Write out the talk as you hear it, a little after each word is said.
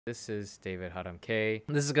This is David Haram K.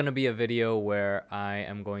 This is going to be a video where I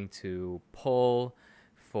am going to pull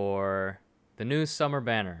for the new summer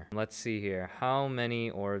banner. Let's see here. How many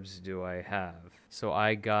orbs do I have? So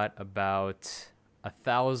I got about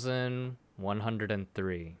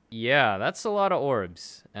 1,103. Yeah, that's a lot of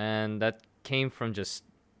orbs. And that came from just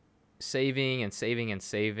saving and saving and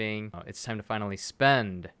saving. It's time to finally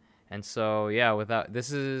spend. And so yeah,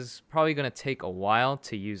 this is probably going to take a while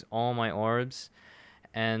to use all my orbs.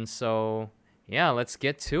 And so, yeah, let's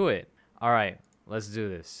get to it. All right, let's do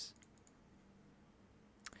this.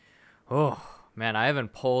 Oh, man, I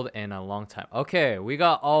haven't pulled in a long time. Okay, we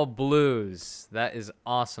got all blues. That is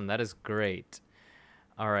awesome. That is great.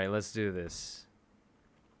 All right, let's do this.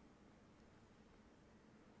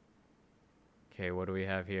 Okay, what do we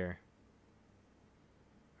have here?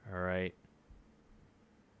 All right.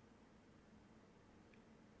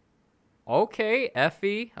 Okay,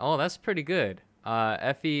 Effie. Oh, that's pretty good.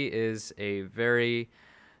 Effie is a very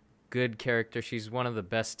good character. She's one of the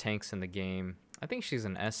best tanks in the game. I think she's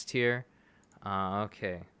an S tier.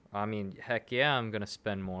 Okay. I mean, heck yeah, I'm gonna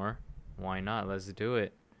spend more. Why not? Let's do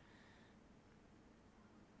it.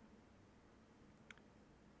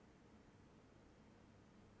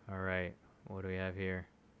 Alright, what do we have here?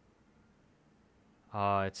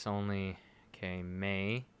 It's only... Okay,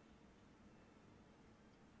 May.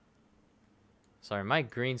 Sorry, my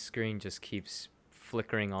green screen just keeps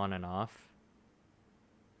flickering on and off.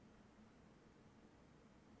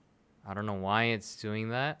 I don't know why it's doing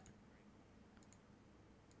that.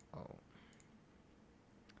 Oh.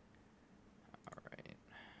 Alright.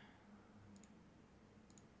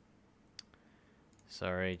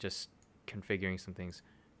 Sorry, just configuring some things.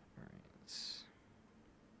 Alright.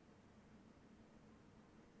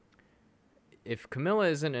 If Camilla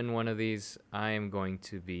isn't in one of these, I am going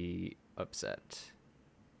to be upset.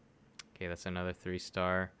 Okay, that's another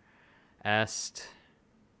 3-star. Est.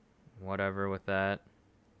 Whatever with that.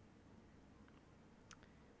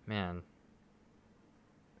 Man.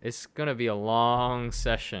 It's gonna be a long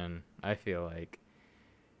session, I feel like.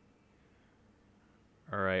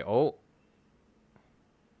 Alright, oh.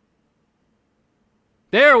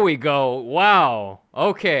 There we go! Wow!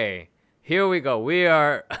 Okay. Here we go.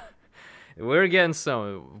 We're getting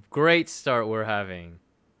some great start we're having.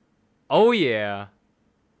 Oh yeah.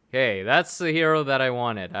 Okay, that's the hero that I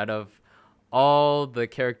wanted. Out of all the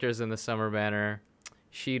characters in the summer banner,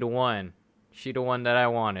 she the one. She the one that I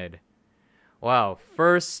wanted. Wow,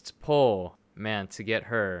 first pull. Man, to get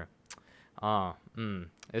her.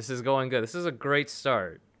 This is going good. This is a great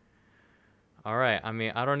start. Alright, I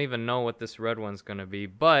mean, I don't even know what this red one's gonna be,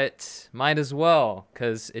 but might as well,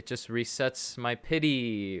 because it just resets my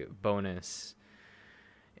pity bonus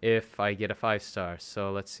if I get a 5-star.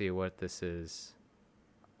 So let's see what this is.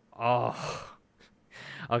 Oh.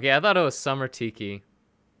 Okay, I thought it was Summer Tiki.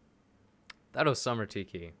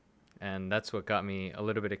 And that's what got me a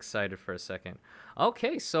little bit excited for a second.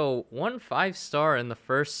 Okay, so 1 5-star in the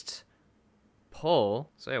first pull.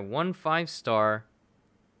 So yeah, 1 5-star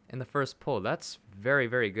in the first pull. That's very,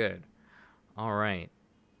 very good. All right.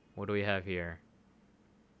 What do we have here?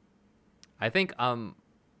 I think, I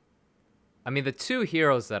mean, the 2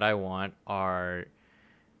 heroes that I want are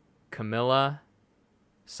Camilla,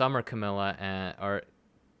 Summer Camilla, or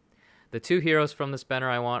the 2 heroes from this banner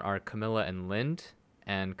I want are Camilla and Lind.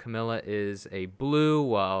 And Camilla is a blue,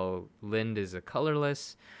 while Lind is a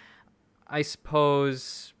colorless. I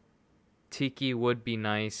suppose Tiki would be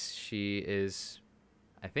nice. She is,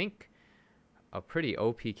 I think, a pretty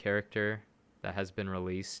OP character that has been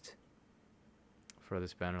released for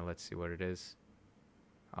this banner. Let's see what it is.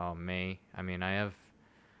 Oh, May. I mean, I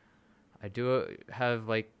do have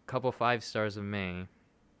like a couple 5-stars of May.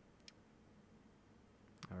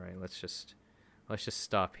 All right, let's just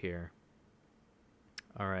stop here.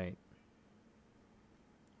 All right.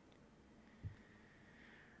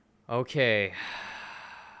 Okay.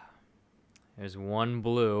 There's 1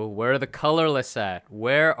 blue. Where are the colorless at?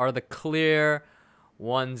 Where are the clear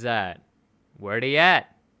ones at? Where are they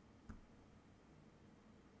at?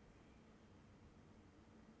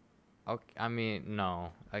 Okay, I mean,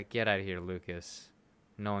 no. Get out of here, Lucas.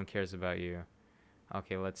 No one cares about you.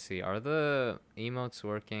 Okay, let's see. Are the emotes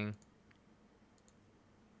working?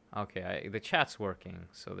 Okay, the chat's working,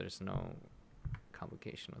 so there's no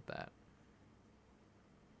complication with that.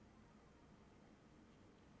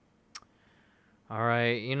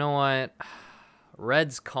 Alright, you know what?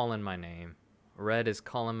 Red's calling my name. Red is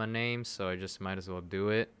calling my name, so I just might as well do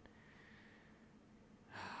it.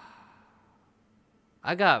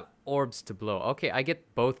 I got orbs to blow. Okay, I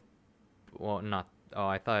get both. Well, not. Oh,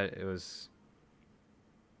 I thought it was.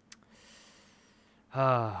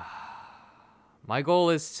 My goal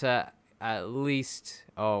is to at least...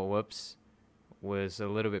 Oh, whoops. Was a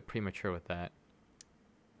little bit premature with that.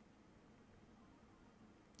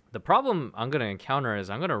 The problem I'm going to encounter is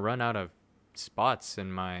I'm going to run out of spots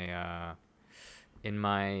in my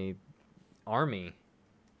army.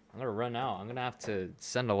 I'm going to run out. I'm going to have to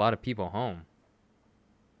send a lot of people home.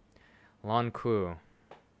 Lon Ku.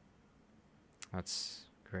 That's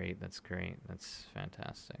great. That's great. That's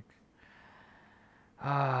fantastic.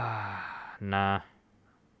 Nah.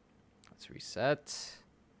 Let's reset.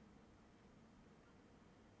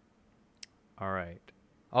 All right.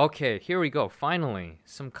 Okay, here we go. Finally,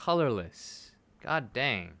 some colorless. God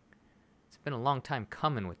dang. It's been a long time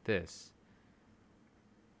coming with this.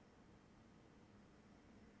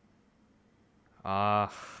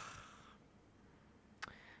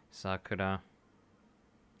 Sakura.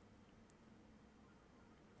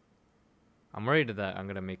 I'm worried that I'm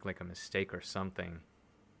gonna make like a mistake or something.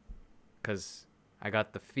 Cause I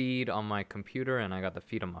got the feed on my computer and I got the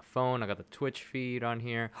feed on my phone. I got the Twitch feed on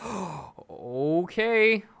here.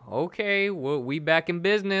 Okay. We back in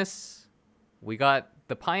business. We got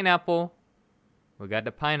the pineapple.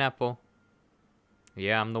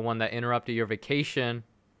 Yeah, I'm the one that interrupted your vacation.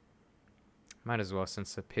 Might as well,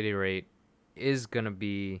 since the pity rate is gonna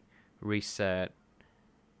be reset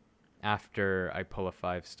after I pull a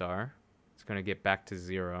 5-star. It's gonna get back to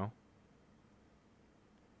 0.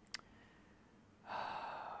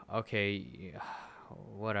 Okay,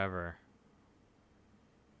 whatever.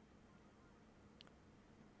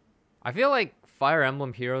 I feel like Fire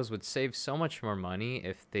Emblem Heroes would save so much more money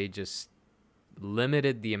if they just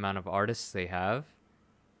limited the amount of artists they have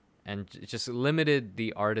and just limited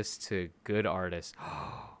the artists to good artists.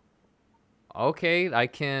 Okay, I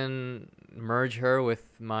can merge her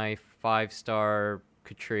with my 5-star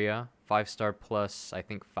Katria. 5-star plus, I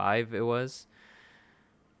think 5 it was.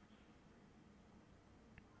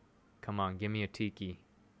 Come on, give me a Tiki.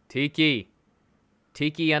 Tiki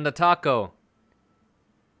and a taco.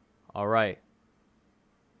 All right.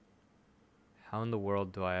 How in the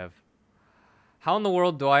world do I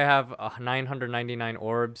have 999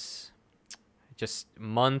 orbs? Just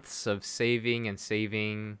months of saving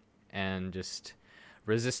and just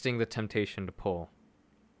resisting the temptation to pull.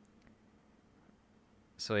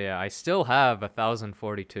 So yeah, I still have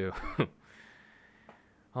 1,042.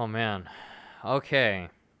 Oh man. Okay.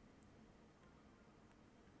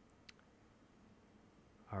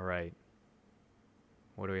 All right.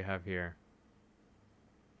 What do we have here?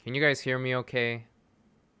 Can you guys hear me okay?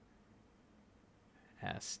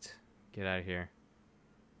 Est. Get out of here.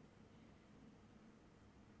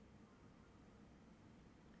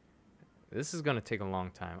 This is gonna take a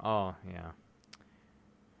long time. Oh, yeah.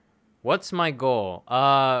 What's my goal?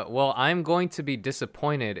 Well, I'm going to be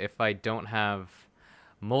disappointed if I don't have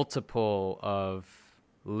multiple of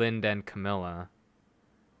Lind and Camilla.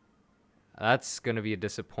 That's gonna be a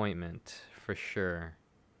disappointment for sure.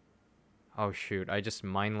 Oh shoot, I just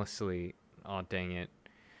mindlessly... Oh dang it.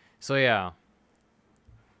 So yeah.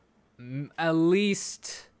 At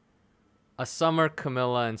least a Summer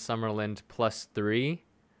Camilla and Summer Lind plus 3.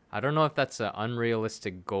 I don't know if that's an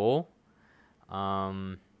unrealistic goal.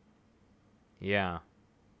 Yeah.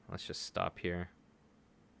 Let's just stop here.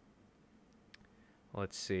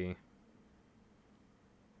 Let's see.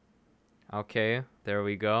 Okay, there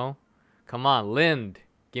we go. Come on, Lind.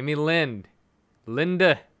 Give me Lind.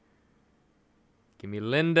 Linda. Give me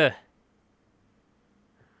Linda.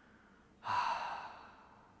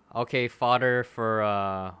 Okay, fodder for,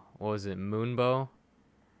 what was it, Moonbow?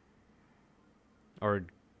 Or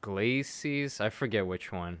Glacies? I forget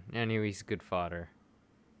which one. Anyways, good fodder.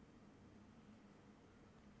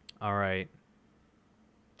 Alright.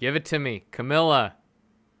 Give it to me. Camilla.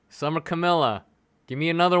 Summer Camilla. Give me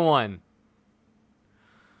another one.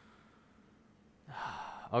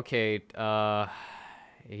 Okay,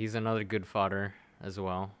 he's another good fodder as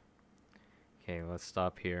well. Okay, let's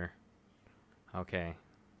stop here. Okay.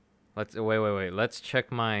 Wait. Let's check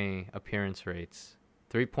my appearance rates.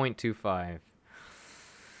 3.25.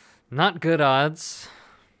 Not good odds,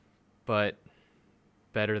 but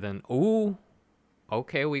better than... Ooh!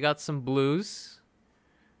 Okay, we got some blues.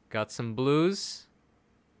 Give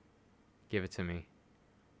it to me.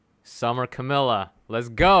 Summer Camilla. Let's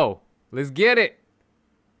go! Let's get it!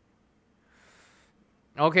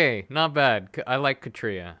 Okay, not bad. I like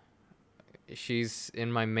Katria. She's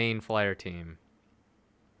in my main flyer team.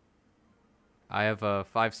 I have a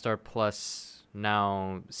 5-star plus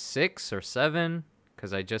now 6 or 7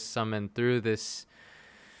 because I just summoned through this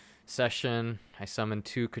session. I summoned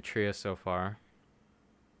 2 Katria so far.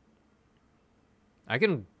 I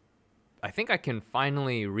can I think I can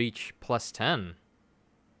finally reach plus 10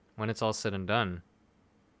 when it's all said and done.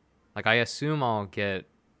 Like, I assume I'll get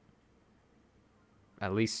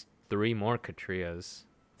at least 3 more Katrias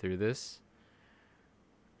through this.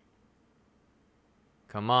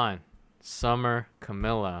 Come on. Summer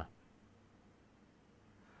Camilla.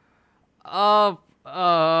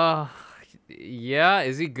 Yeah,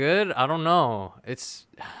 is he good? I don't know. It's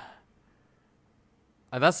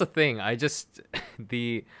that's the thing. I just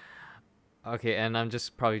the okay, and I'm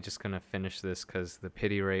just probably just gonna finish this because the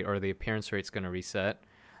pity rate or the appearance rate's gonna reset.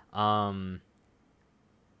 I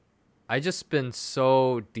just been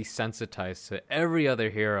so desensitized to every other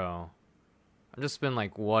hero. I've just been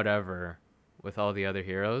like whatever with all the other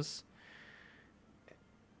heroes.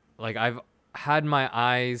 Like I've had my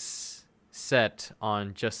eyes set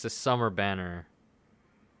on just a summer banner.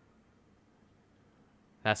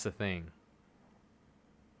 That's the thing.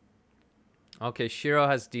 Okay, Shiro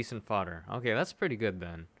has decent fodder. Okay, that's pretty good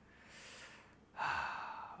then.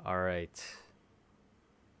 All right.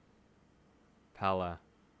 Pala.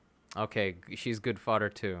 Okay, she's good fodder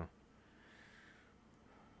too.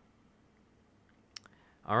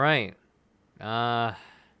 All right. Not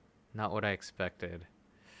what I expected.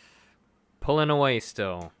 Pulling away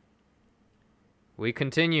still. We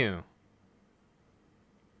continue.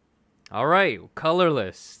 All right,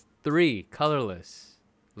 colorless. 3, colorless.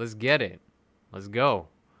 Let's get it. Let's go.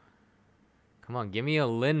 Come on, give me a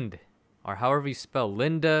Lind. Or however you spell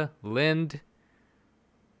Linda, Lind.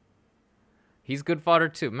 He's good fodder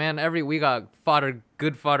too. Man, we got fodder,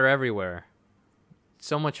 good fodder everywhere.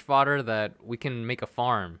 So much fodder that we can make a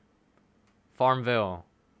farm. Farmville.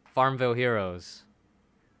 Farmville heroes.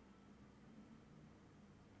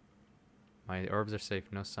 My orbs are safe.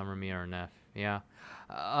 No summer me or Neff. Yeah.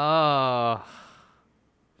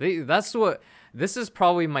 This is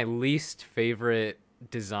probably my least favorite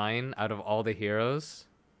design out of all the heroes.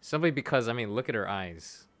 Simply because, I mean, look at her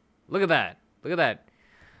eyes. Look at that. Look at that.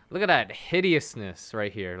 Look at that hideousness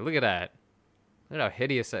right here. Look at that. Look at how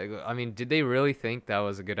hideous. I mean, did they really think that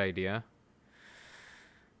was a good idea?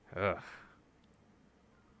 Ugh.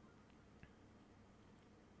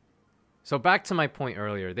 So back to my point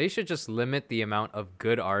earlier. They should just limit the amount of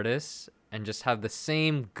good artists and just have the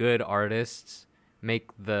same good artists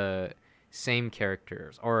make the same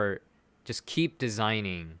characters, or just keep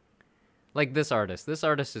designing like this artist. This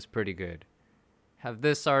artist is pretty good. Have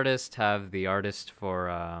this artist, have the artist for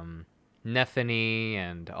Nephany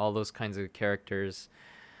and all those kinds of characters.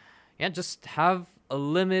 Yeah, just have a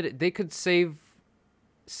limit. They could save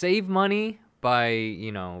money by,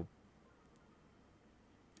 you know,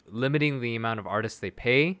 limiting the amount of artists they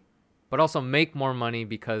pay, but also make more money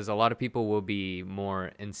because a lot of people will be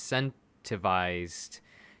more incentivized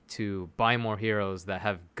to buy more heroes that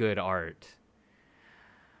have good art.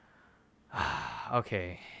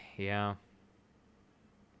 Okay, yeah.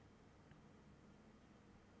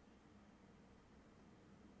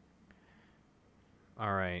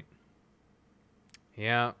 All right.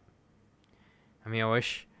 Yeah. I mean, I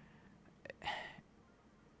wish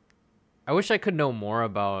I could know more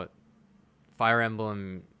about Fire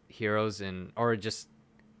Emblem heroes or just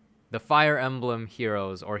the Fire Emblem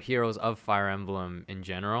heroes or heroes of Fire Emblem in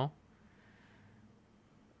general.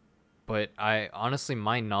 But honestly,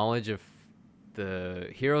 my knowledge of the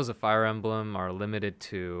heroes of Fire Emblem are limited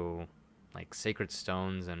to like Sacred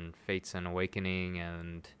Stones and Fates and Awakening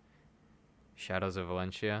and Shadows of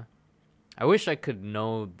Valencia. I wish I could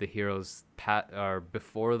know the heroes or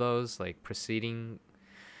before those, like preceding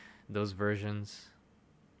those versions.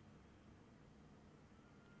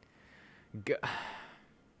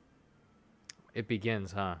 It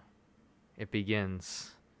begins, huh? It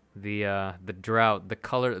begins. The drought, the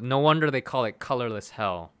color. No wonder they call it colorless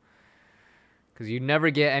hell. Because you never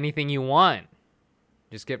get anything you want.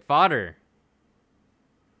 Just get fodder.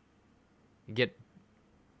 You get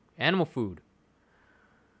animal food.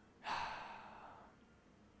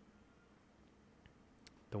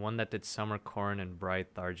 The one that did Summer Corn and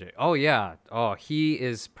Bright Tharja. Oh, yeah. Oh, he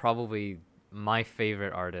is probably my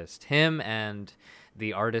favorite artist. Him and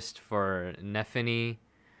the artist for Nephany.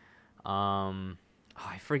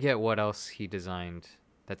 I forget what else he designed.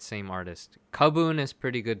 That same artist. Kaboon is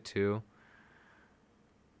pretty good too.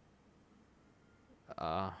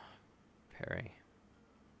 Perry.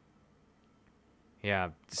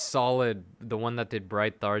 Yeah, solid. The one that did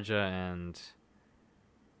Bright Tharja and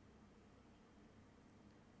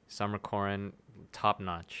Summer Corn, top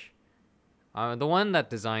notch. The one that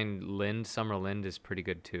designed Lind, Summer Lind, is pretty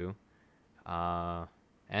good too.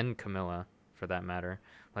 And Camilla, for that matter.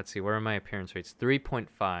 Let's see, where are my appearance rates? 3.5,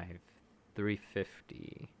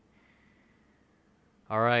 350.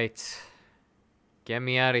 All right. Get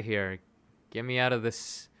me out of here. Get me out of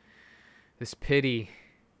this pity.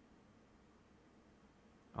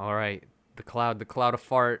 All right. The cloud of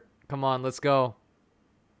fart. Come on, let's go.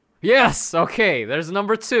 Yes. Okay. There's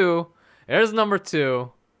number 2. There's number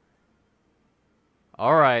 2.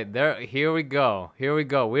 All right. There. Here we go. Here we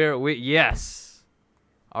go. We yes.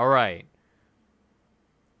 All right.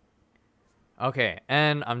 Okay.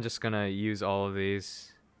 And I'm just gonna use all of these.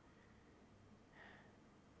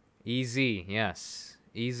 Easy. Yes.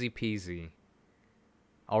 Easy peasy.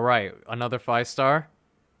 All right. Another 5-star.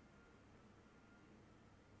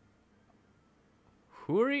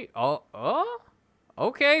 Huri? Oh.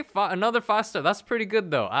 Okay. Another 5-star. That's pretty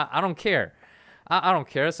good though. I don't care. I don't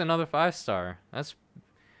care. It's another 5-star. That's.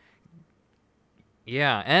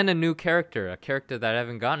 Yeah, and a new character. A character that I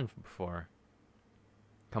haven't gotten before.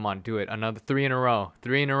 Come on, do it. Another 3 in a row.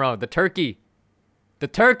 3 in a row. The turkey. The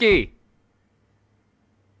turkey.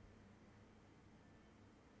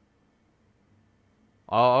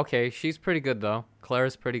 Oh, okay. She's pretty good though.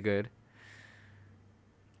 Claire's pretty good.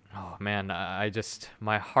 Oh man, I just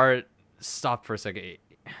my heart stopped for a second.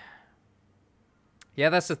 Yeah,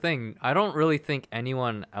 that's the thing. I don't really think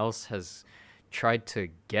anyone else has tried to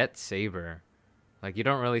get Saber. Like, you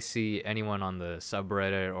don't really see anyone on the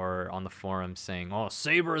subreddit or on the forum saying, "Oh,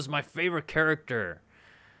 Saber is my favorite character."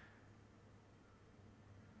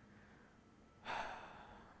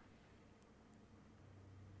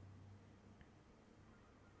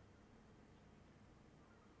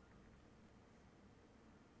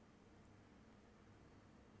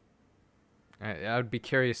 I would be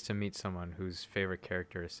curious to meet someone whose favorite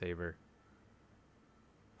character is Saber.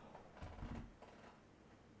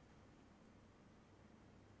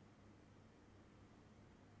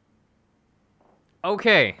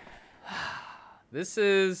 Okay. This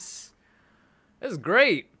is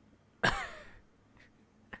great. This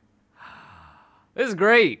is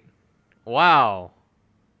great. Wow.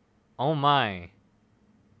 Oh my.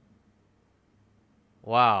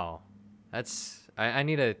 Wow.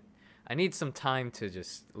 I need some time to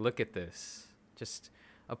just look at this. Just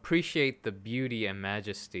appreciate the beauty and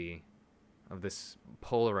majesty of this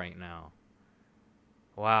poll right now.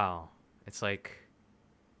 Wow. It's like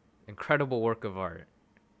incredible work of art.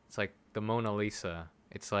 It's like the Mona Lisa.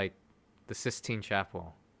 It's like the Sistine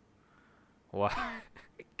Chapel. Wow.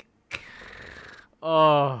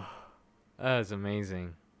 Oh, that is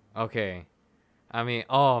amazing. Okay. I mean,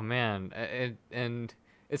 oh man. And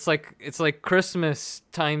it's like Christmas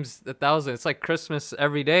times 1,000. It's like Christmas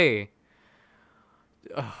every day.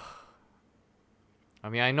 Ugh. I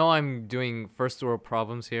mean, I know I'm doing first world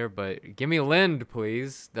problems here, but give me Lind,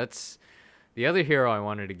 please. That's the other hero I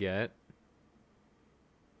wanted to get.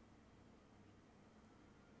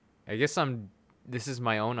 I guess this is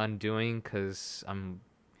my own undoing because I'm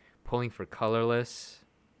pulling for colorless.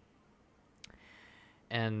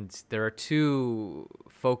 And there are 2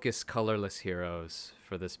 focused colorless heroes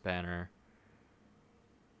for this banner.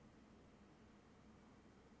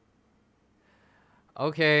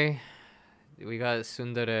 Okay. We got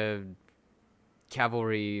Sundara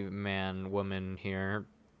cavalry woman here.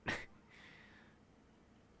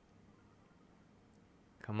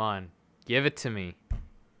 Come on. Give it to me.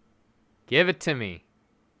 Give it to me.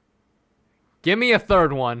 Give me a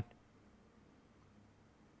 3rd one.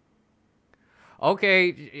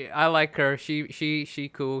 Okay, I like her. She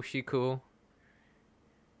cool. She cool.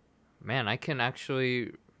 Man, I can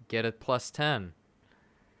actually get a +10.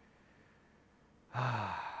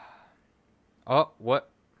 Oh, what?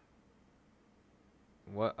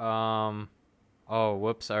 What? Oh,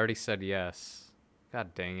 whoops! I already said yes.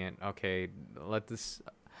 God dang it. Okay,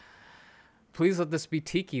 please let this be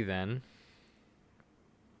Tiki then.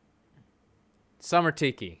 Summer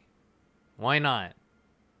Tiki. Why not?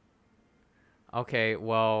 Okay,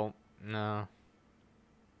 well, no.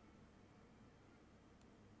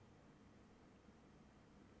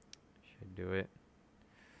 Should do it.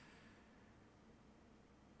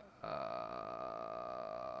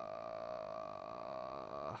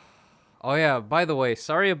 Oh yeah, by the way,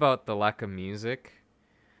 sorry about the lack of music.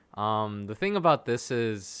 The thing about this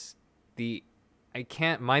is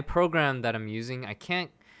my program that I'm using, I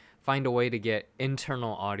can't find a way to get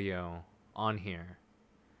internal audio on here.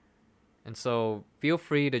 And so feel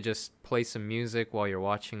free to just play some music while you're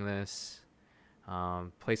watching this.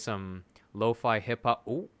 Play some lo-fi hip-hop.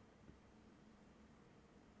 Ooh.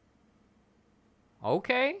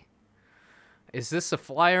 Okay. Is this a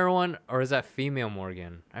flyer one or is that female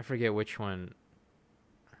Morgan? I forget which one.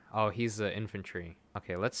 Oh, he's the infantry.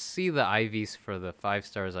 Okay, let's see the IVs for the 5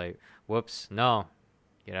 stars. Whoops. No.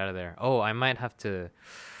 Get out of there. Oh, I might have to.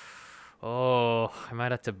 Oh, I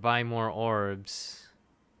might have to buy more orbs.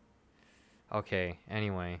 Okay,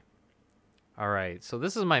 anyway. Alright, so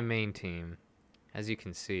this is my main team, as you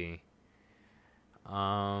can see.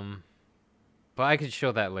 But I could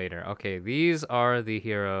show that later. Okay, these are the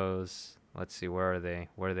heroes. Let's see, where are they?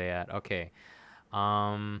 Where are they at? Okay.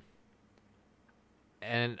 Um,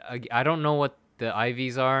 and I don't know what the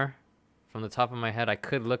IVs are from the top of my head. I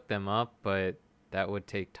could look them up, but that would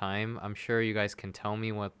take time. I'm sure you guys can tell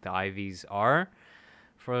me what the IVs are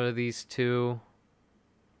for these two.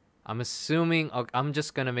 I'm assuming, I'm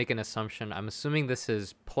just going to make an assumption. I'm assuming this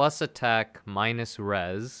is plus attack minus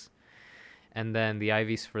res. And then the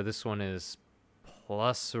IVs for this one is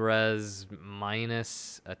plus res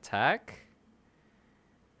minus attack.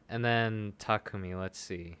 And then Takumi, let's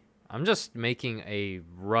see. I'm just making a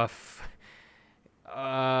rough...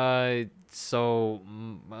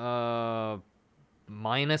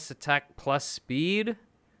 minus attack plus speed.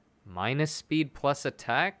 Minus speed plus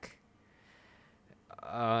attack.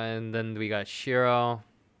 And then we got Shiro.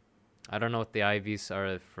 I don't know what the IVs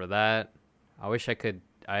are for that. I wish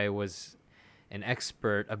I was an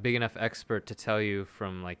expert, a big enough expert to tell you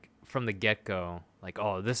from the get-go, like,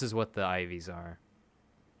 oh, this is what the IVs are.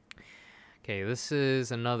 Okay, this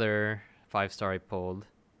is another 5-star I pulled.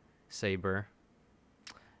 Saber.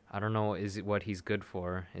 I don't know what he's good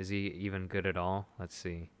for. Is he even good at all? Let's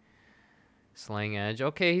see. Slaying Edge.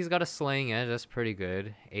 Okay, he's got a Slaying Edge. That's pretty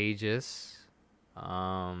good. Aegis.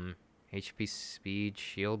 HP Speed,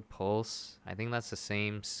 Shield, Pulse. I think that's the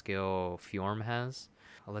same skill Fjorm has.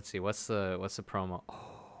 Let's see. What's the promo? Oh.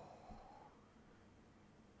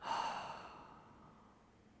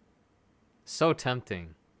 So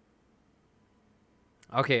tempting.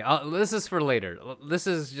 Okay, this is for later. This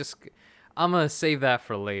is just... I'm going to save that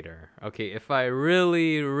for later. Okay, if I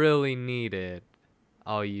really, really need it,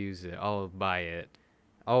 I'll use it. I'll buy it.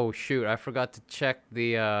 Oh, shoot. I forgot to check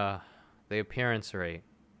the appearance rate.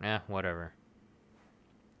 Whatever.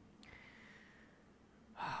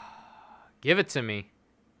 Give it to me.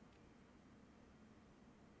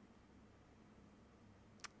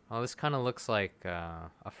 Oh, this kind of looks like a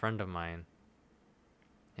friend of mine.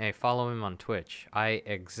 Hey, follow him on Twitch.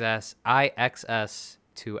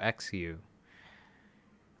 IXS2XU.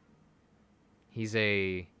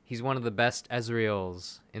 He's one of the best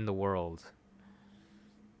Ezreals in the world.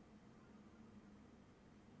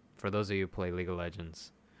 For those of you who play League of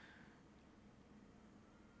Legends.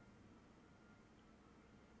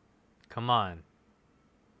 Come on.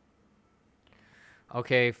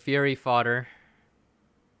 Okay, Fury fodder.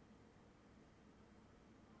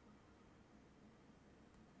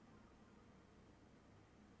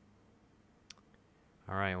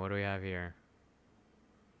 Alright, what do we have here?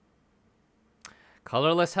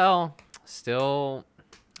 Colorless Hell. Still...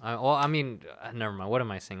 never mind. What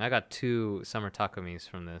am I saying? I got 2 Summer Takumis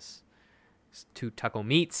from this. 2 taco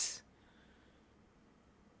meats.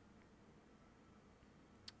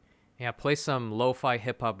 Yeah, play some lo-fi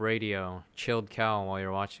hip-hop radio. Chilled cow while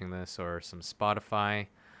you're watching this. Or some Spotify.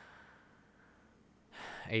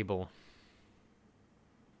 Abel.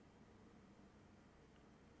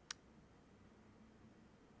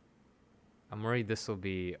 I'm worried this will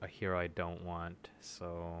be a hero I don't want,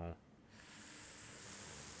 so...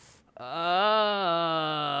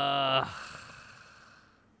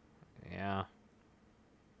 yeah.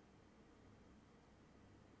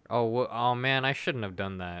 Oh man, I shouldn't have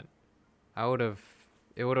done that. It would have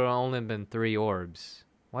only been 3 orbs.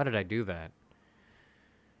 Why did I do that?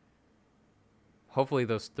 Hopefully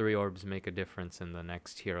those 3 orbs make a difference in the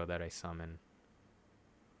next hero that I summon.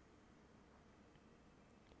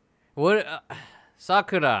 What?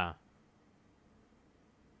 Sakura.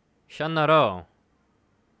 Shanaro.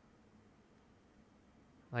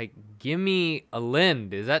 Like, give me a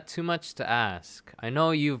Lind. Is that too much to ask? I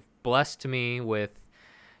know you've blessed me with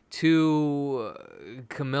 2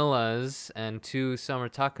 Camillas and 2 Summer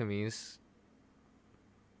Takumis.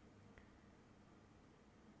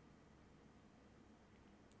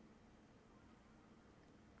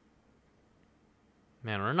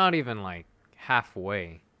 Man, we're not even like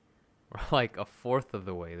halfway. We're like a fourth of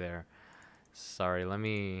the way there. Sorry, let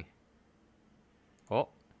me... Oh.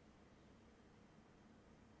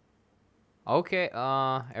 Okay,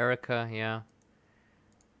 Erica, yeah.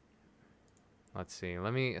 Let's see.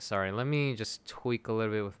 Let me just tweak a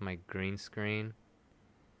little bit with my green screen.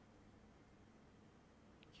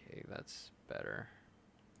 Okay, that's better.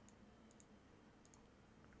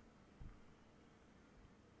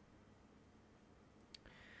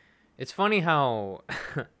 It's funny how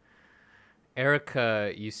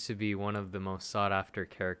Erica used to be one of the most sought after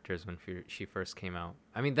characters when she first came out.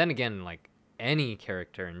 I mean, then again, like, any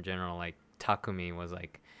character in general. Like Takumi was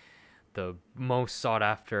like the most sought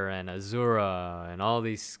after, and Azura and all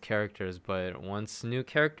these characters. But once new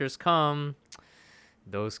characters come,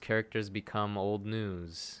 those characters become old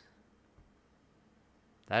news.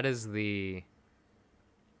 That is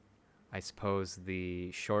I suppose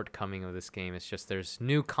the shortcoming of this game. It's just there's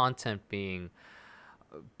new content being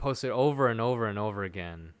posted over and over and over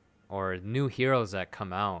again, or new heroes that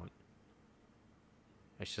come out.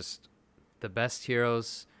 It's just the best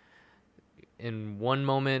heroes in one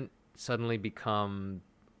moment suddenly become,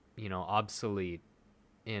 obsolete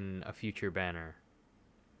in a future banner.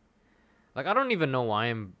 Like, I don't even know why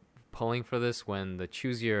I'm pulling for this when the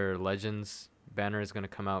Choose Your Legends banner is going to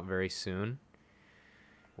come out very soon,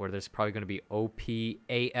 where there's probably going to be OP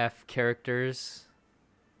AF characters.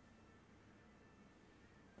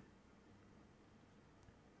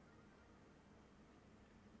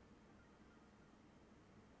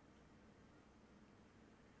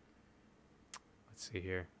 Let's see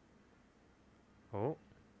here. Oh,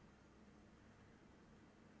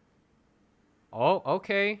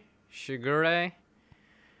 okay. Shigure.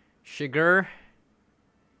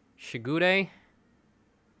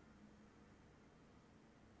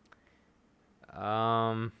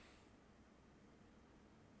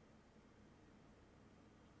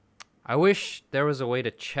 I wish there was a way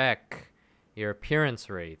to check your appearance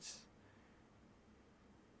rates.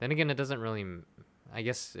 Then again, it doesn't really... I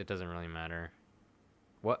guess it doesn't really matter.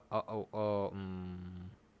 What?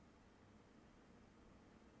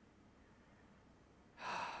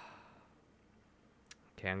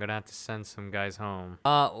 Okay, I'm gonna have to send some guys home.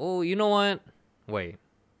 Oh, you know what? Wait.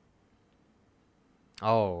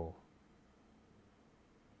 Oh.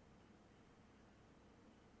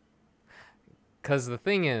 Because the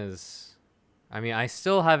thing is, I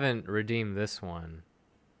still haven't redeemed this one.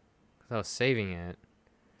 Because I was saving it.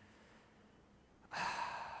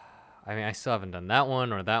 I still haven't done that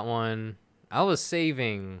one or that one. I was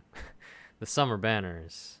saving the summer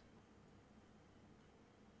banners.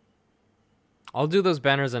 I'll do those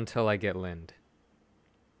banners until I get Lind.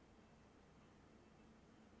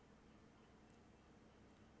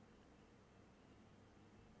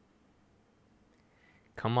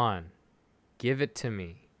 Come on. Give it to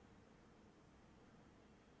me.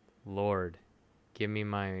 Lord, give me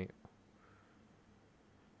my...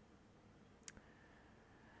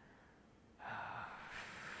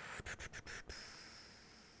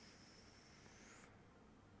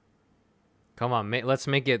 Come on, let's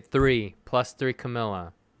make it 3 plus 3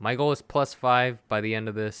 Camilla. My goal is plus 5 by the end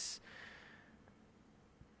of this.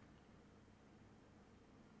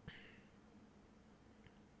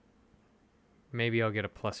 Maybe I'll get a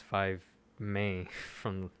plus 5 May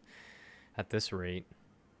from at this rate.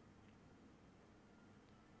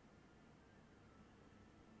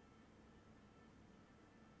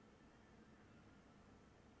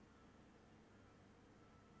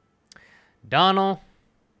 Donald.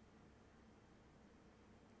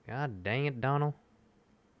 God dang it, Donald.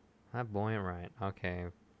 That boy ain't right. Okay,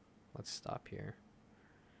 let's stop here.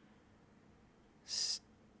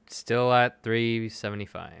 Still at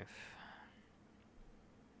 375.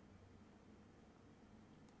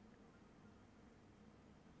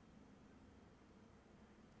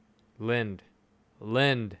 Lind.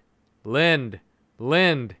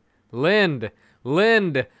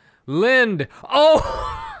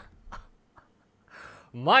 Oh!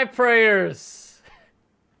 My prayers.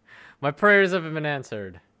 My prayers haven't been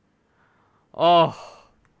answered. Oh.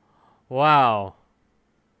 Wow.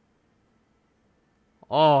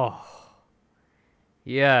 Oh.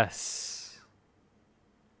 Yes.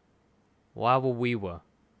 Wawa.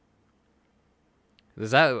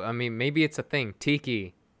 Is that, maybe it's a thing.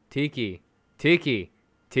 Tiki. Oh.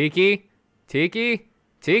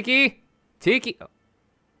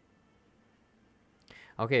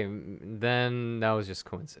 Okay, then that was just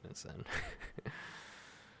coincidence then.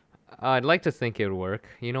 I'd like to think it would work.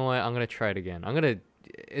 You know what? I'm going to try it again.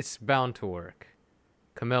 It's bound to work.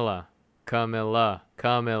 Camilla.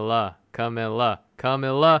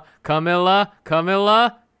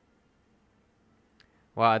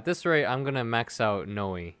 Wow, at this rate, I'm going to max out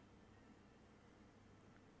Noe.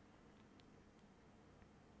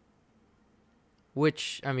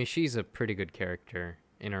 Which, she's a pretty good character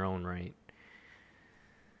in her own right.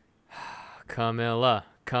 Camilla.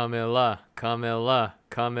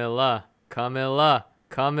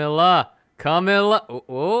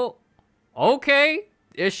 Oh, okay,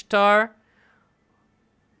 Ishtar.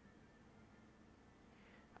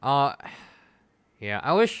 Yeah,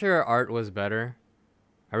 I wish her art was better.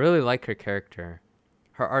 I really like her character.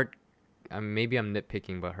 Her art, maybe I'm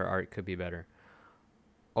nitpicking, but her art could be better.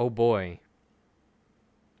 Oh boy.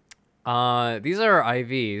 These are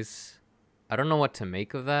IVs. I don't know what to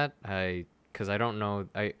make of that. Cause I don't know.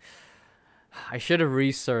 I should have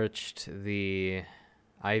researched the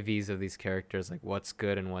IVs of these characters, like what's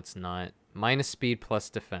good and what's not. Minus speed plus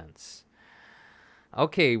defense.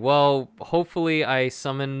 Okay, well, hopefully I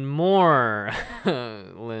summon more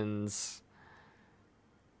Lins.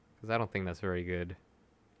 Because I don't think that's very good.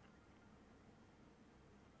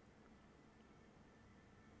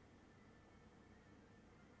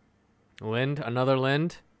 Lind, another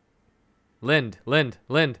Lind. Lind.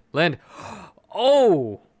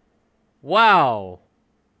 Oh! Wow.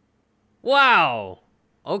 Wow.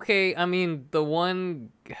 Okay, I mean, the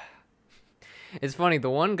one... It's funny, the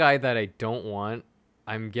one guy that I don't want,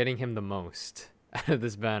 I'm getting him the most out of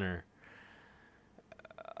this banner.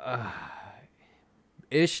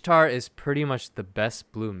 Ishtar is pretty much the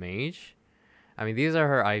best blue mage. I mean, these are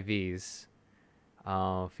her IVs.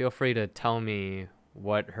 Feel free to tell me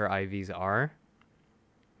what her IVs are.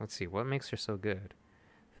 Let's see, what makes her so good?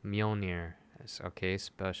 Mjolnir. Okay,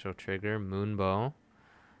 special trigger. Moonbow.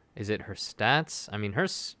 Is it her stats? I mean, her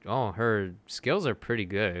skills are pretty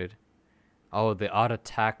good. Oh, the odd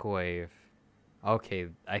attack wave. Okay,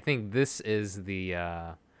 I think this is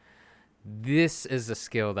the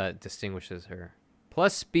skill that distinguishes her.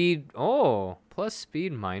 Plus speed. Oh, plus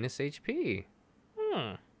speed minus HP.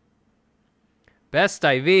 Best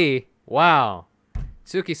IV. Wow.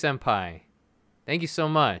 Suki senpai, thank you so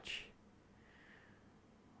much.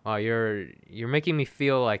 Wow, you're making me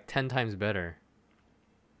feel like 10 times better.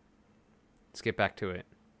 Let's get back to it.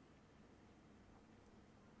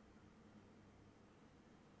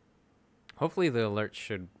 Hopefully the alert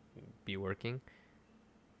should be working.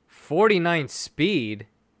 49 speed.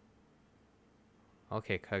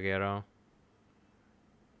 Okay, Kagero.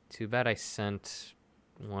 Too bad I sent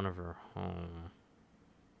one of her home.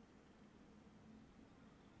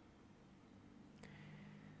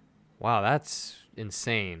 Wow, that's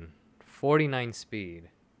insane. 49 speed.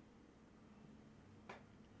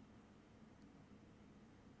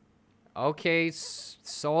 Okay,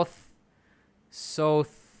 Sothi?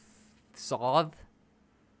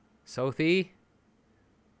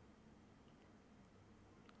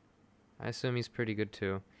 I assume he's pretty good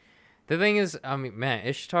too. The thing is, I mean, man,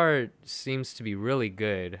 Ishtar seems to be really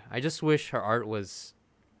good. I just wish her art was...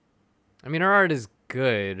 I mean, her art is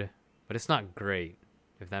good, but it's not great,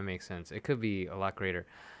 if that makes sense. It could be a lot greater.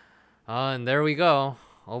 And there we go.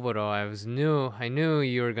 Oboro, I knew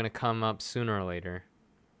you were going to come up sooner or later.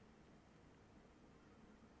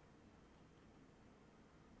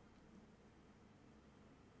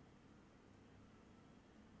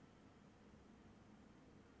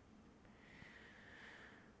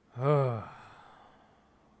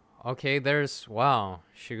 Okay, there's... Wow.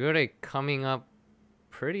 Shigure coming up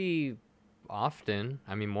pretty often.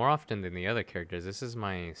 I mean, more often than the other characters. This is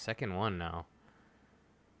my second one now.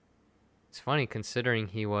 It's funny considering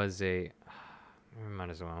he was a...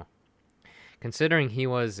 Might as well. Considering he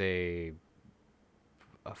was a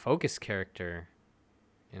focus character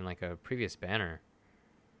in like a previous banner.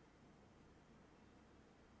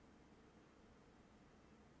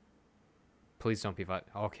 Please don't be...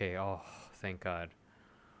 Okay, oh, thank God.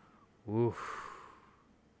 Oof.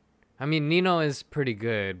 I mean, Nino is pretty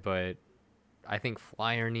good, but I think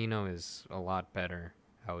Flyer Nino is a lot better,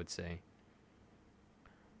 I would say.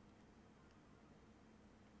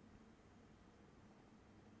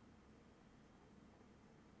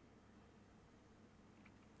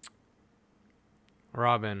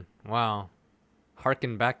 Robin, wow.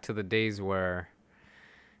 Harken back to the days where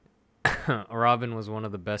Robin was one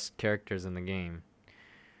of the best characters in the game.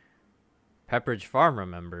 Pepperidge Farm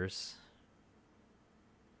remembers.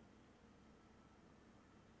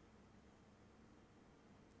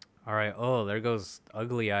 Alright, oh, there goes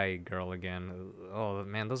Ugly Eye Girl again. Oh,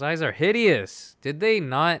 man, those eyes are hideous. Did they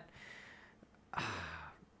not...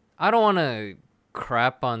 I don't want to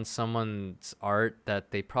crap on someone's art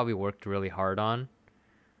that they probably worked really hard on.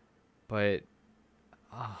 But...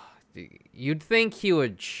 you'd think he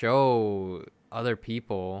would show other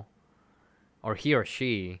people, or he or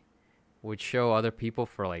she would show other people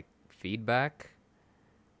for like feedback,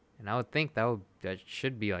 and I would think that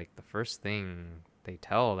should be like the first thing they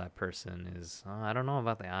tell that person is, oh, I don't know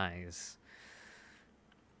about the eyes.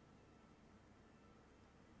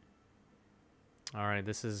 All right,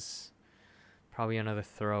 this is probably another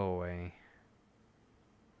throwaway.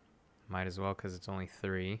 Might as well because it's only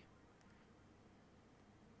 3.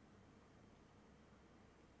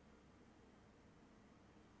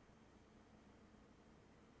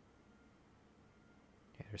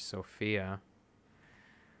 There's Sophia.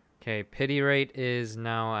 Okay, pity rate is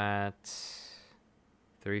now at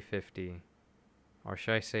 350. Or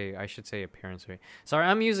I should say appearance rate. Sorry,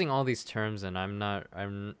 I'm using all these terms and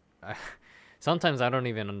sometimes I don't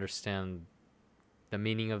even understand the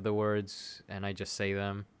meaning of the words and I just say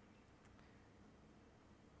them.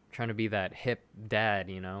 I'm trying to be that hip dad,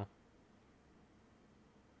 you know?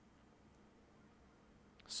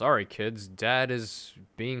 Sorry, kids, Dad is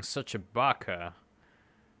being such a baka.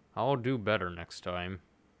 I'll do better next time.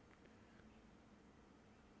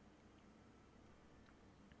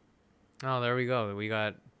 Oh, there we go. We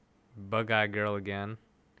got Bug-Eye Girl again.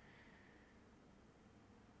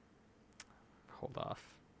 Hold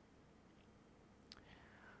off.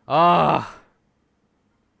 Ah!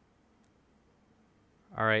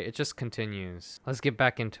 Alright, it just continues. Let's get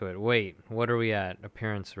back into it. Wait, what are we at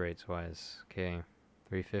appearance rates wise? Okay.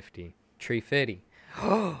 350. 350.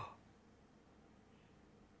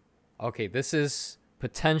 Okay, this is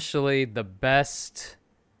potentially the best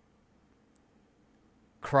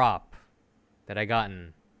crop that I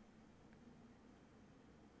gotten.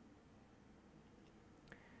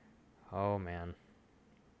 Oh man.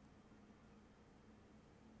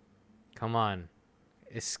 Come on.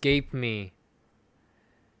 Escape me.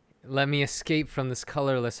 Let me escape from this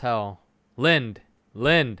colorless hell. Lind.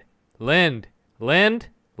 Lind. Lind. Lind?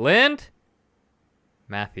 Lind?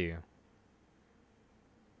 Matthew.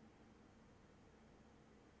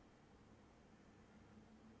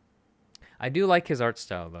 I do like his art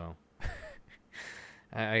style though.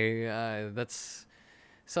 That's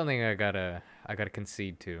something I gotta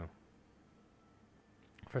concede to.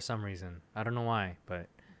 For some reason. I don't know why, but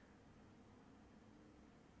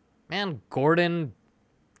man, Gordon,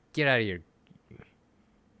 get out of here.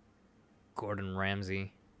 Gordon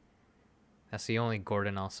Ramsay. That's the only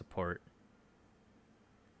Gordon I'll support.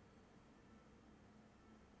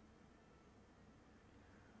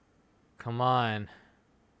 Come on.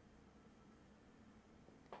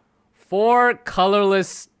 4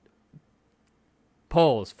 colorless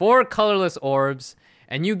poles. 4 colorless orbs.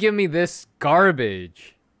 And you give me this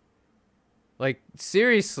garbage. Like,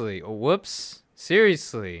 seriously. Oh, whoops.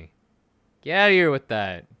 Seriously. Get out of here with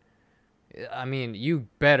that. I mean, you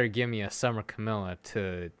better give me a Summer Camilla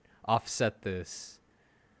to offset this.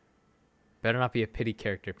 Better not be a pity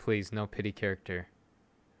character, please. No pity character.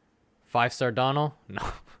 5-star Donald? No.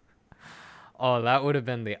 Oh, that would have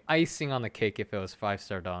been the icing on the cake if it was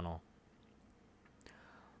 5-star Donald.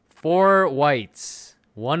 4 whites.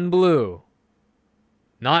 1 blue.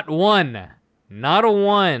 Not 1. Not a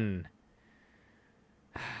 1.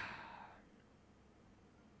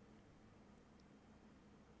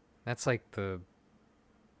 That's like the...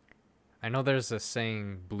 I know there's a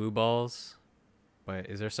saying blue balls, but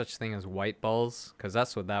is there such thing as white balls? Because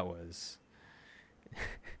that's what that was.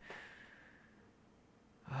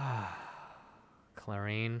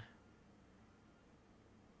 Clarine.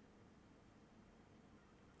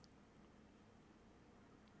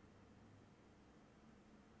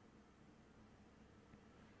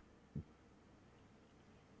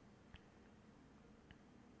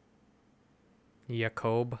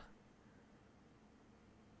 Jacob.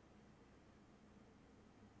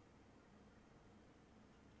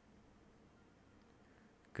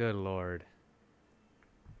 Good lord.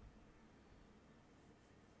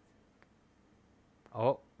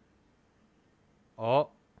 Oh. Oh.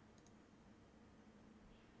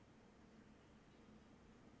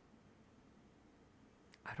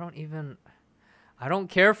 I don't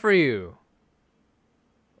care for you.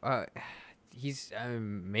 He's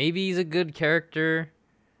maybe he's a good character,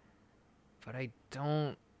 but I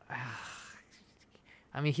don't.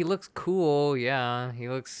 I mean, he looks cool, yeah. He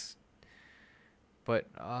looks, but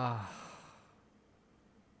I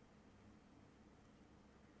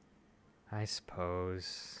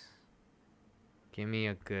suppose. Give me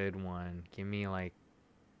a good one. Give me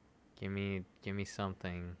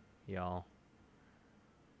something, y'all.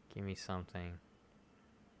 Give me something.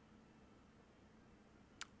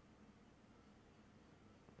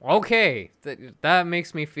 Okay, that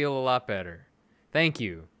makes me feel a lot better. Thank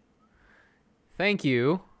you. Thank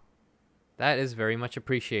you. That is very much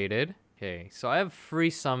appreciated. Okay, so I have free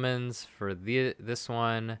summons for this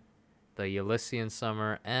one, the Elysian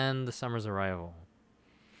Summer, and the Summer's Arrival.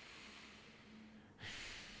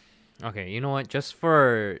 Okay, you know what? Just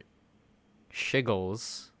for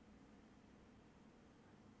shiggles.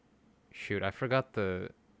 Shoot, I forgot the...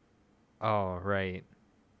 Oh, right.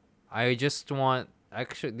 I just want...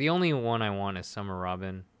 Actually, the only one I want is Summer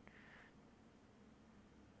Robin.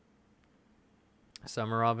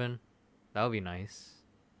 Summer Robin? That would be nice.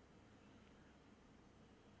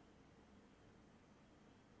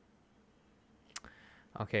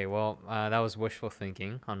 Okay, well, that was wishful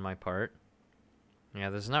thinking on my part. Yeah,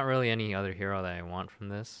 there's not really any other hero that I want from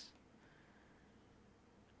this.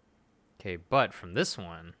 Okay, but from this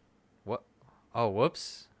one, what? Oh,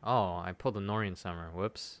 whoops. Oh, I pulled a Norian Summer.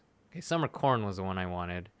 Whoops. Okay, Summer Corn was the one I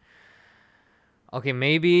wanted. Okay,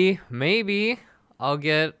 maybe I'll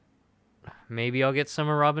get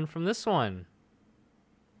Summer Robin from this one.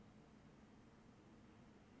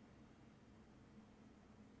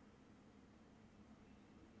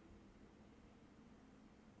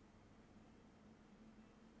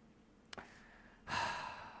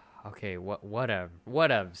 Okay,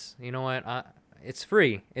 whatevs. You know what? It's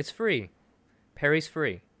free. It's free. Perry's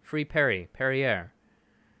free. Free Perry. Perrier.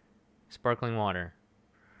 Sparkling water.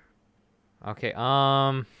 Okay,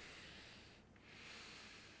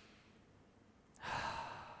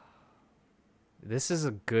 this is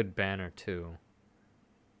a good banner too.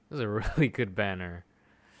 This is a really good banner.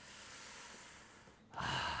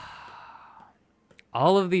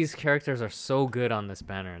 All of these characters are so good on this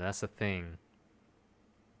banner. That's the thing.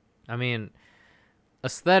 I mean,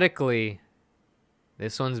 aesthetically,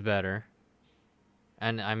 this one's better.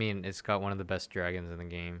 And I mean, it's got one of the best dragons in the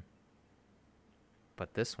game.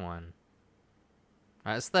 But this one,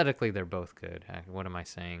 aesthetically, they're both good. What am I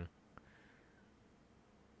saying?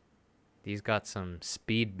 These got some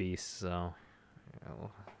speed beasts, so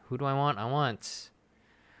who do I want? I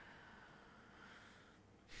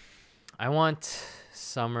want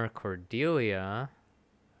Summer Cordelia.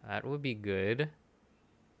 That would be good.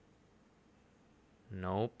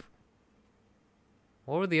 Nope.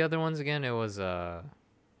 What were the other ones again? It was oh,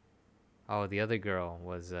 the other girl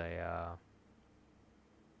was a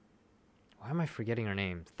why am I forgetting her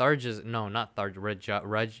name? Tharja's, no, not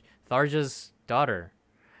Tharja, Tharja's daughter.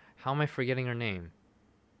 How am I forgetting her name?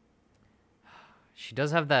 She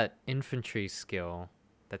does have that infantry skill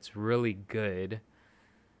that's really good.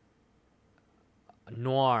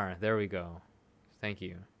 Noir, there we go. Thank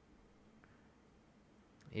you.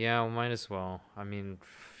 Yeah, we might as well. I mean,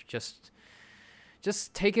 just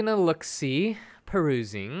taking a look-see,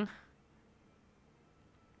 perusing.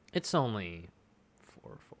 It's only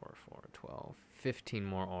 4, 12, 15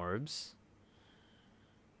 more orbs.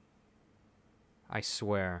 I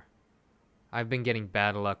swear. I've been getting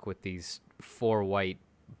bad luck with these 4 white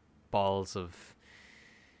balls of...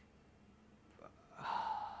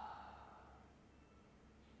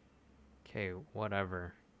 Okay,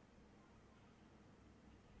 whatever.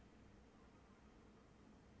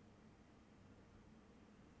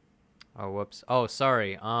 Oh, whoops. Oh,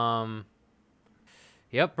 sorry.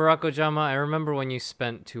 Yep, Barack Ojama, I remember when you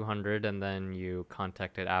spent 200 and then you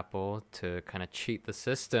contacted Apple to kind of cheat the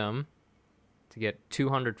system to get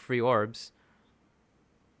 200 free orbs.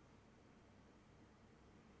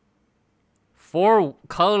 4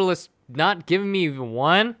 colorless, not giving me even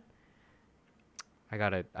 1? I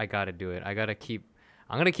gotta do it. I'm gonna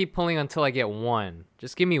keep pulling until I get 1.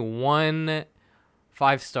 Just give me 1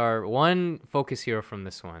 5-star, 1 focus hero from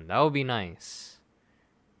this one. That would be nice.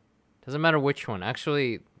 Doesn't matter which one.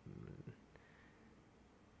 Actually,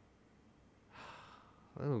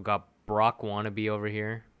 ooh, got Brock Wannabe over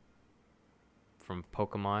here from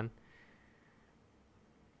Pokemon.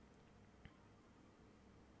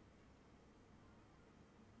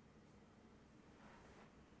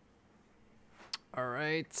 All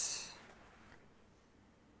right.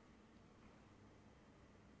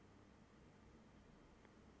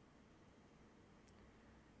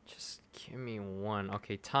 Just give me 1.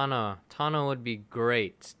 Okay, Tana. Tana would be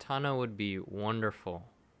great. Tana would be wonderful.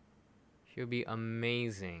 She would be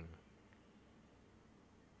amazing.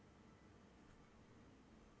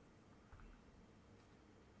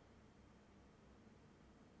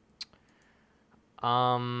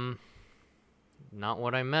 Not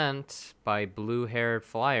what I meant by blue-haired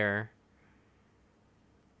flyer.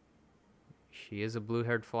 She is a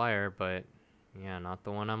blue-haired flyer, but yeah, not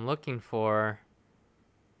the one I'm looking for.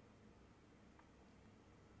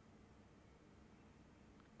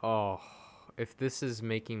 Oh, if this is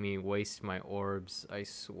making me waste my orbs, I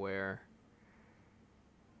swear.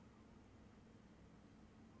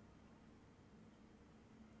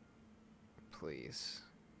 Please,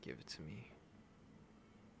 give it to me.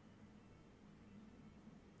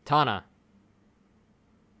 Tana.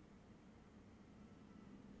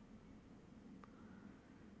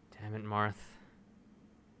 Damn it, Marth.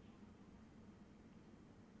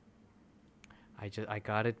 I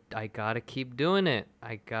gotta keep doing it.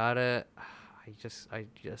 I just gotta.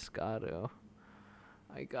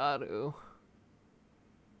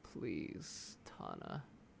 Please, Tana.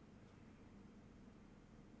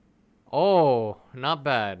 Oh, not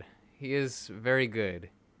bad. He is very good.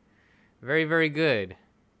 Very, very good.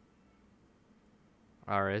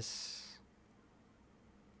 Aris.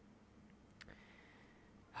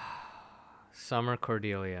 Summer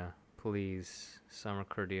Cordelia. Please. Summer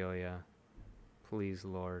Cordelia. Please,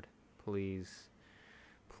 Lord. Please.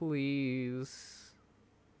 Please.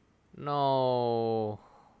 No.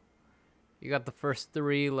 You got the first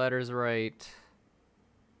 3 letters right.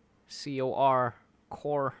 C-O-R.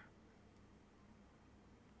 Core.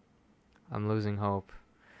 I'm losing hope.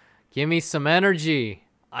 Give me some energy.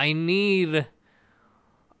 I need.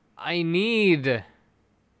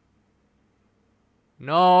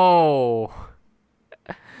 No.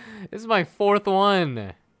 This is my 4th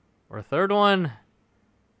one. Or 3rd one.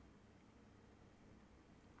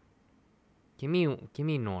 Give me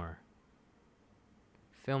noir.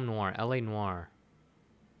 Film noir. LA noir.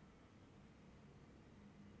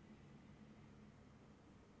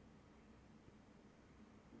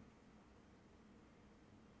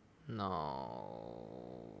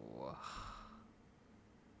 No.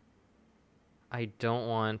 I don't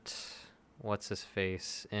want what's his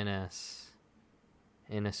face? Innes.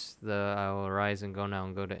 I will rise and go now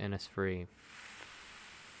and go to Innisfree.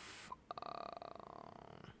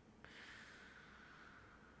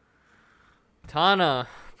 Tana,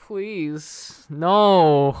 please.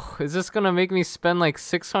 No. Is this gonna make me spend like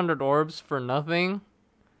 600 orbs for nothing?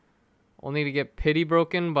 Only to get pity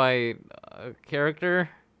broken by a character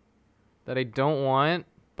that I don't want?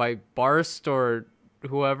 By Barst or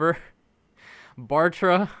whoever?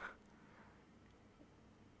 Bartra?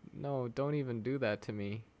 No, don't even do that to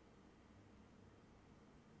me.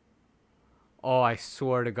 Oh, I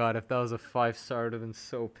swear to God, if that was a 5-star, I would have been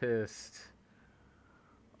so pissed.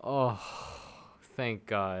 Oh, thank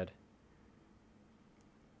God.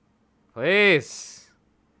 Please.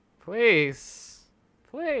 Please.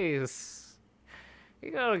 Please.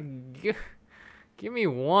 You gotta give me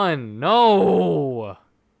one. No.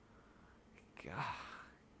 God.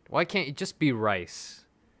 Why can't you just be rice?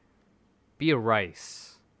 Be a rice.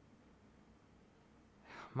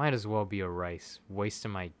 Might as well be a rice.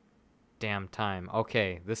 Wasting my damn time.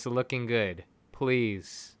 Okay, this is looking good.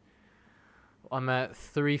 Please. I'm at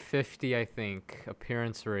 350, I think.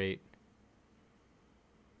 Appearance rate.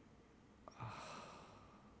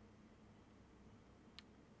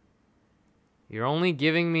 You're only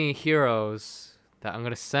giving me heroes that I'm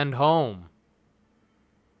gonna send home.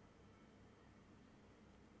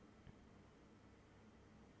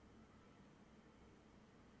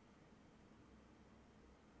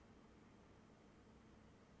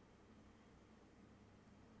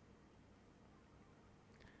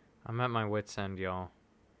 I'm at my wit's end, y'all.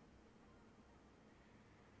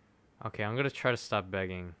 Okay, I'm gonna try to stop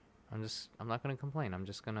begging. I'm not gonna complain. I'm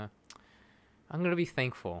gonna be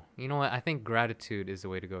thankful. You know what? I think gratitude is the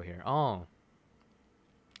way to go here. Oh,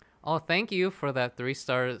 thank you for that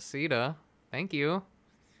 3-star Sita. Thank you.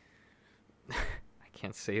 I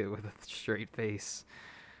can't say it with a straight face.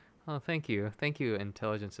 Oh, thank you. Thank you,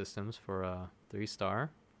 Intelligent Systems, for a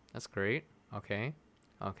 3-star. That's great. Okay.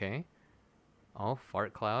 Okay. Oh,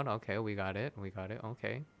 fart cloud. Okay, we got it.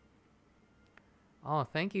 Okay. Oh,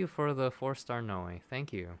 thank you for the 4-star Noe.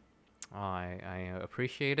 Thank you. Oh, I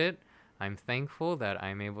appreciate it. I'm thankful that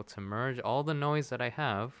I'm able to merge all the noise that I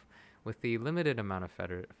have with the limited amount of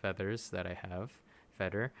feathers that I have.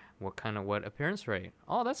 What appearance rate?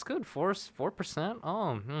 Oh, that's good. 4%.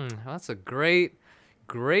 Oh, that's a great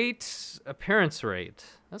appearance rate.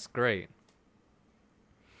 That's great.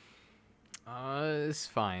 It's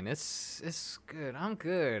fine. It's good. I'm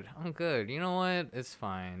good. You know what? It's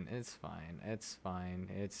fine. It's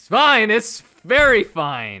very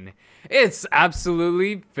fine. It's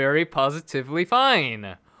absolutely very positively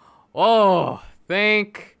fine. Oh,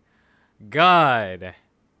 thank God.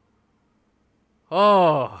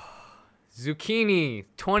 Oh, Zucchini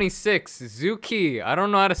 26. Zuki. I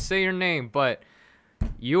don't know how to say your name, but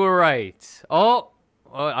you were right. Oh,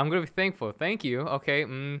 I'm gonna be thankful. Thank you.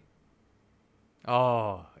 Okay.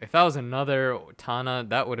 Oh, if that was another Tana,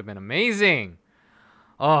 that would have been amazing.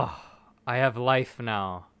 Oh, I have life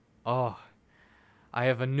now. Oh, I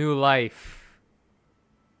have a new life.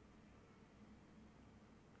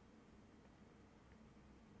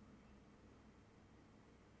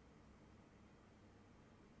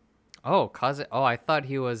 Oh, Kaze. Oh, I thought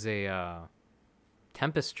he was a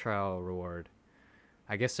Tempest Trial reward.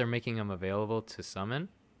 I guess they're making him available to summon.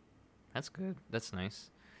 That's good. That's nice.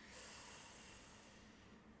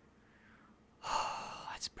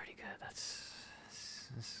 That's pretty good. That's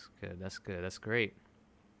good. That's good. That's great.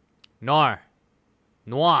 Noir.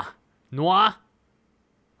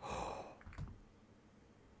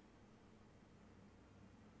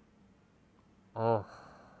 Oh.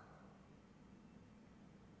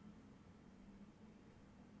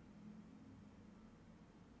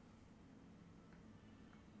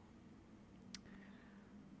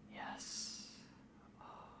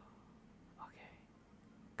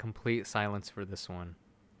 complete silence for this one.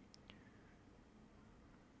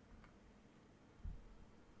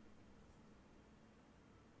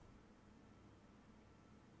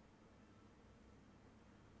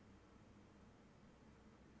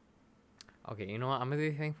 Okay, you know what? I'm gonna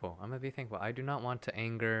be thankful. I'm gonna be thankful. I do not want to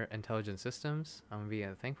anger intelligent systems. I'm gonna be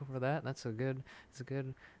thankful for that. That's a good. It's a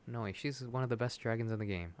good. No way. She's one of the best dragons in the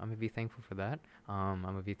game. I'm gonna be thankful for that. I'm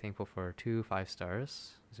gonna be thankful for 2 5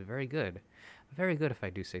 stars. It's very good. Very good if I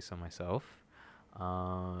do say so myself.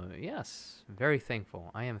 Yes, very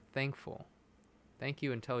thankful. I am thankful. Thank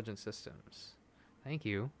you, intelligent systems. Thank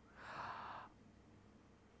you.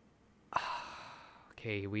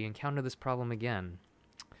 Okay, we encounter this problem again.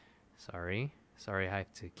 Sorry, I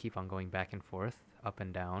have to keep on going back and forth, up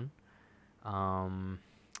and down. Wow,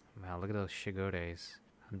 look at those shigodes.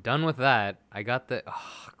 I'm done with that. I got the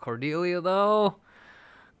Cordelia though.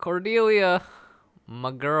 Cordelia,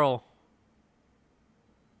 my girl.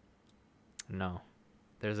 No,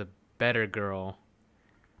 there's a better girl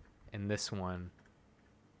in this one.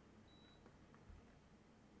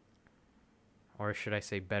 Or should I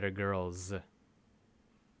say better girls?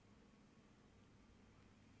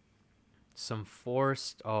 Some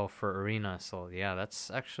forced for arena assault. Yeah, that's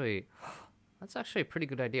actually a pretty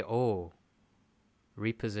good idea. Oh,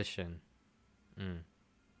 reposition.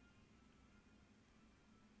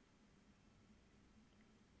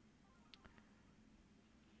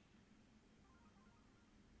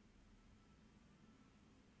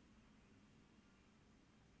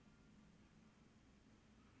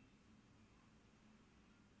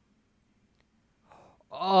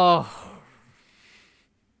 Oh,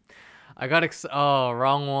 I got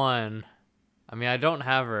wrong one. I mean, I don't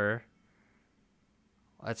have her.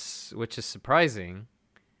 Which is surprising.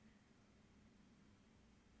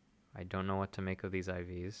 I don't know what to make of these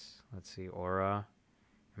IVs. Let's see, Aura.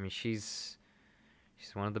 I mean, she's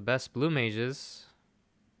one of the best blue mages,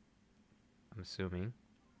 I'm assuming.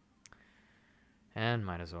 And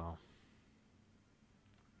might as well.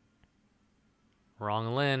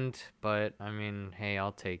 Wrong Lind, but I mean, hey,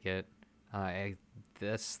 I'll take it.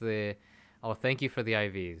 That's the. Oh, thank you for the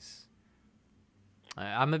IVs.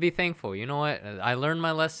 I'm gonna be thankful. You know what? I learned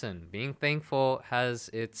my lesson. Being thankful has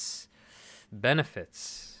its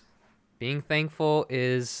benefits. Being thankful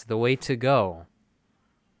is the way to go.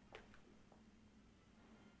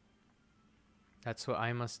 That's what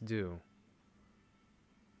I must do.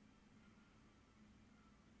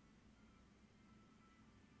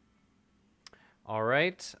 All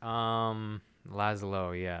right.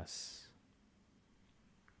 Laszlo, yes.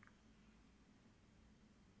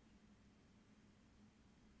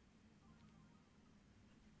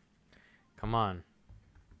 Come on.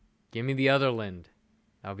 Give me the other Lind.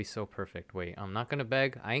 That would be so perfect. Wait, I'm not going to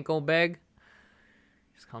beg. I ain't going to beg.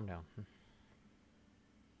 Just calm down.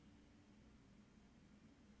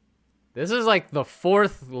 This is like the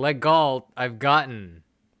 4th Legal I've gotten.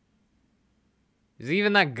 Is he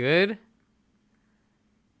even that good?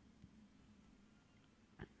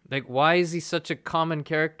 Like, why is he such a common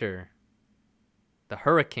character? The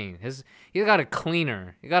Hurricane. He got a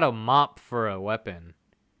cleaner. He got a mop for a weapon.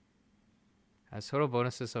 Has total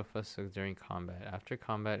bonuses of us during combat. After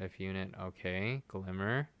combat, if unit, okay.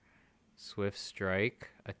 Glimmer. Swift strike.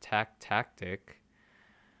 Attack tactic.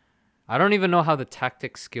 I don't even know how the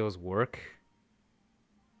tactic skills work.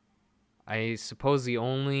 I suppose the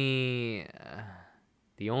only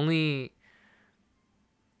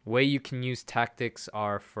way you can use tactics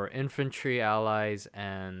are for infantry allies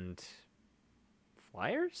and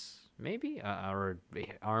flyers, maybe, or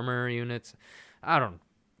armor units. I don't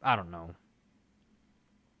know.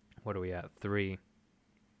 What are we at? 3.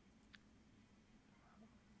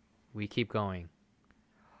 We keep going.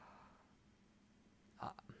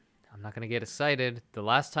 I'm not gonna get excited. The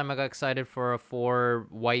last time I got excited for a 4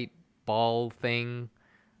 white ball thing,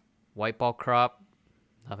 white ball crop,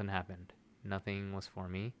 nothing happened. Nothing was for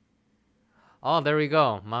me. Oh, there we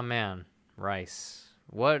go. My man, Rice.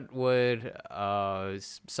 What would a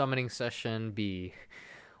summoning session be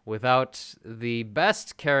without the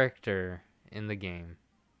best character in the game?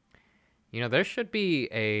 You know, there should be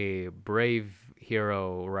a brave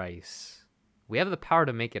hero Rice. We have the power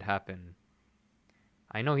to make it happen.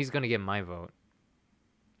 I know he's going to get my vote.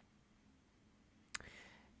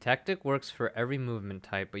 Tactic works for every movement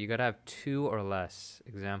type, but you got to have 2 or less.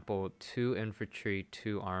 Example, 2 infantry,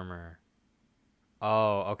 2 armor.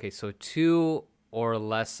 Oh, okay, so 2 or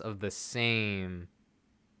less of the same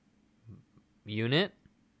unit?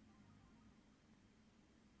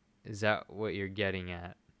 Is that what you're getting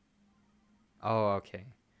at? Oh, okay.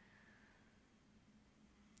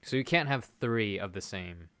 So you can't have 3 of the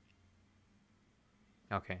same.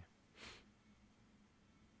 Okay.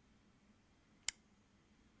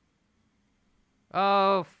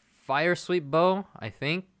 Oh, fire sweep bow. I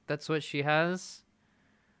think that's what she has.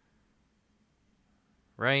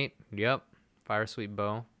 Right? Yep. Fire sweep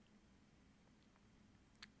bow.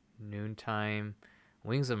 Noontime.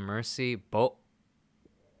 Wings of Mercy. Bow.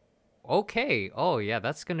 Okay. Oh yeah,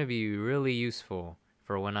 that's gonna be really useful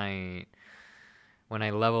for when I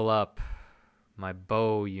level up my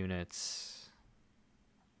bow units.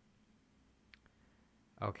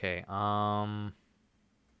 Okay.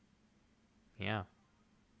 Yeah.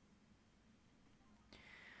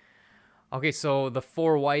 Okay, so the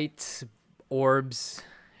 4 white orbs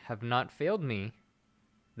have not failed me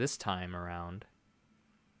this time around.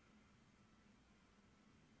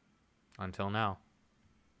 Until now.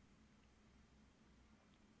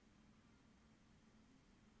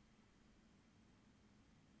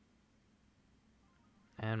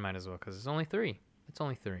 And might as well, because it's only 3. It's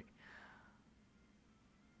only 3.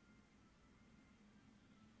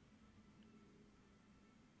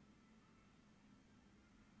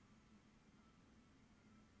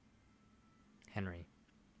 Henry.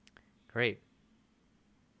 Great.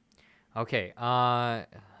 Okay, not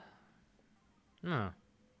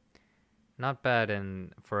bad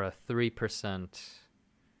for a 3%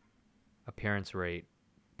 appearance rate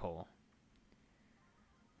pull.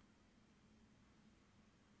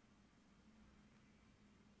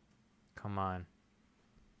 Come on.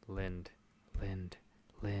 Lind.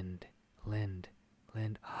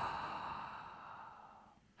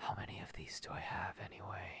 How many of these do I have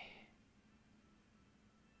anyway?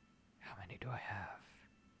 How many do I have?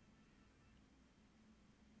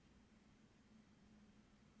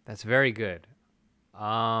 That's very good.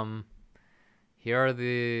 Here are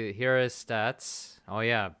his stats. Oh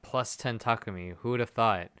yeah, plus 10 Takumi. Who would have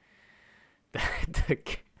thought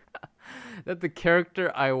that the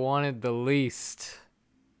character I wanted the least,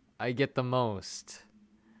 I get the most.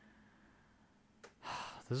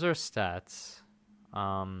 Those are stats.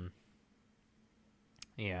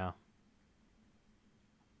 Yeah.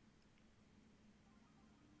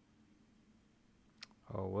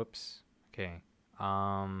 Oh, whoops. Okay.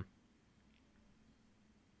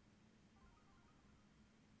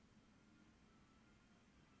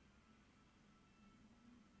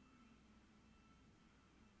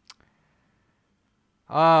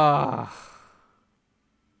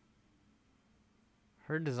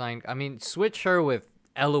 Her design. I mean, switch her with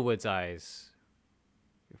Ellawood's eyes.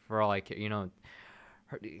 For all I care,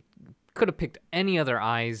 could have picked any other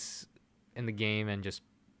eyes in the game and just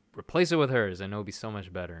replace it with hers, and it would be so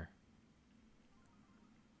much better.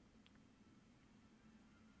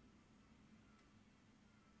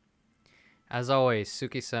 As always,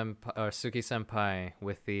 Suki Senpai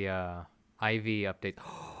with the IV update.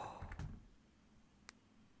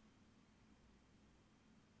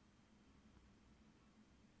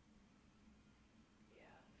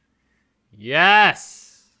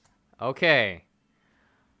 Yes! Okay.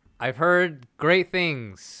 I've heard great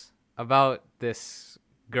things about this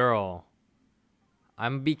girl.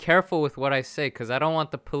 I'm be careful with what I say, because I don't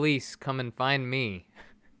want the police come and find me.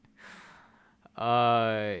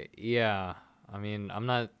 Yeah. I mean, I'm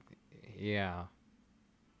not... Yeah.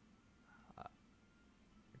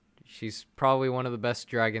 She's probably one of the best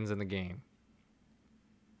dragons in the game.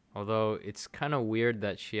 Although, it's kind of weird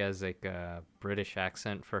that she has, like, a British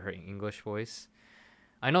accent for her English voice.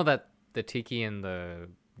 I know that the Tiki in the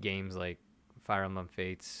games like Fire Emblem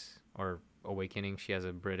Fates or Awakening, she has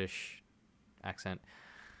a British accent.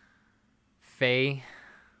 Faye.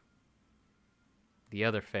 The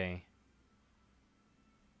other Faye.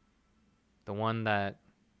 The one that...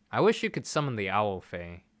 I wish you could summon the Owl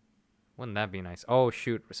Faye. Wouldn't that be nice? Oh,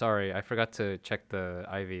 shoot. Sorry. I forgot to check the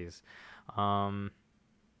IVs.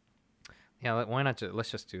 Yeah, why not? Let's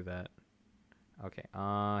just do that. Okay.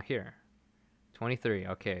 Here. 23.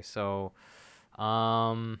 Okay, so... here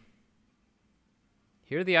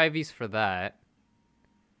are the IVs for that.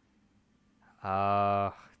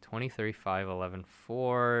 23, 5, 11,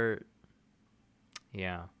 4.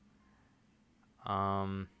 Yeah.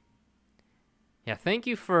 Yeah, thank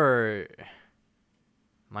you for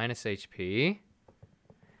minus HP.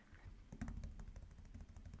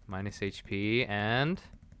 Minus HP and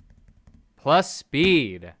plus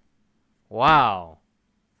speed. Wow.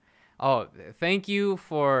 Oh, thank you,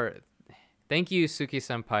 Suki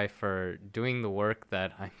Senpai, for doing the work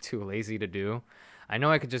that I'm too lazy to do. I know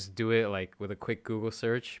I could just do it like with a quick Google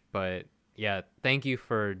search, but yeah, thank you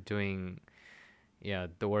for doing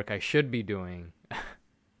the work I should be doing.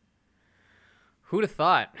 Who'd have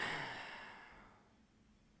thought?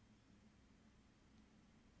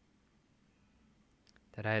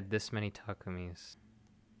 that I had this many Takumis.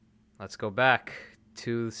 Let's go back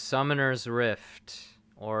to Summoner's Rift.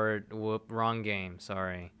 Or, whoop, wrong game,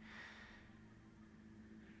 sorry.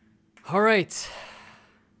 Alright.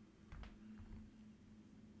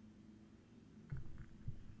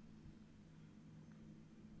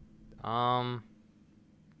 Yeah.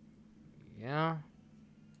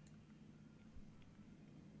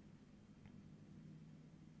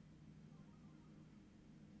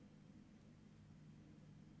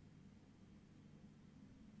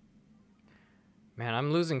 Man,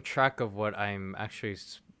 I'm losing track of what I'm actually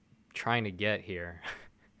trying to get here.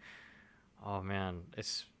 Oh man,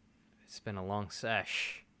 it's been a long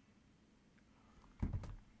sesh.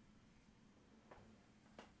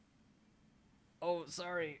 Oh,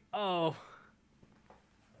 sorry. Oh.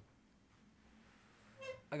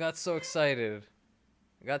 I got so excited.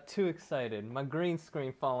 I got too excited. My green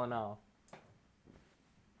screen falling off.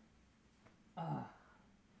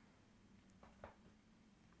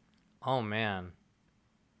 Oh man.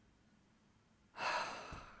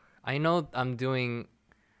 I know I'm doing...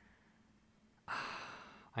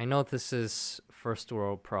 I know this is first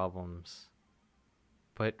world problems.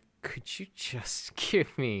 But could you just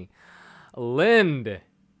give me Lind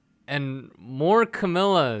and more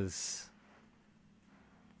Camillas?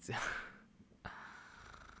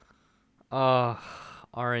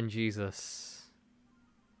 RNGesus.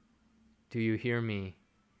 Do you hear me?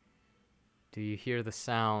 Do you hear the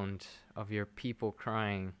sound of your people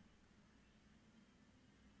crying?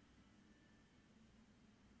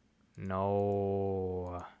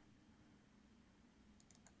 No.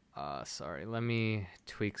 Sorry, let me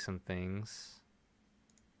tweak some things.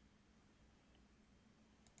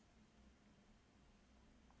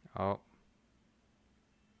 Oh.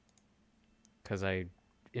 Because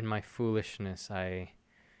in my foolishness, I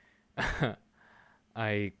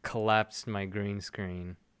collapsed my green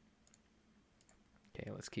screen. Okay,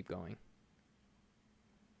 let's keep going.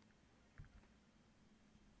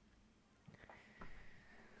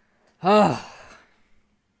 Ah.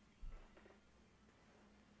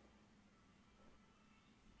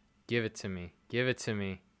 Give it to me. Give it to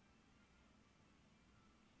me.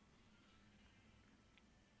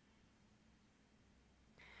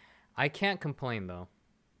 I can't complain, though.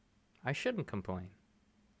 I shouldn't complain.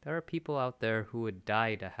 There are people out there who would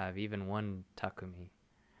die to have even one Takumi.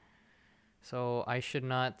 So I should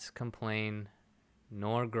not complain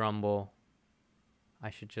nor grumble. I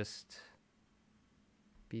should just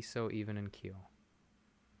be so even and keel.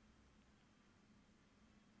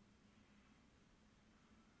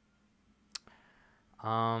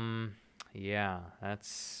 Yeah,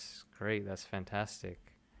 that's great. That's fantastic.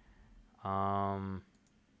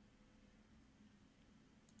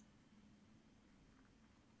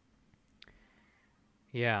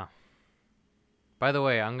 Yeah. By the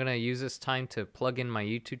way, I'm gonna use this time to plug in my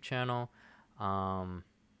YouTube channel. Are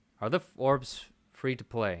the orbs free to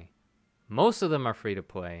play? Most of them are free to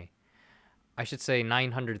play. I should say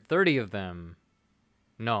 930 of them.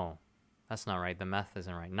 No, that's not right. The math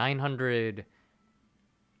isn't right.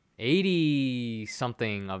 980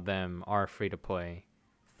 something of them are free to play.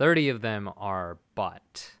 30 of them are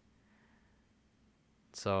bought.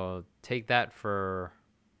 So take that for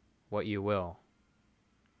what you will.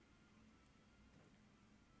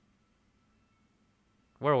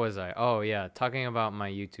 Where was I? Oh yeah, talking about my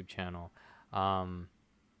YouTube channel.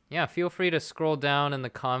 Yeah, feel free to scroll down in the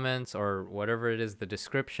comments or whatever it is, the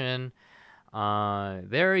description.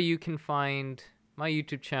 There you can find my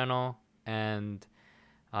YouTube channel, and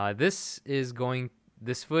this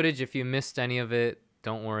footage, if you missed any of it,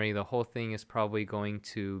 don't worry. The whole thing is probably going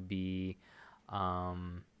to be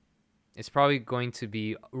re-uploaded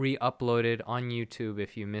on YouTube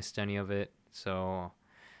if you missed any of it. So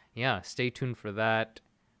yeah, stay tuned for that.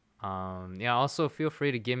 Yeah, also feel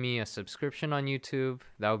free to give me a subscription on YouTube.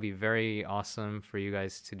 That would be very awesome for you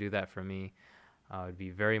guys to do that for me. I would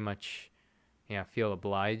be very much, feel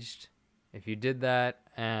obliged if you did that.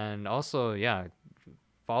 And also, yeah,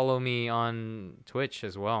 follow me on Twitch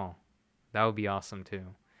as well. That would be awesome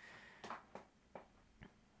too.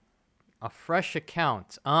 A fresh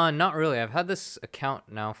account? Not really. I've had this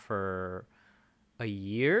account now for a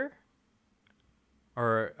year.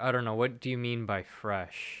 Or, I don't know, what do you mean by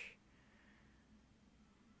fresh?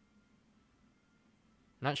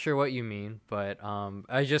 Not sure what you mean, but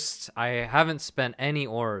I haven't spent any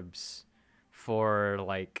orbs for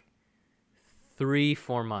like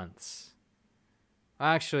 3-4 months.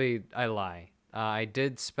 Actually, I lie. I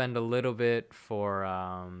did spend a little bit for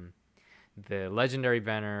the legendary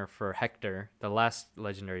banner for Hector, the last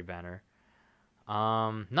legendary banner.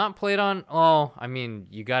 Not played on. Oh, I mean,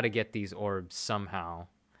 you got to get these orbs somehow.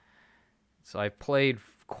 So I've played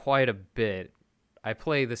quite a bit. I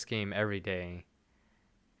play this game every day.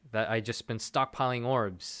 That I just been stockpiling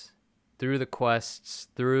orbs through the quests,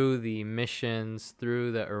 through the missions,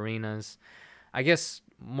 through the arenas. I guess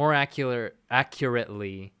more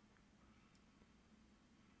accurately,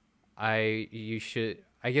 I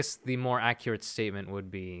guess the more accurate statement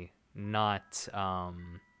would be not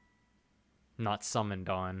summoned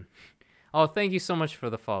on. Oh, thank you so much for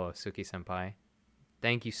the follow, Suki Senpai.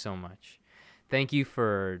 Thank you so much. Thank you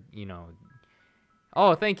for,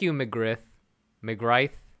 Oh, thank you, McGrath.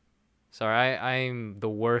 Sorry, I'm the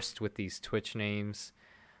worst with these Twitch names.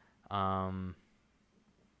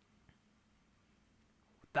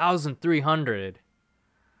 1,300.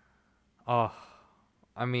 Oh,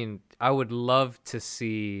 I mean, I would love to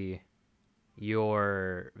see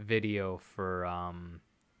your video for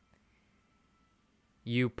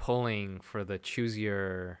you pulling for the Choose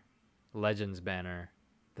Your Legends banner,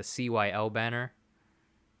 the CYL banner.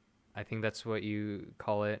 I think that's what you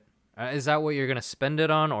call it. Is that what you're gonna spend it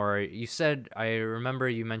on, or you said? I remember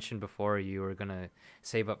you mentioned before you were gonna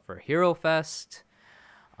save up for Hero Fest.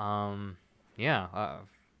 Yeah.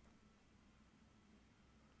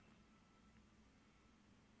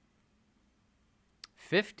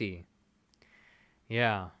 50.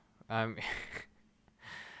 Yeah. I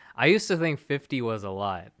used to think 50 was a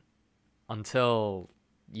lot until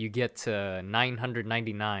you get to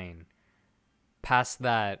 999. Past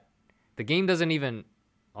that, the game doesn't even.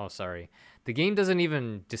 Oh, sorry. The game doesn't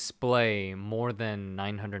even display more than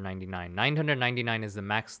 999. 999 is the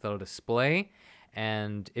max they'll display.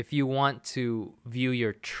 And if you want to view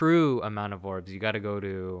your true amount of orbs, you got to go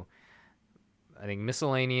to, I think,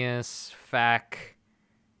 miscellaneous, FAQ,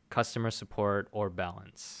 customer support, or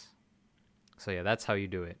balance. So yeah, that's how you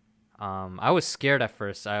do it. I was scared at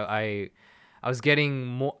first. I was getting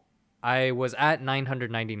more. I was at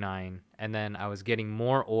 999, and then I was getting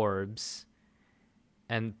more orbs,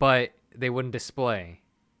 but they wouldn't display.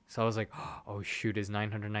 So I was like, oh shoot, is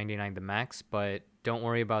 999 the max? But don't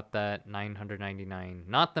worry about that. 999,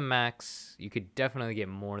 not the max. You could definitely get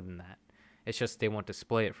more than that. It's just they won't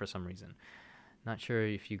display it for some reason. Not sure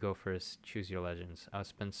if you go first. Choose your legends. I'll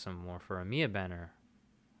spend some more for a Mia banner.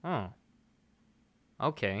 Oh.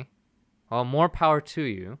 Okay. Well, more power to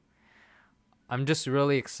you. I'm just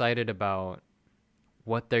really excited about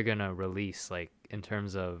what they're going to release, like in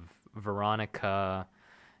terms of Veronica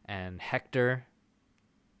and Hector.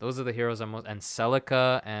 Those are the heroes I'm most. And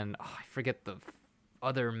Celica and I forget the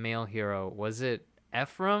other male hero. Was it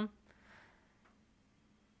Ephraim?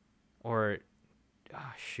 Or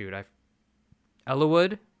shoot,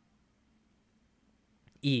 Ellawood?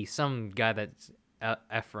 Some guy that's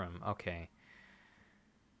Ephraim. Okay.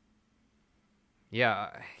 Yeah,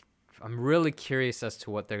 I'm really curious as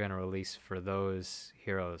to what they're going to release for those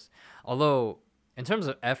heroes. Although, in terms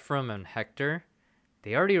of Ephraim and Hector,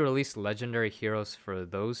 they already released legendary heroes for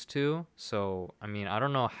those two. So, I mean, I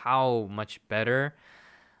don't know how much better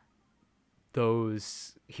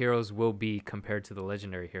those heroes will be compared to the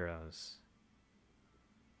legendary heroes.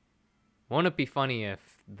 Won't it be funny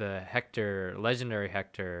if the legendary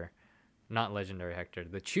Hector, not legendary Hector,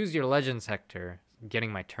 the Choose Your Legends Hector, I'm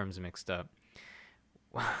getting my terms mixed up,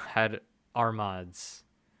 had Armad's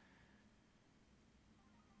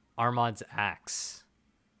axe.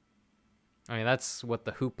 I mean, that's what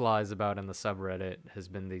the hoopla is about in the subreddit has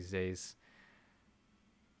been these days.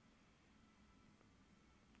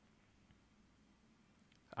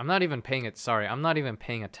 I'm not even paying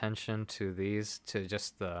attention to these, to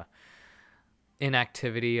just the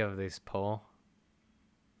inactivity of this poll.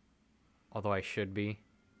 Although I should be.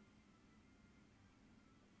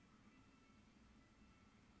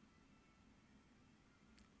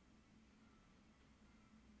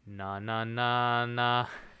 Na na na na.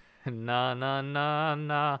 Na na na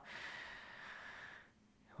na.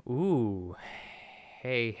 Ooh.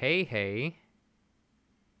 Hey.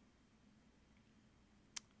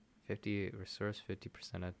 50 restores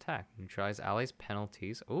 50% attack. Neutralize allies'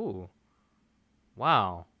 penalties. Ooh.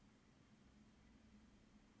 Wow.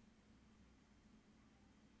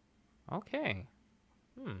 Okay.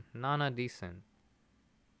 Nana decent.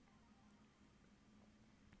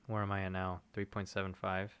 Where am I at now?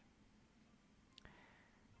 3.75.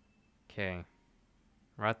 Okay.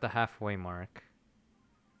 We're at the halfway mark.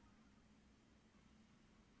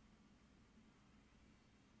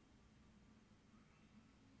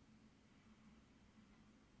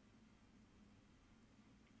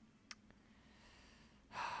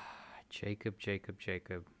 Jacob.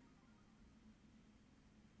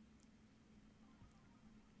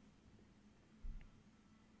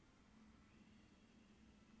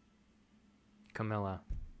 Camilla.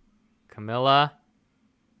 Camilla.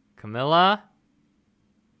 Camilla.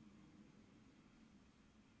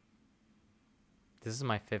 This is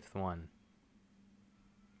my 5th one.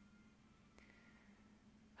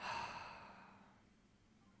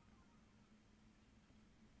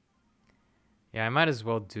 Yeah, I might as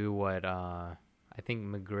well do what I think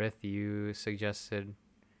McGriff you suggested,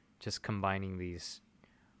 just combining these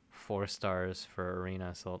 4 stars for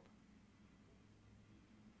Arena Assault.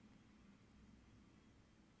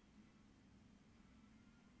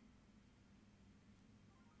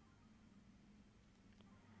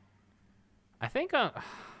 I think Camilla.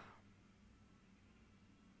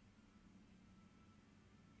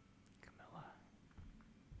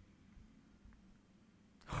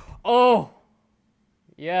 Oh!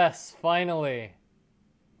 Yes, finally.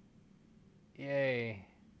 Yay.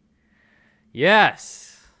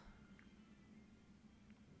 Yes.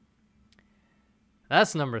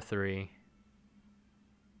 That's number 3.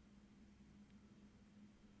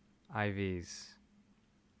 IVs.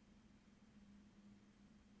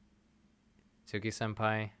 Tsuki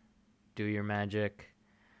Senpai, do your magic.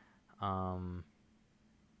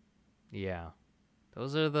 Yeah.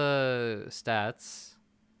 Those are the stats.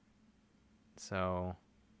 So,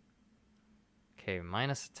 okay,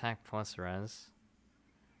 minus attack plus res.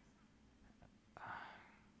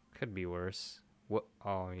 Could be worse. What?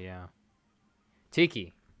 Oh, yeah.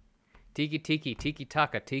 Tiki. Tiki, tiki, tiki,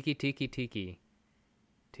 taka, tiki, tiki, tiki.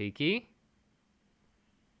 Tiki?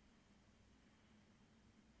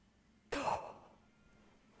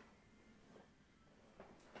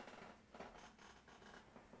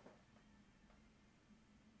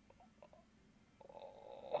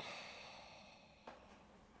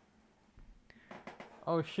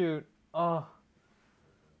 Oh shoot. Oh,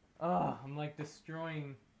 I'm like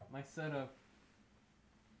destroying my setup.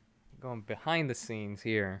 Going behind the scenes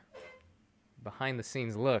here. Behind the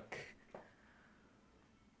scenes look.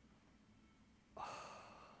 Oh,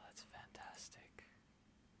 that's fantastic.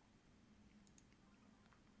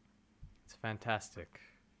 It's fantastic.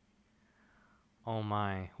 Oh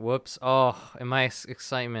my. Whoops. Oh, in my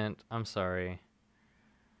excitement, I'm sorry.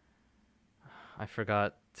 I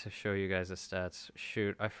forgot to show you guys the stats.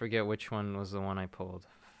 Shoot, I forget which one was the one I pulled.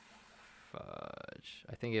 Fudge.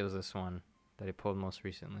 I think it was this one that I pulled most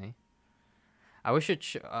recently. I wish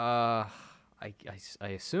it. I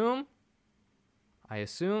assume. I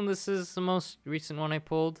assume this is the most recent one I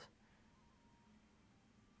pulled.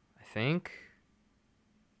 I think.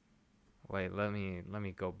 Wait, let me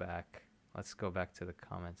go back. Let's go back to the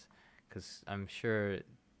comments, because I'm sure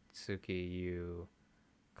Tsuki, you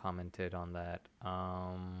commented on that.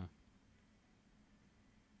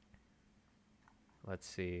 Let's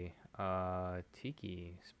see.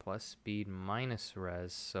 Tiki plus speed minus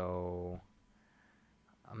res, so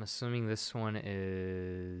I'm assuming this one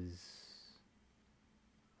is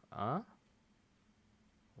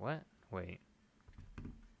what? Wait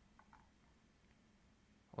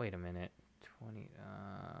a minute. 20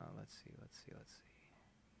 let's see.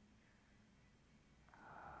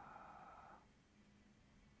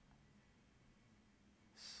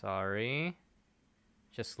 Sorry.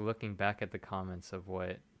 Just looking back at the comments of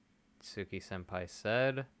what Tsuki Senpai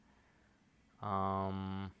said.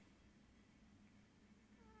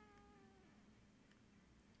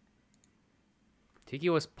 Tiki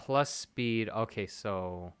was plus speed. Okay,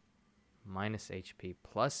 so minus HP.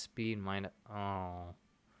 Plus speed minus... Oh.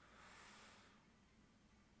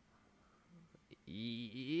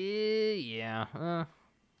 Yeah.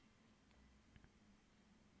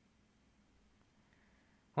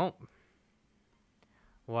 Oh.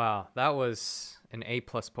 Wow, that was an A+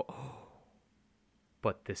 pull. Oh.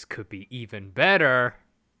 But this could be even better.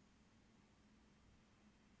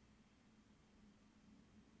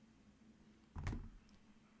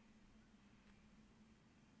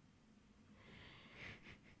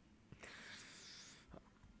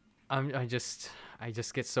 I just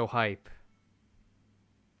get so hype.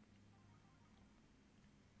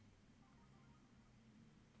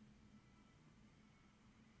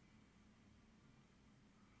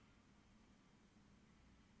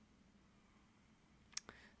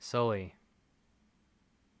 Sully.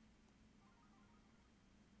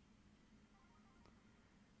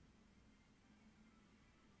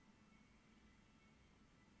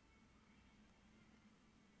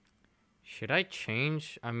 Should I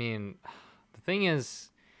change? I mean, the thing is,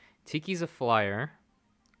 Tiki's a flyer.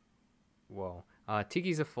 Whoa.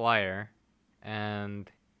 Tiki's a flyer,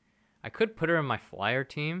 and I could put her in my flyer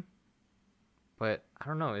team, but I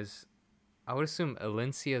don't know. I would assume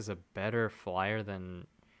Elincia is a better flyer than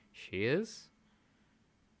she is,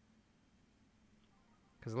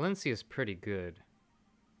 because Because Lindsay is pretty good.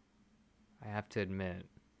 I have to admit.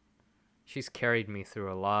 She's carried me through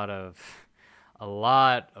a lot of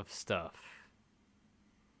stuff.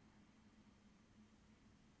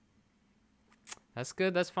 That's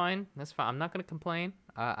good. That's fine. That's fine. I'm not going to complain.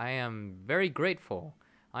 I am very grateful.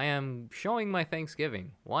 I am showing my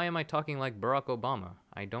Thanksgiving. Why am I talking like Barack Obama?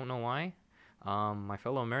 I don't know why. My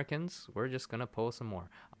fellow Americans, we're just going to pull some more.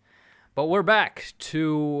 But we're back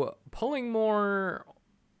to pulling more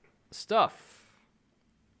stuff.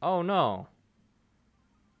 Oh, no.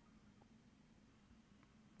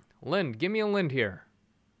 Lind, give me a Lind here.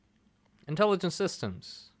 Intelligence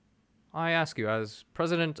systems. I ask you, as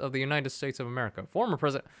President of the United States of America, former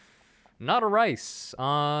President, not a rice,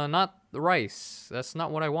 not the rice. That's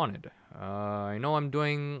not what I wanted. I know I'm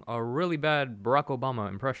doing a really bad Barack Obama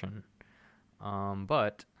impression,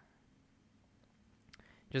 but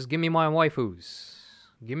just give me my waifus.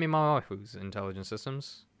 Give me my waifus, intelligence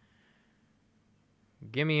systems.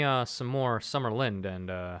 Give me some more Summer Lind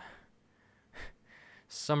and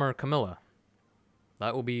Summer Camilla.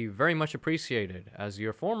 That will be very much appreciated. As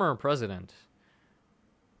your former president,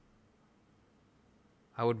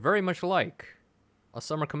 I would very much like a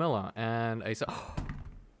Summer Camilla and a...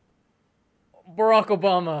 Barack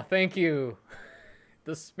Obama, thank you.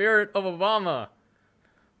 The spirit of Obama.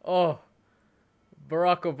 Oh,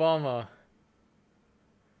 Barack Obama.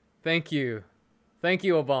 Thank you. Thank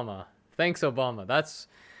you, Obama. Thanks, Obama.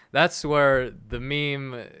 That's where the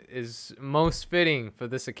meme is most fitting for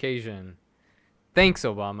this occasion. Thanks,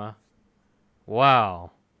 Obama.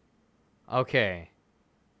 Wow. Okay.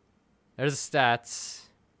 There's the stats.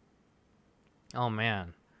 Oh,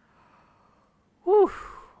 man. Whew.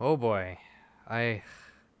 Oh, boy.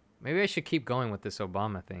 Maybe I should keep going with this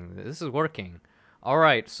Obama thing. This is working. All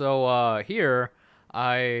right, so here,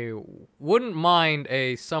 I wouldn't mind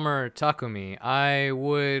a Summer Takumi. I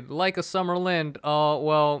would like a Summer Lind.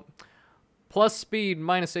 Well, plus speed,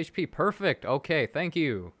 minus HP. Perfect. Okay, thank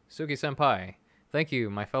you, Suki-senpai. Thank you,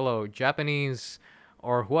 my fellow Japanese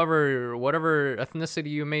or whatever ethnicity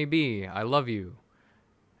you may be. I love you.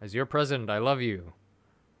 As your president, I love you.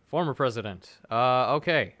 Former president.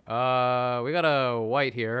 Okay. We got a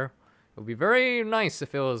white here. It would be very nice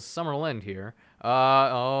if it was Summer Lind here.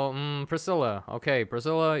 Priscilla. Okay,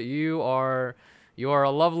 Priscilla, you are a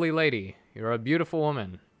lovely lady. You're a beautiful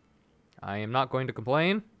woman. I am not going to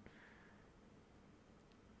complain.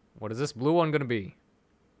 What is this blue one going to be?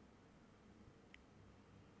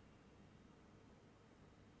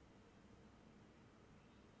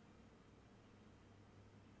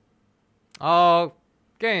 Oh,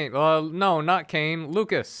 Kane. No, not Kane.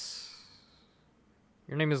 Lucas.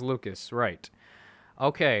 Your name is Lucas, right?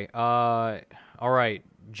 Okay. All right.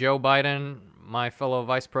 Joe Biden, my fellow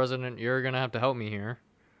vice president, you're gonna have to help me here.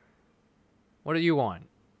 What do you want?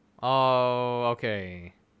 Oh,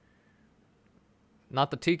 okay. Not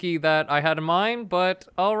the tiki that I had in mind, but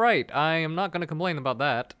all right. I am not gonna complain about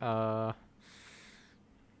that.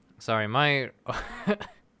 Sorry, my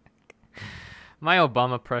my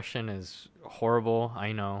Obama impression is horrible,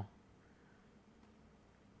 I know.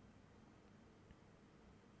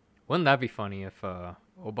 Wouldn't that be funny if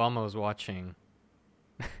Obama was watching?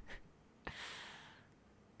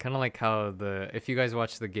 Kind of like how if you guys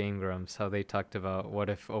watch the Game Grumps, how they talked about what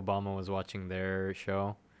if Obama was watching their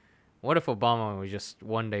show? What if Obama was just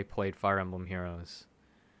one day played Fire Emblem Heroes?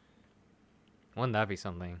 Wouldn't that be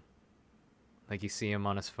something? Like you see him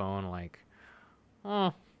on his phone like,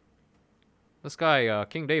 oh, this guy,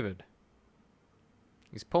 King David.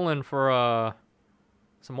 He's pulling for,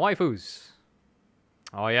 some waifus.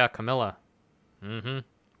 Oh, yeah, Camilla. Mm-hmm.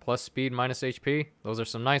 Plus speed, minus HP. Those are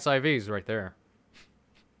some nice IVs right there.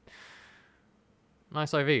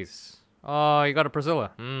 Nice IVs. Oh, you got a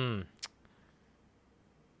Priscilla. Oh,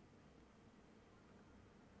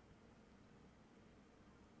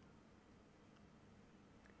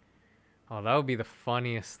 that would be the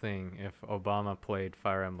funniest thing if Obama played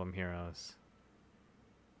Fire Emblem Heroes.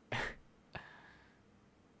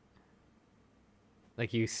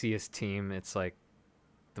 Like you see his team, it's like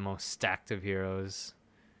the most stacked of heroes.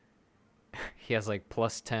 He has like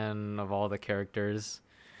plus 10 of all the characters.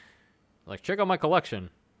 Like, check out my collection.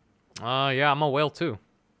 Yeah, I'm a whale too.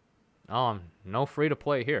 No free to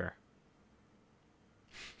play here.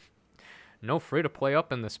 No free to play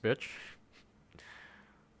up in this bitch.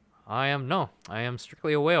 I am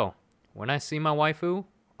strictly a whale. When I see my waifu,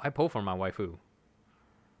 I pull for my waifu.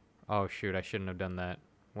 Oh shoot, I shouldn't have done that.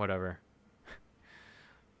 Whatever.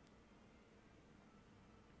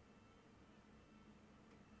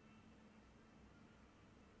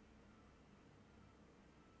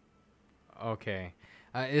 Okay.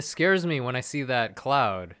 It scares me when I see that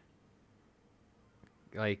cloud.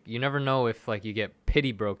 Like, you never know if, like, you get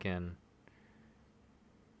pity broken.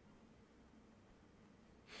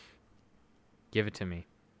 Give it to me.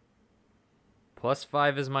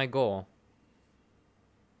 +5 is my goal.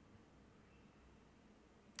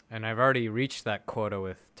 And I've already reached that quota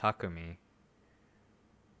with Takumi.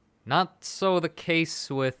 Not so the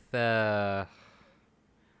case with, Lind.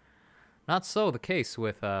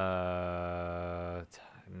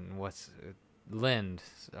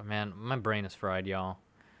 Oh, man, my brain is fried, y'all.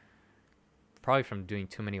 Probably from doing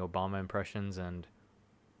too many Obama impressions and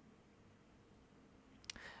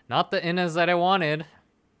not the Innas that I wanted.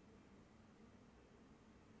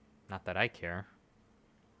 Not that I care.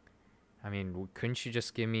 I mean, couldn't you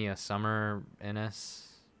just give me a summer Innas?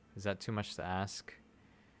 Is that too much to ask?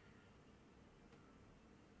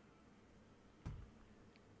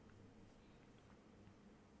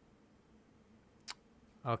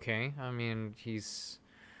 Okay, I mean, he's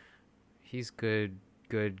good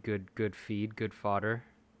feed, good fodder.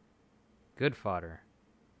 Good fodder.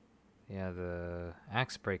 Yeah, the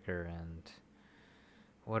axe breaker, and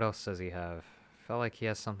what else does he have? Felt like he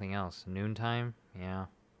has something else. Noontime? Yeah.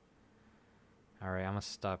 Alright, I'm gonna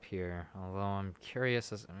stop here. Although I'm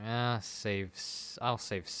curious as I'll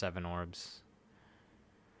save 7 orbs.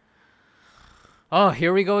 Oh,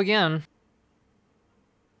 here we go again.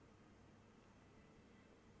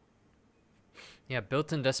 Yeah,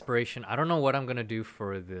 built-in desperation. I don't know what I'm gonna do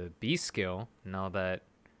for the B skill now that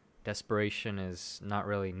desperation is not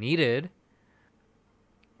really needed.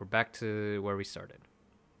 We're back to where we started.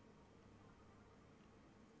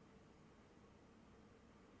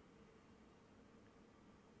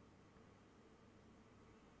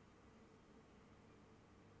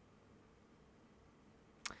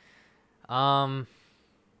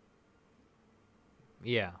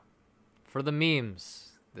 Yeah. For the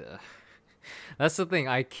memes. That's the thing.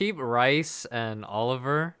 I keep Rice and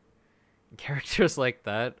Oliver, characters like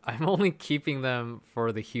that. I'm only keeping them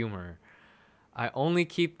for the humor. I only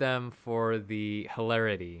keep them for the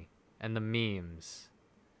hilarity and the memes.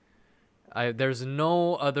 There's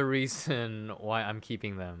no other reason why I'm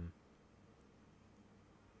keeping them.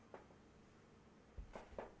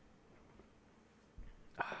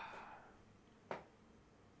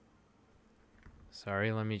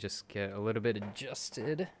 Sorry, let me just get a little bit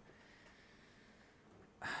adjusted.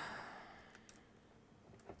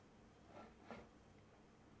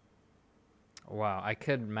 Wow, I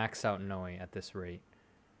could max out Noe at this rate.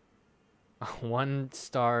 1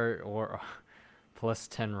 star or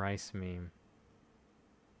 +10 rice meme.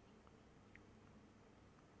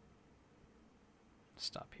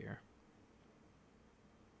 Stop here.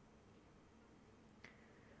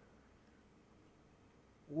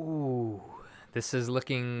 Ooh, this is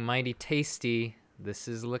looking mighty tasty. This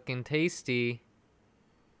is looking tasty.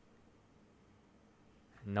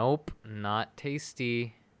 Nope, not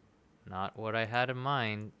tasty. Not what I had in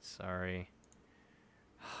mind. Sorry.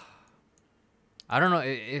 I don't know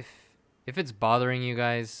if it's bothering you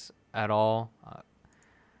guys at all.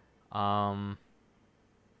 But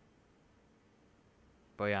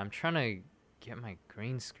yeah, I'm trying to get my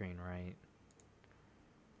green screen right.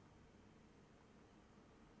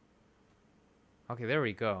 Okay, there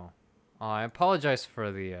we go. I apologize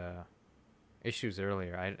for the issues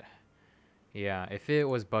earlier. Yeah, if it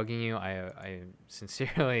was bugging you, I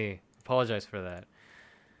sincerely apologize for that.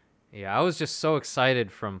 Yeah, I was just so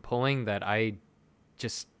excited from pulling that I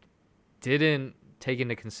just didn't take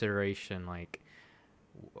into consideration like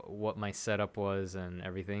what my setup was and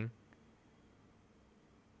everything.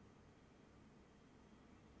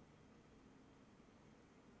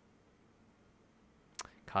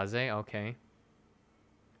 Kaze, okay.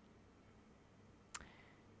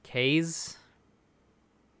 Kaze.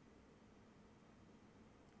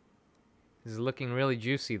 This is looking really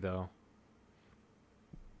juicy though.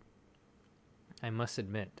 I must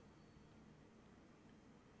admit.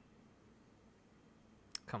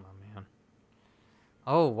 Come on, man.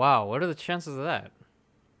 Oh, wow. What are the chances of that?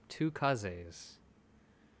 2 Kazes.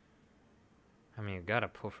 I mean, you gotta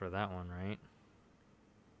pull for that one, right?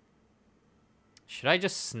 Should I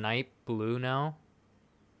just snipe blue now?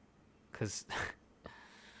 Because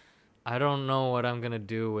I don't know what I'm gonna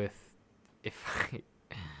do with if I...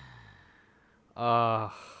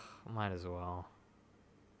 might as well.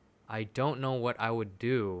 I don't know what I would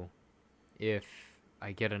do if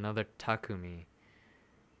I get another Takumi.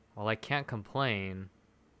 Well, I can't complain.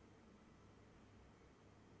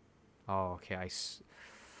 Oh, okay.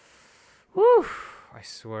 Whew! I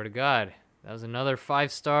swear to God, that was another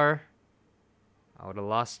 5-star. I would have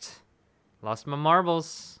lost my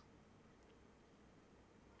marbles.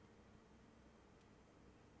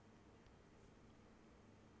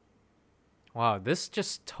 Wow, this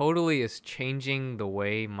just totally is changing the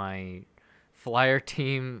way my flyer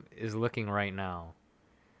team is looking right now.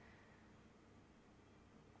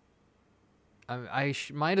 I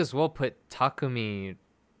might as well put Takumi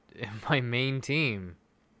in my main team,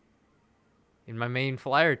 in my main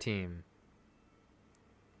flyer team.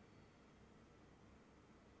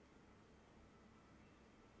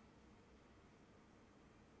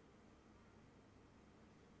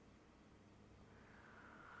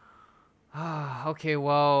 Ah, okay,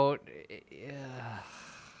 well, yeah,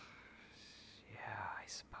 yeah, I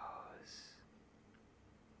suppose.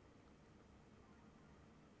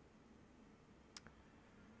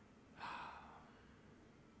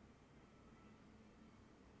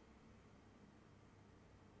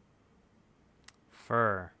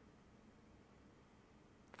 Fur.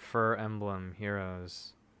 Fur Emblem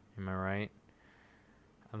heroes. Am I right?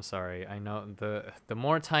 I'm sorry. I know the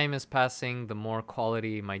more time is passing, the more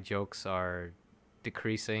quality my jokes are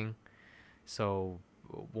decreasing. So,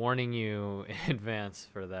 warning you in advance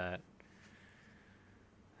for that.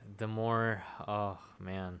 The more, oh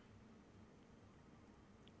man.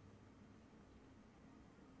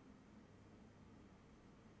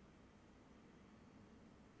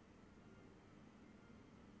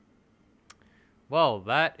 Well,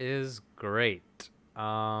 that is great.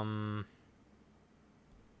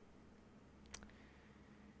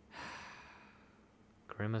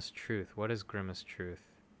 Grimace Truth. What is Grimace Truth?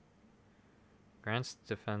 Grants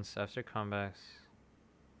defense after combat.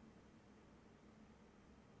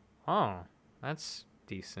 Oh, that's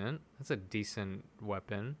decent. That's a decent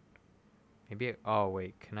weapon. Maybe. Oh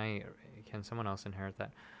wait, Can someone else inherit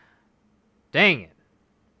that? Dang it!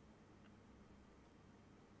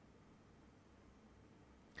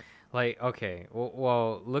 Like, okay,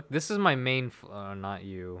 well, look, this is my main. Not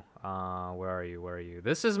you. Where are you? Where are you?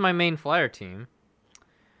 This is my main flyer team.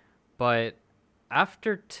 But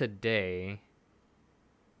after today,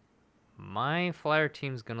 my flyer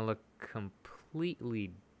team's gonna look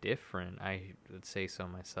completely different. I would say so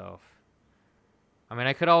myself. I mean,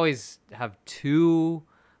 I could always have two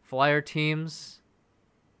flyer teams.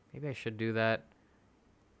 Maybe I should do that.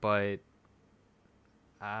 But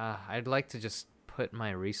I'd like to just put my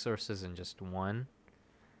resources in just one.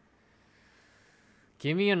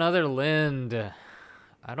 Give me another Lind.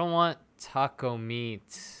 I don't want taco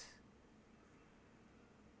meat.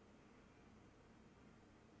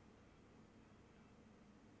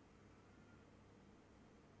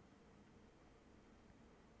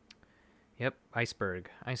 Yep, iceberg.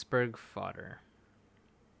 Iceberg fodder.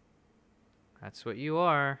 That's what you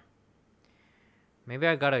are. Maybe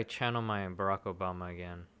I gotta channel my Barack Obama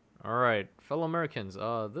again. Alright, fellow Americans,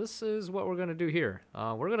 this is what we're gonna do here.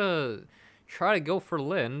 We're gonna try to go for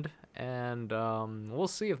Lind, and we'll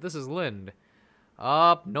see if this is Lind.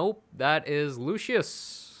 Nope, that is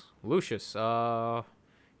Lucius. Lucius,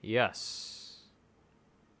 yes.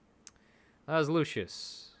 That is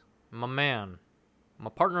Lucius. My man. My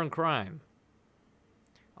partner in crime.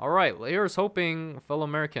 Alright, here's hoping, fellow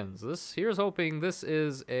Americans, here's hoping this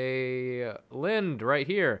is a Lind right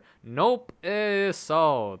here. Nope, is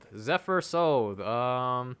sold. Zephyr sold.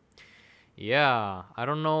 Yeah, I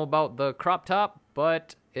don't know about the crop top,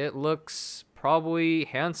 but it looks probably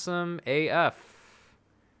handsome AF.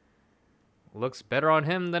 Looks better on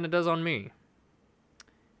him than it does on me.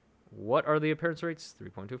 What are the appearance rates?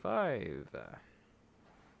 3.25.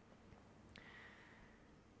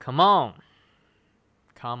 Come on.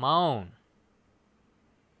 Come on.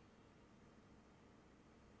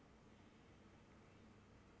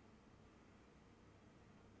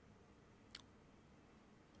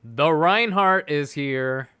 The Reinhardt is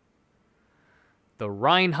here. The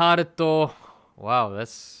Reinhardto. Wow,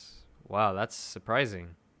 that's surprising.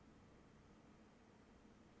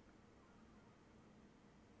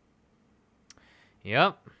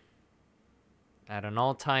 Yep. At an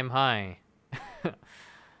all-time high.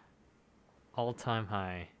 All-time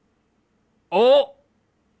high. Oh!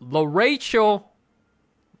 La Rachel.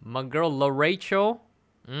 My girl La Rachel.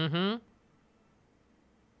 Mm-hmm.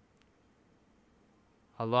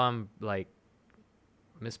 Although I'm, like,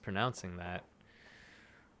 mispronouncing that.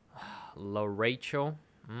 La Rachel.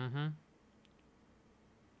 Mm-hmm.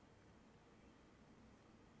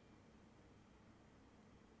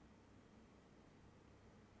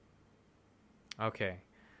 Okay.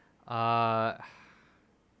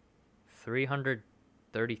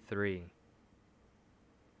 333.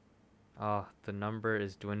 Oh, the number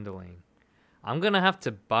is dwindling. I'm gonna have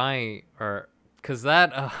to buy, cause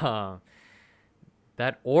that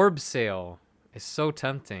that orb sale is so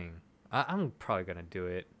tempting. I'm probably gonna do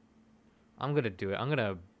it. I'm gonna do it. I'm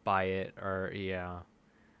gonna buy it, or yeah.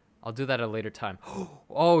 I'll do that at a later time.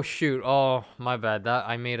 Oh shoot! Oh my bad. That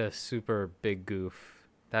I made a super big goof.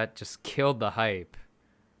 That just killed the hype.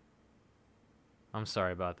 I'm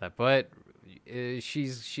sorry about that, but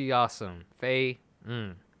she awesome. Faye,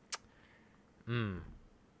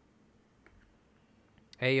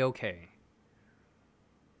 A-okay.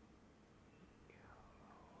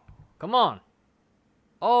 Come on.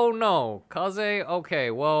 Oh no, Kaze.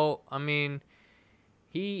 Okay, well, I mean,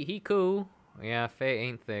 he cool. Yeah, Faye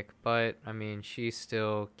ain't thick, but I mean, she's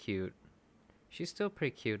still cute. She's still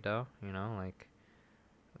pretty cute though, you know, like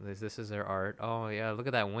this is her art. Oh yeah, look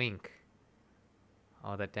at that wink.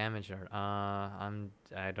 Oh, that damage art.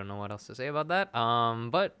 I don't know what else to say about that.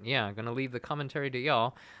 But yeah, I'm gonna leave the commentary to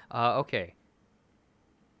y'all. Okay.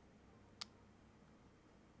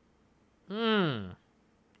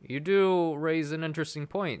 You do raise an interesting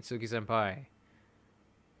point, Suki-senpai.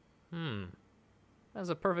 That's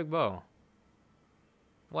a perfect bow.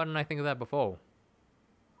 Why didn't I think of that before?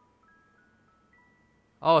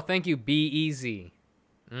 Oh, thank you, Be Easy.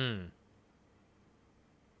 Never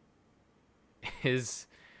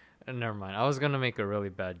mind. I was gonna make a really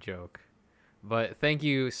bad joke. But thank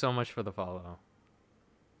you so much for the follow.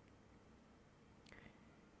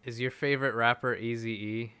 Is your favorite rapper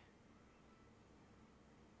Eazy-E?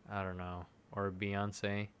 I don't know. Or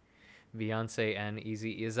Beyonce. Beyonce and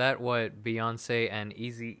Eazy-E. Is that what Beyonce and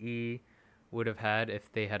Eazy-E would have had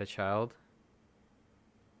if they had a child?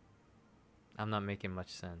 I'm not making much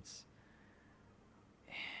sense.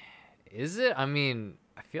 Is it? I mean,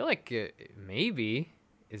 I feel like maybe.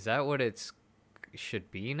 Is that what it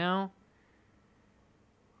should be now?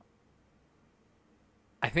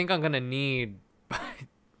 I think I'm gonna need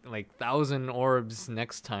like 1,000 orbs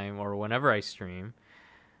next time or whenever I stream.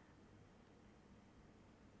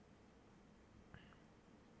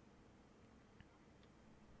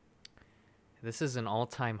 This is an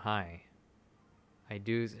all-time high. I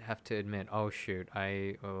do have to admit. Oh shoot!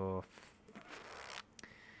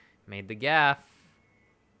 Made the gaff.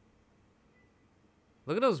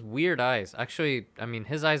 Look at those weird eyes. Actually, I mean,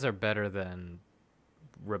 his eyes are better than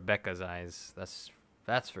Rebecca's eyes.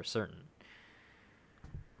 That's for certain.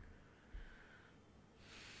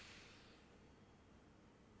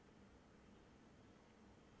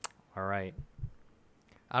 All right.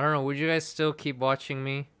 I don't know. Would you guys still keep watching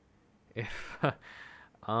me if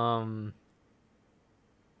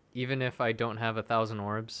even if I don't have 1,000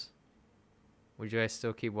 orbs? Would you guys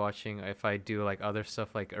still keep watching if I do like other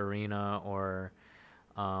stuff like arena or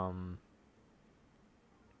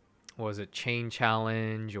what was it, chain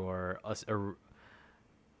challenge or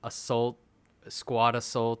assault, squad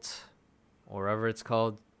assault, or whatever it's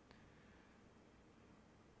called?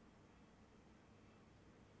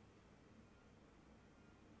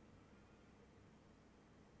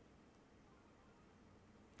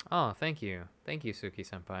 Oh, thank you,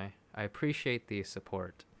 Suki-senpai. I appreciate the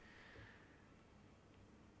support.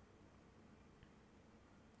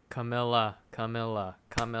 Camilla, come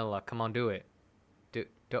on, do it. Do.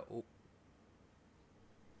 Oh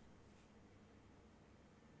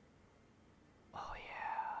yeah.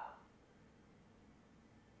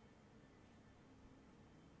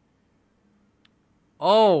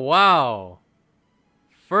 Oh wow.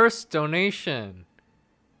 First donation.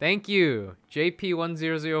 Thank you,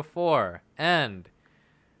 JP1004. And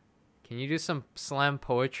can you do some slam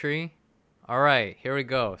poetry? All right, here we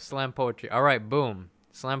go. Slam poetry. All right, boom.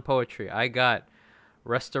 Slam poetry. I got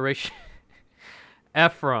Restoration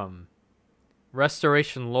Ephraim,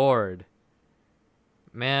 Restoration Lord.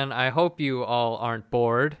 Man, I hope you all aren't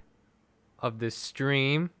bored of this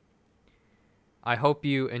stream. I hope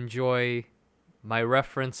you enjoy my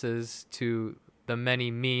references to the many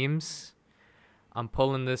memes. I'm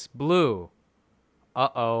pulling this blue.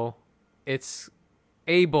 Uh-oh. It's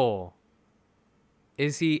Abel.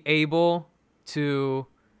 Is he able to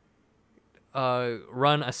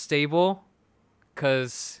run a stable?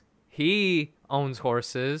 Because he owns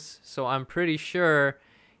horses, so I'm pretty sure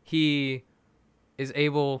he is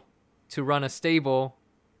able to run a stable,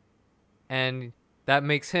 and that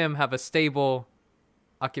makes him have a stable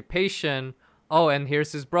occupation. Oh, and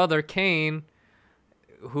here's his brother, Kane,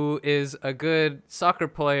 who is a good soccer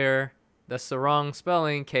player. That's the wrong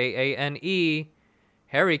spelling, Kane.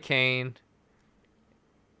 Harry Kane.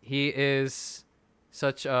 He is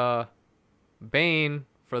such a bane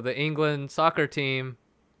for the England soccer team.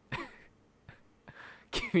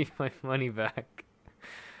 Give me my money back.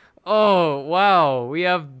 Oh, wow. We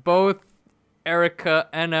have both Erica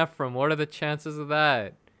and Ephraim. What are the chances of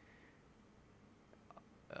that?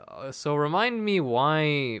 So remind me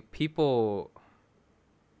why people...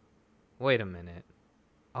 Wait a minute.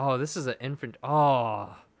 Oh, this is an infant...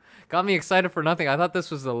 Oh, Got me excited for nothing. I thought this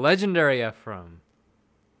was the legendary Ephraim.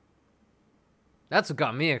 That's what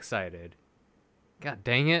got me excited. God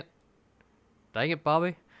dang it. Dang it,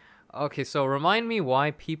 Bobby. Okay, so remind me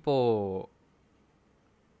why people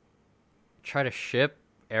try to ship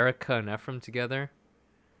Erica and Ephraim together?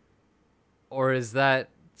 Or is that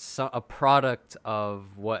a product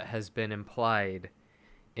of what has been implied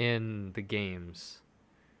in the games?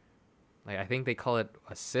 Like, I think they call it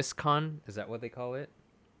a syscon. Is that what they call it?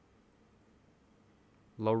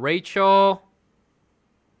 Rachel.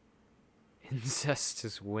 Incest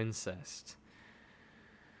is wincest.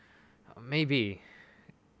 Maybe.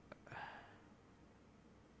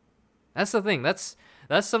 That's the thing. That's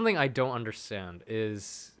something I don't understand.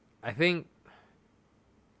 Is I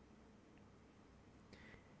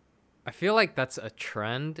feel like that's a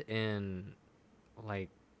trend in like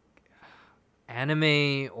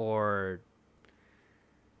anime or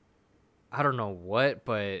I don't know what,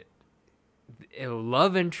 but a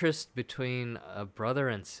love interest between a brother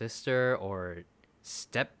and sister or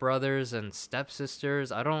stepbrothers and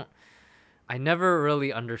stepsisters. I never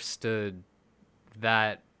really understood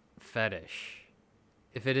that fetish,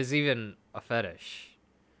 if it is even a fetish.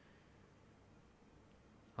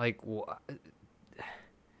 Like,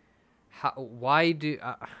 why do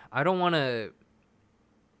I don't want to.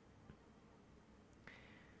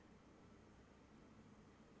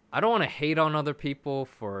 I don't want to hate on other people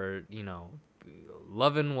for,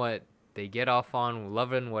 loving what they get off on,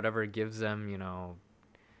 loving whatever gives them,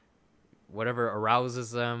 whatever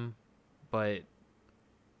arouses them. But,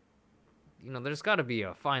 there's got to be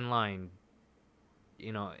a fine line.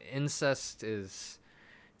 Incest is,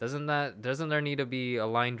 doesn't there need to be a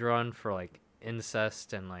line drawn for like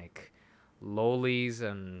incest and like lolis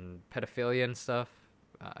and pedophilia and stuff?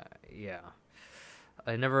 Yeah.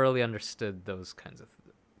 I never really understood those kinds of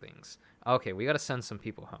things. Okay, we gotta send some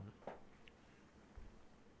people home.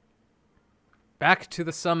 Back to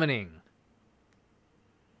the summoning.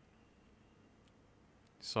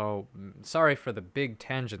 So, sorry for the big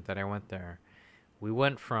tangent that I went there. We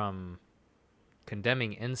went from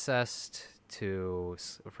condemning incest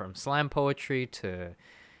from slam poetry to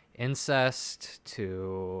incest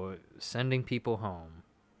to sending people home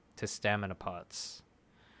to stamina pots.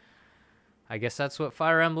 I guess that's what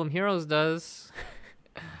Fire Emblem Heroes does.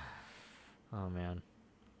 Oh, man.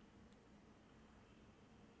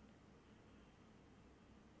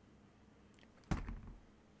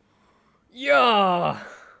 Yeah.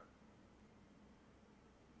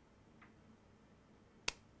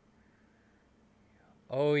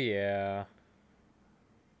 Oh, yeah.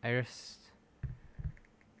 Iris.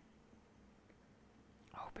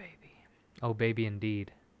 Oh, baby. Oh, baby,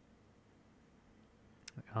 indeed.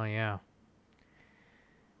 Oh, yeah.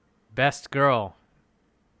 Best girl.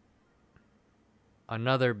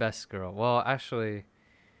 Another best girl. Well, actually,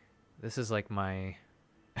 this is like my...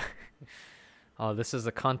 Oh, this is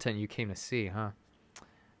the content you came to see, huh?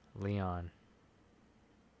 Leon.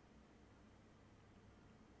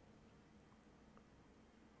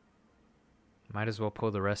 Might as well pull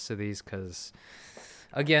the rest of these because,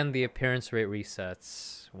 again, the appearance rate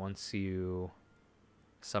resets once you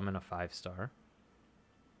summon a 5-star.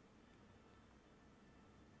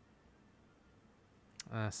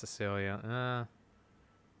 Cecilia.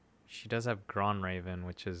 She does have Gron Raven,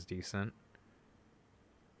 which is decent.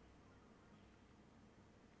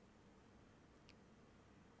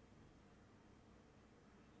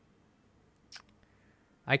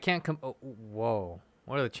 I can't oh, whoa.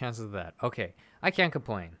 What are the chances of that? Okay. I can't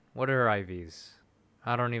complain. What are her IVs?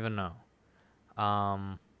 I don't even know.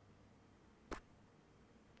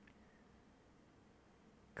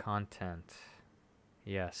 Content.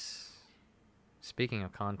 Yes. Speaking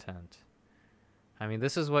of content. I mean,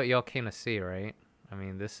 this is what y'all came to see, right? I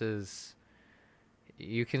mean, this is...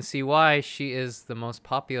 You can see why she is the most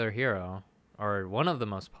popular hero. Or one of the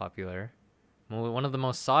most popular. One of the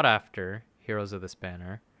most sought after heroes of this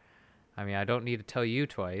banner. I mean, I don't need to tell you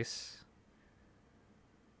twice.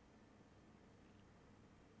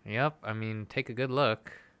 Yep, I mean, take a good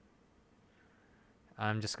look.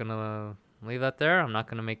 I'm just gonna leave that there. I'm not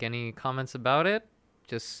gonna make any comments about it.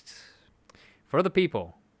 Just for the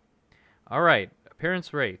people. Alright,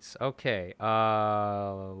 appearance rates. Okay,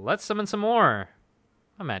 let's summon some more.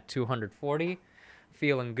 I'm at 240.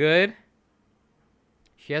 Feeling good.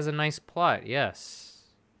 She has a nice plot, yes.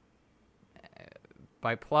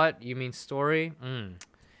 By plot, you mean story?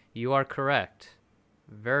 You are correct.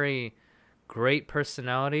 Very great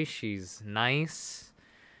personality. She's nice.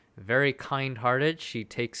 Very kind-hearted. She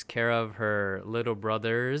takes care of her little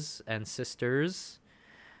brothers and sisters.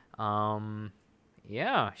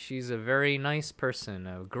 Yeah, she's a very nice person,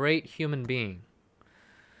 a great human being.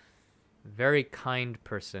 Very kind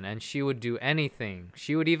person, and she would do anything.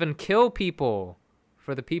 She would even kill people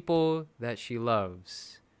for the people that she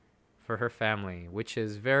loves, for her family, which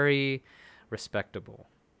is very respectable.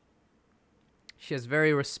 She has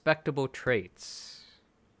very respectable traits.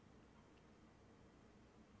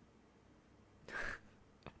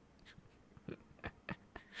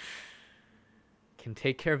 Can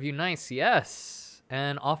take care of you nice, yes.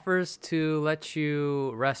 And offers to let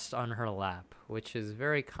you rest on her lap, which is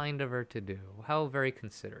very kind of her to do. How very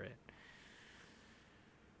considerate.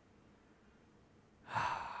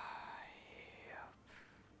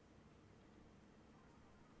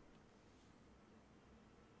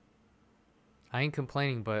 I ain't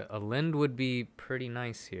complaining, but a Lind would be pretty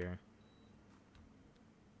nice here.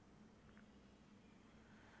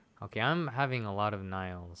 Okay, I'm having a lot of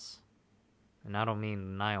Niles. And I don't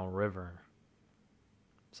mean Nile River.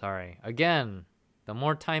 Sorry. Again, the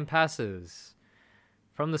more time passes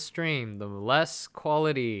from the stream, the less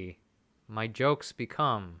quality my jokes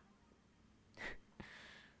become.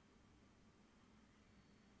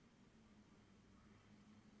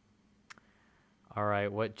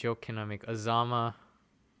 Alright, what joke can I make? Azama,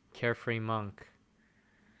 carefree monk.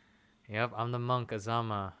 Yep, I'm the monk,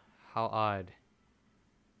 Azama. How odd.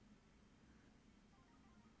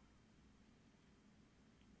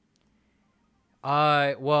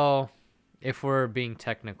 Well, if we're being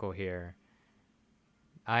technical here,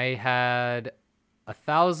 I had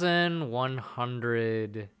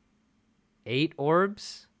 1,108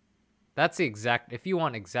 orbs. That's the exact, if you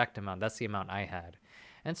want exact amount, that's the amount I had.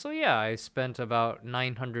 And so, yeah, I spent about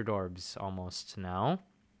 900 orbs almost now.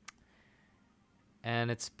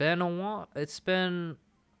 And it's been a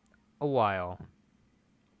while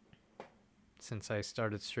since I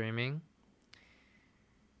started streaming.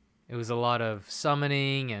 It was a lot of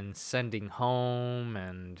summoning and sending home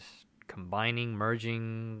and combining,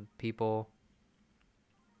 merging people.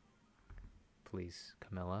 Please,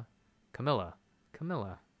 Camilla. Camilla.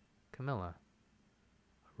 Camilla. Camilla.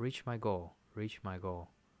 Reach my goal. Reach my goal.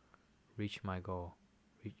 Reach my goal.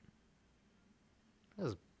 Reach. That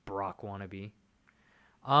was Brock wannabe.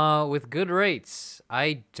 With good rates,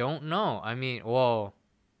 I don't know. I mean, well,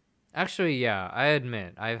 actually, yeah, I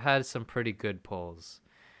admit I've had some pretty good pulls.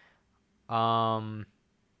 Like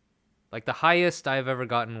the highest I've ever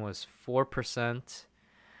gotten was 4%.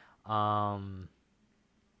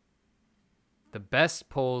 The best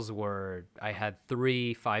pulls were I had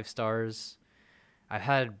 3 5-stars. I've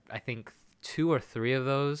had I think 2 or 3 of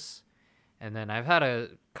those, and then I've had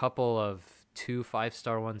a couple of 2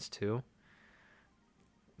 5-star ones too.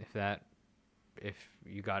 If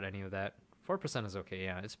you got any of that, 4% is okay.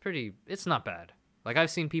 Yeah, it's not bad. Like I've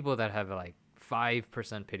seen people that have like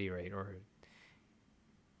 5% pity rate or.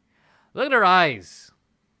 Look at her eyes.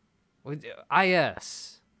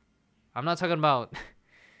 IS. I'm not talking about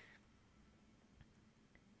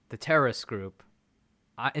the terrorist group.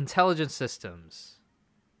 Intelligence systems.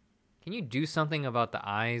 Can you do something about the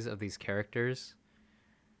eyes of these characters?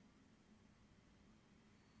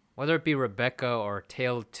 Whether it be Rebecca or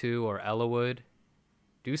Tale 2 or Ellawood,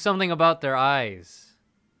 do something about their eyes.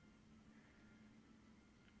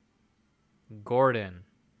 Gordon.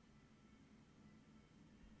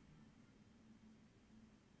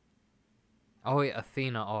 Oh, wait,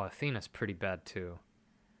 Athena. Oh, Athena's pretty bad too.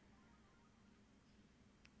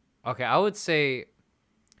 Okay, I would say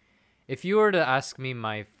if you were to ask me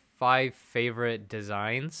my 5 favorite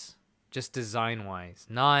designs, just design-wise,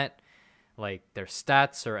 not like their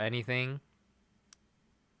stats or anything,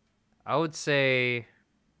 I would say,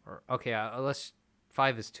 okay, let's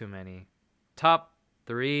 5 is too many. Top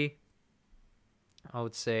 3, I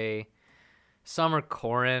would say Summer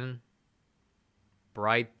Corrin,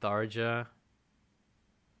 Bright Tharja,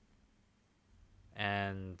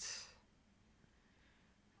 and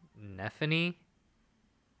Nephany.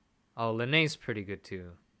 Oh, Linnea's pretty good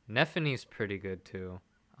too. Nephany's pretty good too.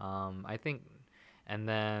 I think, and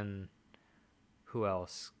then who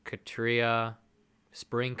else? Katria,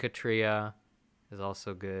 Spring Katria is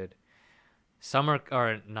also good. Spring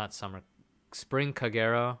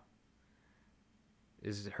Kagero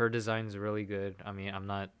her design's really good. I mean, I'm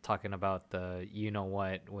not talking about the you know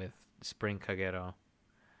what with Spring Kagero.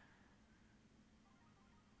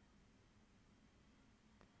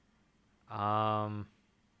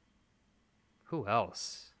 Who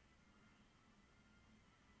else?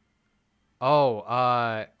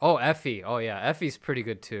 Effie. Oh yeah, Effie's pretty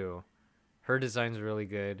good too. Her design's really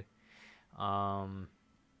good.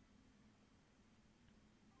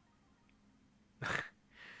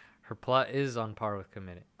 Her plot is on par with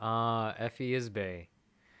committed. Effie is bae.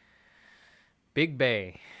 Big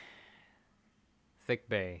bae. Thick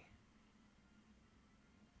bae.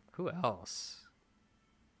 Who else?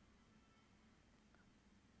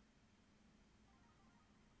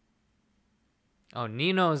 Oh,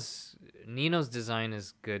 Nino's design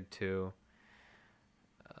is good too.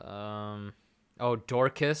 Oh,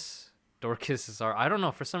 Dorcas. Dorcas is art. I don't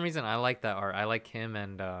know. For some reason, I like that art. I like him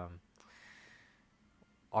and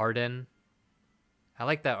Arden. I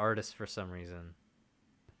like that artist for some reason.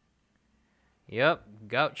 Yep,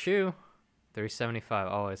 got you. 375.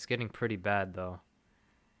 Oh, it's getting pretty bad though.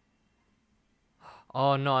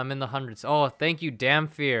 Oh no, I'm in the hundreds. Oh, thank you, Damn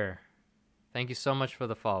Fear. Thank you so much for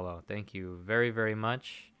the follow. Thank you very, very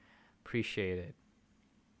much. Appreciate it.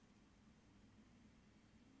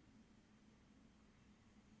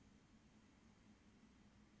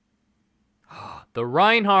 The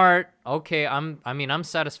Reinhardt. Okay, I'm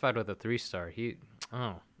satisfied with a 3-star.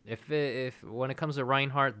 If when it comes to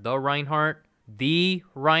Reinhardt, the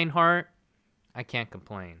Reinhardt, I can't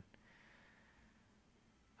complain.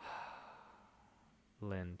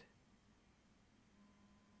 Lind.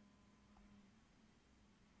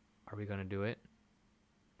 Are we gonna do it?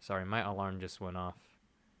 Sorry, my alarm just went off.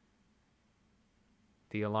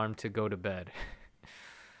 The alarm to go to bed.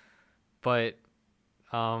 But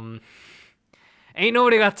ain't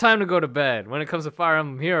nobody got time to go to bed when it comes to Fire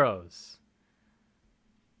Emblem Heroes.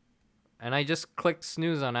 And I just clicked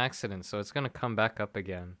snooze on accident, so it's gonna come back up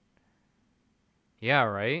again. Yeah,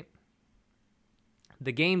 right?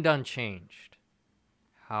 The game done changed.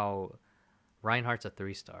 How Reinhardt's a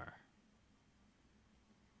 3-star.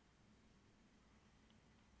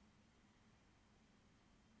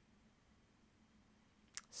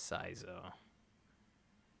 Saizo.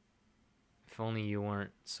 If only you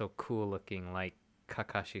weren't so cool looking like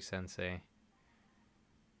Kakashi Sensei.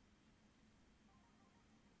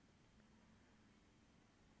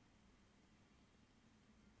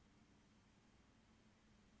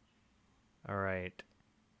 All right.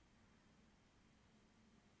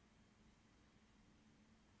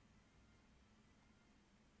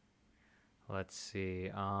 Let's see.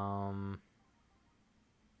 God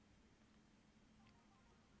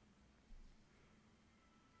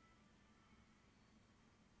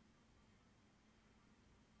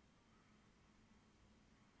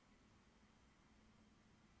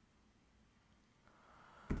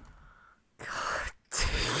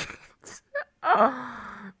dang it.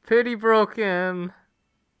 Pity broken.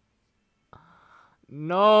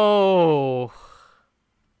 No.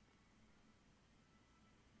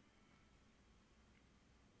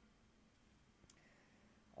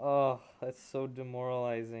 Oh, that's so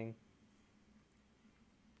demoralizing.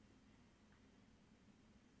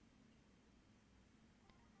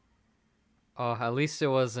 Oh, at least it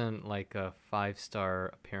wasn't like a 5-star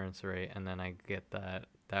appearance rate, and then I get that.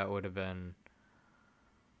 That would have been.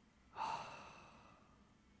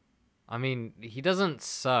 I mean, he doesn't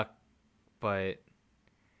suck, but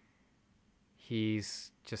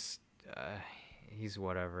he's just. He's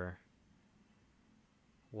whatever.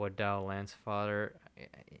 Wadao Lancefather.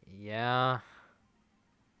 Yeah.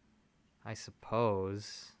 I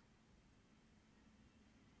suppose.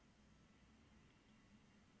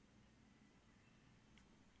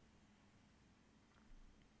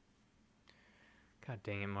 God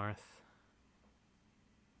dang it, Marth.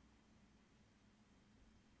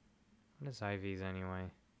 What is IVs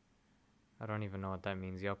anyway? I don't even know what that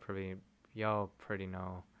means. Y'all pretty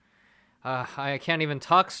know. I can't even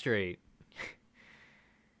talk straight.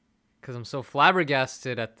 Because I'm so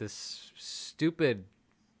flabbergasted at this stupid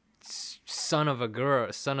son of Agura.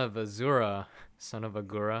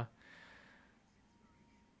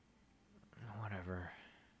 Whatever.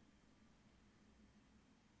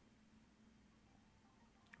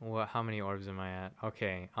 What? How many orbs am I at?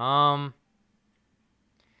 Okay.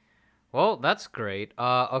 Well, that's great.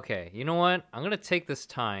 Okay. You know what? I'm gonna take this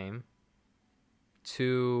time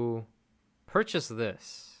to purchase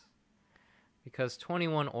this because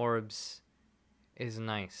 21 orbs is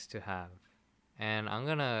nice to have, and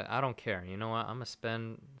I don't care. You know what? I'm gonna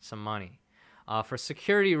spend some money. For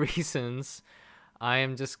security reasons,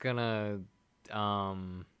 I'm just gonna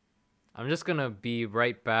be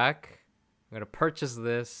right back. I'm gonna purchase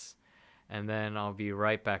this, and then I'll be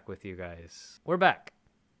right back with you guys. We're back.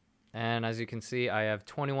 And as you can see, I have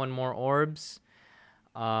 21 more orbs.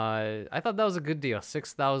 I thought that was a good deal.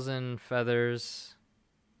 6,000 feathers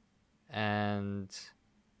and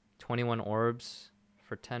 21 orbs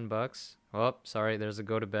for $10. Oh, sorry, there's a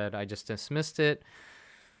go to bed. I just dismissed it.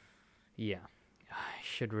 Yeah, I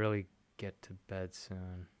should really get to bed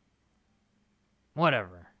soon.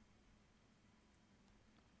 Whatever.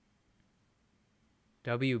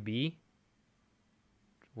 WB?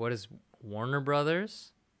 What is Warner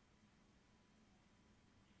Brothers?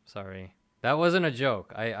 Sorry. That wasn't a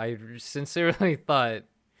joke. I sincerely thought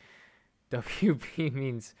WB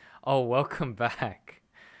means, oh, welcome back.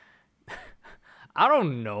 I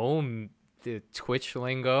don't know the Twitch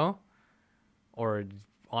lingo or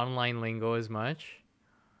online lingo as much.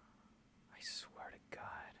 I swear to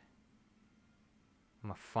God. I'm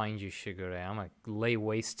gonna find you, Shigure. I'm gonna lay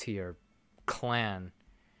waste to your clan.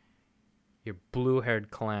 Your blue-haired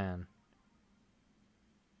clan.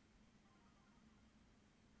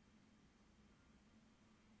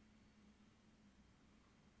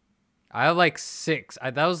 I have like 6.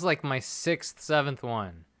 That was like my 6th, 7th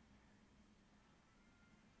one.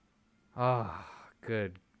 Oh,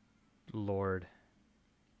 good Lord.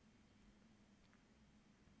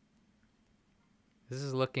 This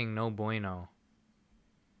is looking no bueno.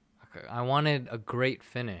 I wanted a great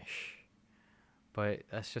finish, but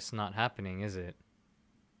that's just not happening, is it?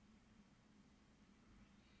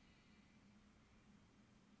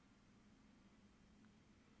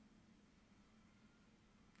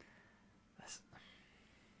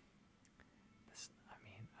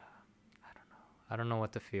 I don't know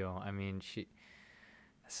what to feel. I mean,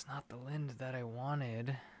 that's not the Lind that I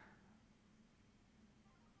wanted.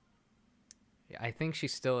 Yeah, I think she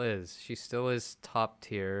still is. She still is top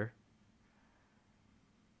tier.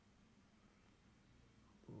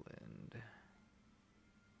 Lind.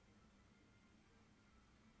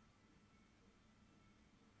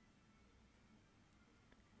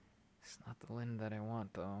 It's not the Lind that I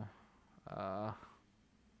want, though.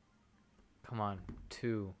 Come on.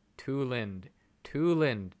 2 Lind. 2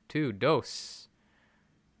 Lind. 2 Dose.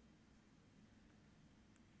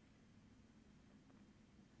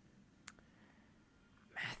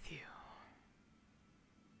 Matthew.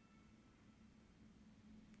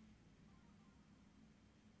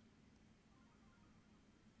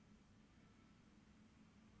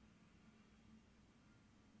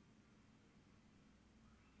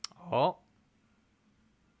 Oh.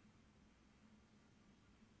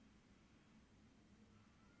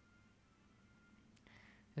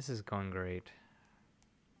 This is going great.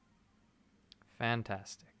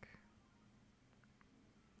 Fantastic.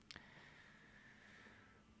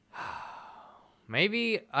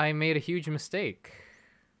 Maybe I made a huge mistake.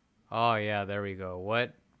 Oh yeah, there we go.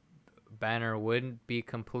 What banner wouldn't be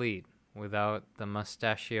complete without the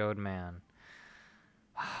mustachioed man?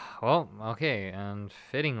 Well, okay, and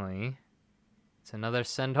fittingly, it's another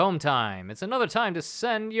send home time. It's another time to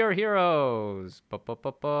send your heroes.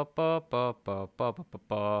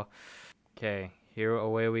 Okay, here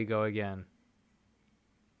away we go again.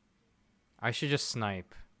 I should just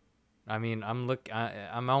snipe. I mean,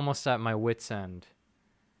 I'm almost at my wit's end.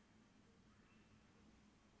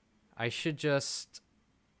 I should just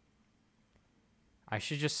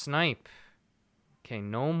snipe. Okay,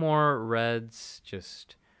 no more reds,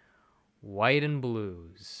 just white and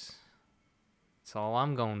blues. That's all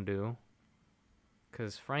I'm gonna do.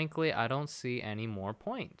 Because frankly, I don't see any more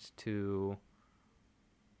point to...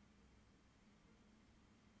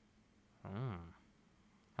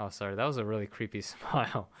 Oh, sorry, that was a really creepy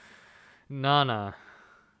smile. Nana.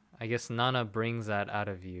 I guess Nana brings that out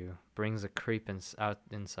of you. Brings a creep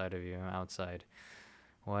inside of you, outside.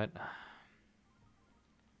 What?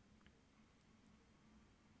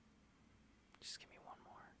 Just give me one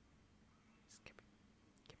more. Just give me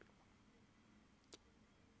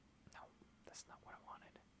no, that's not what I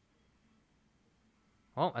wanted.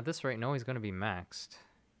 Well, at this rate, no, he's going to be maxed.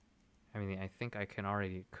 I mean, I think I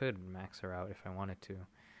could max her out if I wanted to.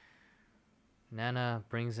 Nana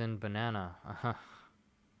brings in banana. Uh-huh.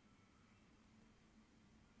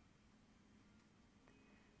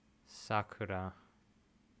 Sakura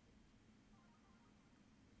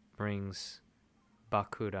brings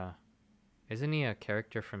Bakura. Isn't he a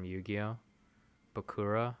character from Yu-Gi-Oh?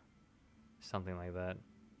 Bakura? Something like that.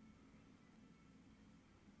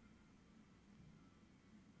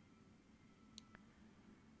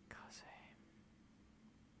 Kaze.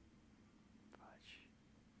 Fudge.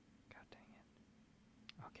 God dang it.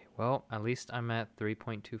 Okay, well, at least I'm at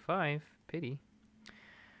 3.25. Pity.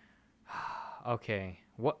 Okay.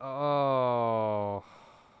 What? Oh.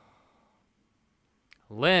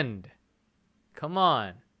 Lind. Come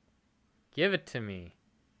on. Give it to me.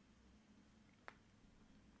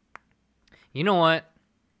 You know what?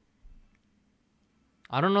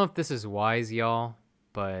 I don't know if this is wise, y'all,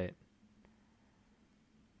 but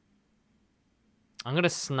I'm gonna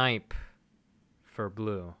snipe for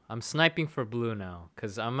blue. I'm sniping for blue now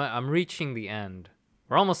because I'm reaching the end.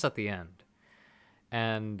 We're almost at the end,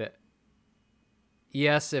 and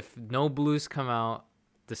yes, if no blues come out,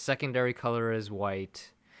 the secondary color is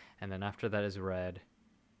white, and then after that is red.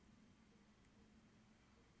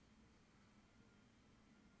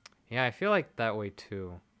 Yeah, I feel like that way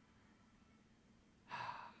too.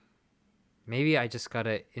 Maybe I just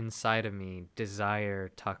gotta, inside of me, desire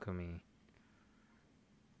Takumi.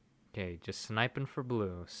 Okay, just sniping for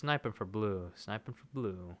blue. Sniping for blue. Sniping for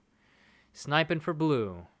blue. Sniping for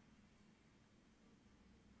blue.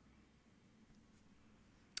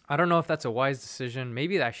 I don't know if that's a wise decision.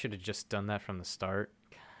 Maybe I should have just done that from the start.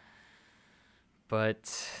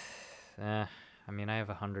 But, I mean, I have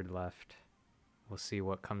 100 left. We'll see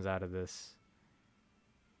what comes out of this.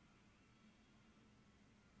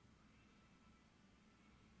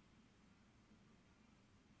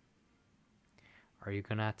 Are you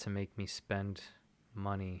gonna have to make me spend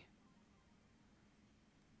money?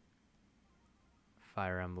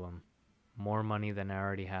 Fire Emblem. More money than I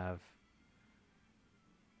already have.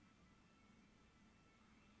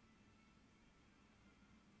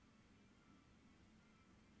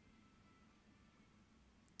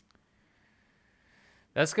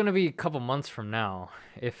 That's gonna be a couple months from now,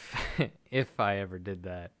 if if I ever did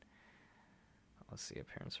that. Let's see,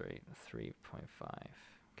 appearance rate 3.5.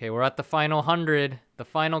 Okay, we're at the final 100, the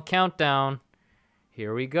final countdown.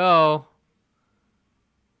 Here we go.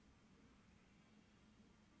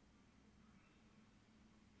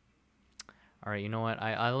 All right, you know what?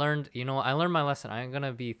 I learned my lesson. I'm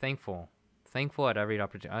gonna be thankful at every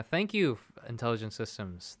opportunity. Thank you, Intelligent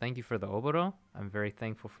Systems. Thank you for the Oboro. I'm very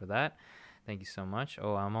thankful for that. Thank you so much.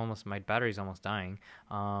 Oh, my battery's almost dying.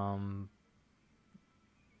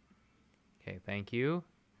 Okay, thank you.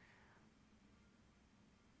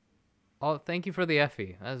 Oh, thank you for the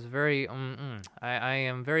Effie. That's very, I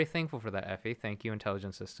am very thankful for that, Effie. Thank you,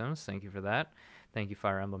 Intelligent Systems. Thank you for that. Thank you,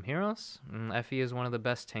 Fire Emblem Heroes. Effie is one of the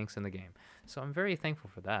best tanks in the game. So I'm very thankful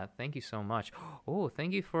for that. Thank you so much. Oh,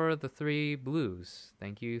 thank you for the 3 blues.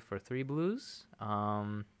 Thank you for 3 blues.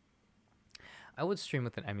 I would stream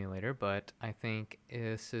with an emulator, but I think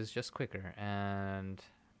this is just quicker, and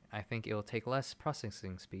I think it'll take less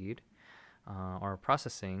processing speed, or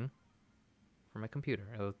processing for my computer.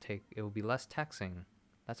 It will be less taxing,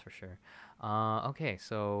 that's for sure. Okay,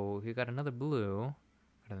 so we got another blue.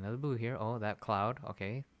 Got another blue here. Oh, that cloud.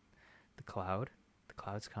 Okay, the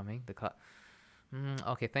cloud's coming.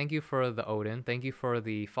 Okay, thank you for the Odin. Thank you for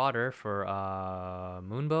the fodder for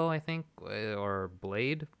Moonbow, I think, or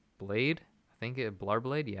Blade. I think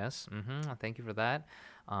Blarblade, yes. Thank you for that.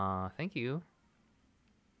 Thank you.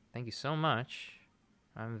 Thank you so much.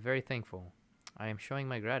 I'm very thankful. I am showing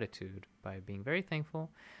my gratitude by being very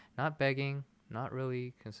thankful, not begging, not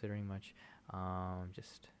really considering much.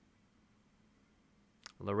 Just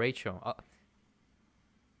Rachel.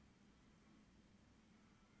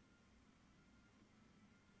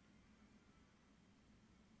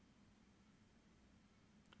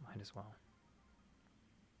 Might as well.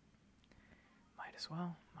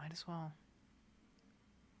 Might as well.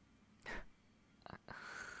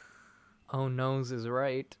 Oh, nose is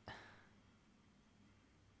right.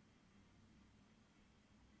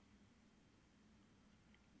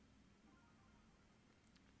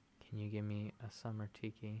 Can you give me a summer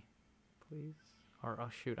tiki, please? Or, oh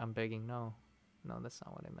shoot, I'm begging. No, that's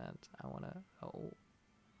not what I meant. I wanna, oh.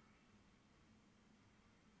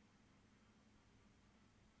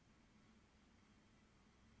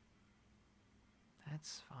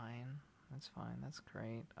 That's fine. That's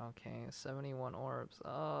great. Okay, 71 orbs.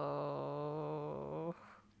 Oh,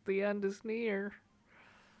 the end is near.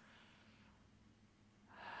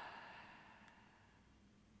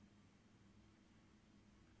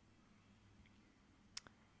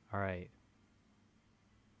 All right.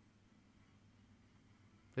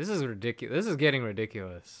 This is ridiculous. This is getting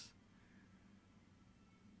ridiculous.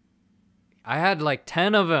 I had like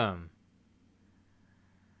 10 of them.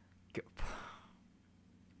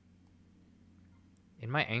 In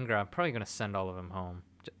my anger, I'm probably going to send all of them home.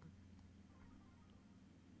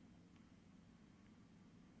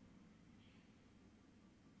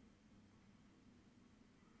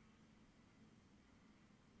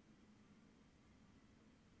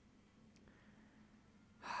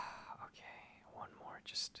 Okay, one more.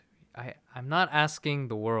 I'm not asking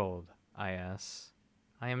the world, IS.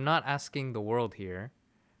 I am not asking the world here.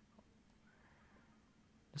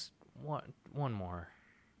 Just one more.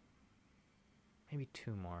 Maybe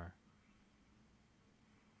 2 more.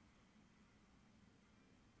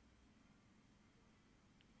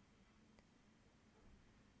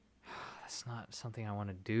 That's not something I want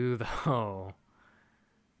to do, though.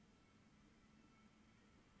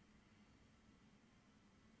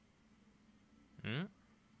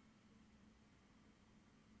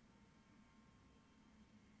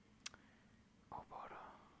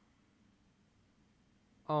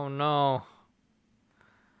 Oh no.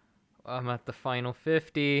 I'm at the final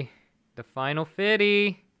 50. The final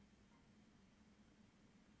 50.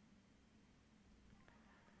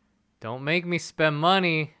 Don't make me spend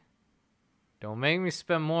money. Don't make me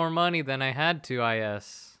spend more money than I had to,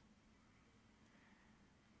 IS.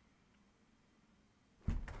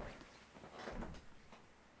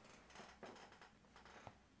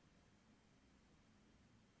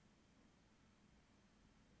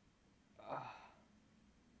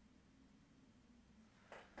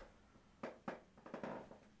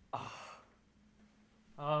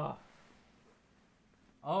 Oh.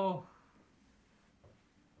 Oh.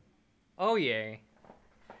 Oh, yay.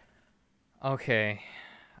 Okay.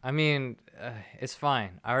 I mean, it's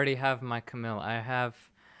fine. I already have my Camilla. I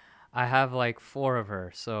have like 4 of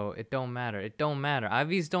her, so it don't matter. It don't matter.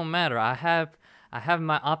 IVs don't matter. I have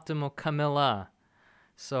my optimal Camilla.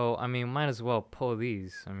 So, I mean, might as well pull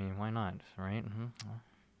these. I mean, why not, right?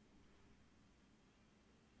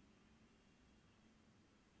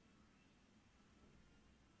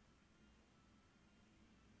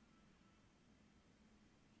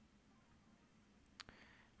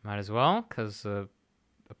 Might as well, because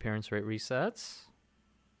appearance rate resets.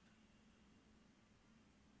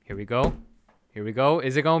 Here we go. Here we go.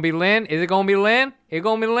 Is it going to be Lynn? Is it going to be Lynn? Is it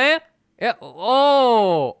going to be Lynn? Yeah.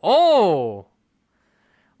 Oh. Oh.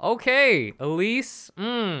 Okay. Elise.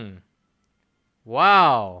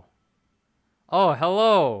 Wow. Oh,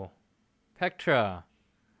 hello. Pectra.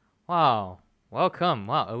 Wow. Welcome.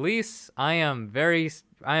 Wow. Elise, I'm very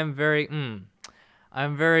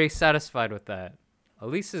satisfied with that.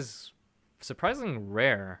 Elise is surprisingly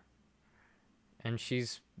rare. And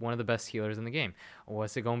she's one of the best healers in the game.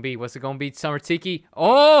 What's it gonna be? What's it gonna be? Summer Tiki.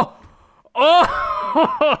 Oh!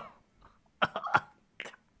 Oh!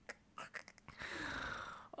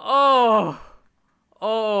 Oh!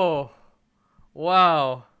 Oh!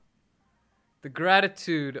 Wow. The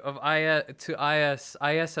gratitude of IS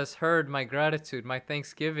has heard my gratitude, my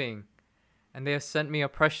thanksgiving. And they have sent me a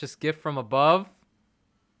precious gift from above.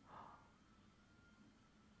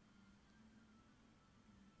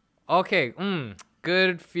 Okay,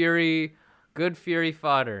 good fury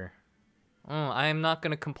fodder. I am not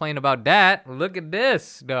gonna complain about that. Look at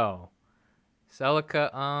this, though.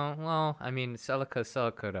 Celica, well, I mean, Celica,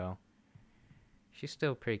 though. She's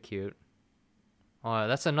still pretty cute. Oh,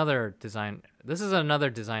 that's another design. This is another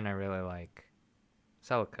design I really like.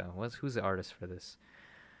 Celica, who's the artist for this?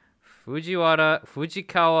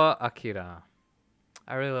 Fujikawa Akira.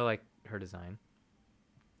 I really like her design.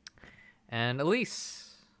 And Elise.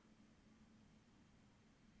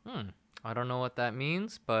 I don't know what that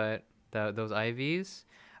means, but those IVs.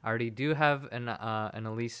 I already do have an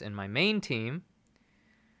Elise in my main team.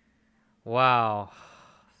 Wow.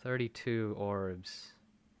 32 orbs.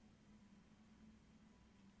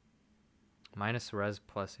 Minus res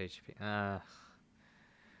plus HP. I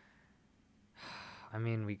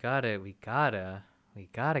mean, we gotta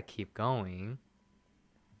keep going.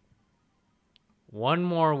 One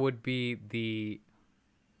more would be the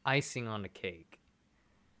icing on the cake.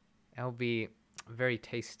 That'll be very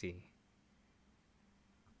tasty.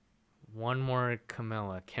 One more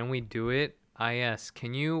Camilla. Can we do it? IS,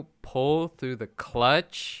 can you pull through the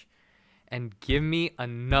clutch and give me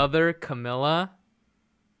another Camilla?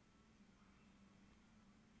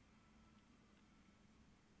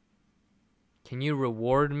 Can you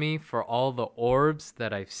reward me for all the orbs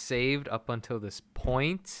that I've saved up until this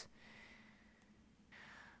point?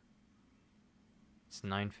 It's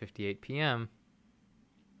 9:58 p.m.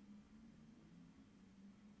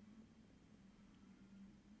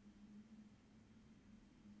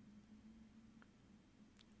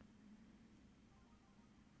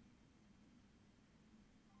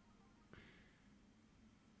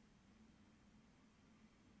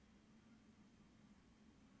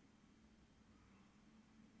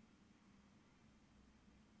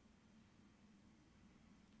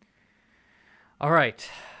 All right.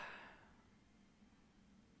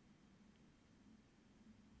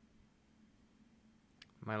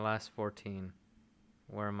 My last 14.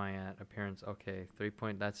 Where am I at? Appearance. Okay, 3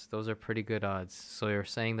 point. Those are pretty good odds. So you're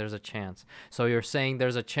saying there's a chance. So you're saying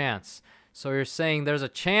there's a chance. So you're saying there's a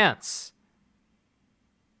chance.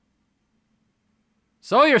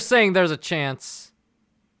 So you're saying there's a chance.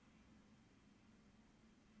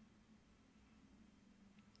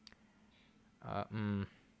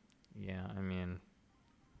 Yeah, I mean,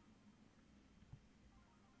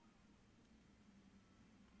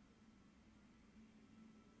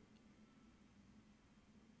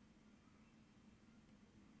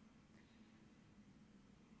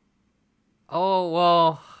 oh,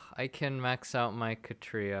 well, I can max out my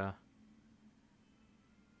Katria.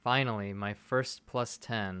 Finally, my first plus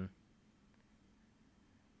 10.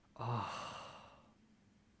 Oh.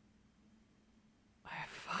 I have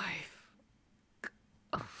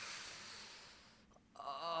 5.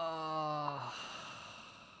 Oh.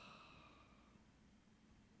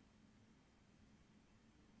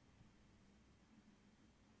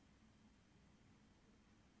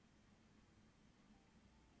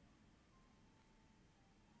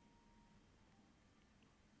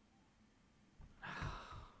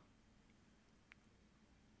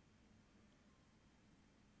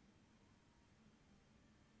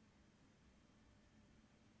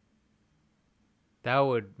 That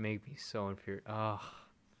would make me so infuriated. Oh.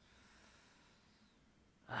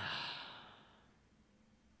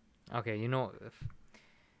 Okay, you know,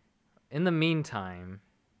 in the meantime,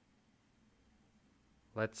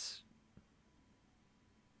 let's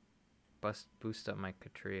boost up my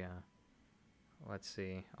Katria. Let's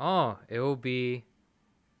see. Oh, it will be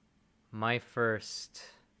my first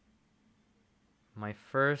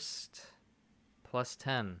plus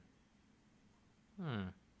 10.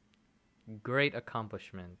 Great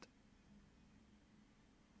accomplishment.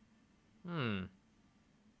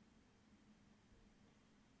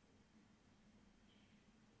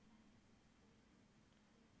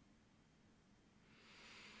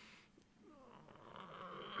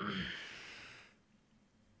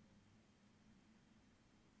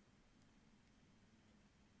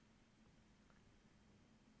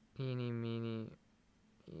 Eeny, meeny,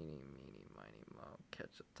 miny, mo.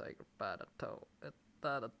 Catch a tiger by the toe.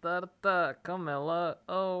 Da. Camilla.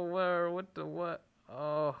 Oh, where? What the what?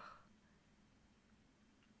 Oh.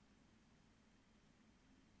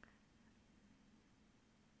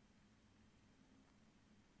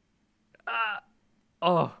 Ah.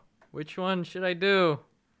 Oh. Which one should I do?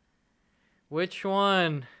 Which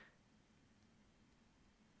one?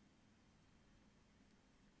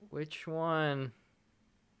 Which one?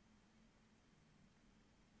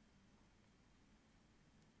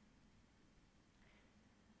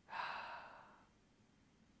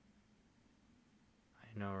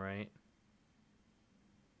 I know, right?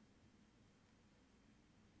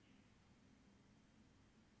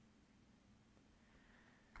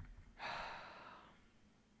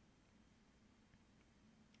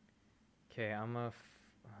 Okay, I'm a...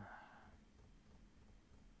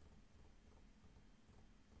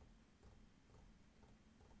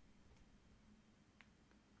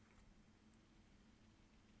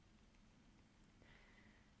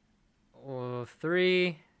 Oh,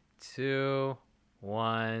 3, 2,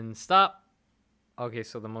 1, stop. Okay,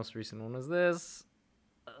 so the most recent one was this.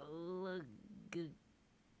 Can you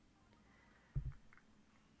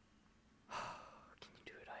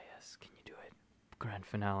do it, IS? Can you do it? Grand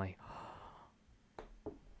finale.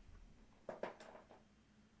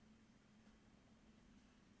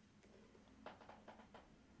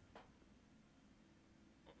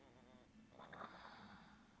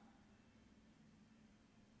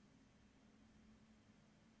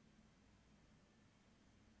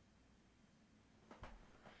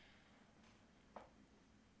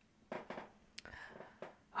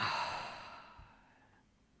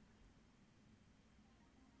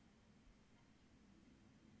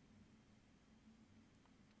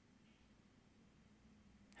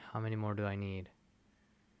 How many more do I need?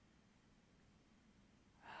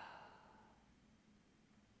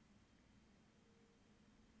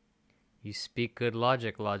 You speak good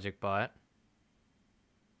logic, Logic Bot.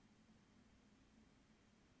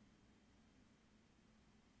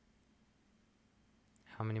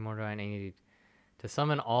 How many more do I need? To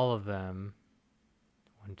summon all of them,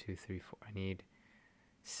 1, 2, 3, 4, I need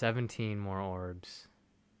 17 more orbs.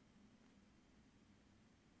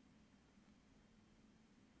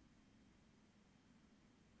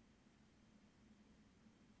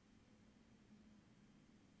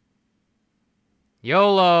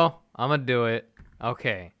 YOLO! I'ma do it.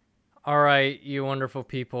 Okay. Alright, you wonderful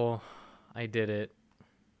people. I did it.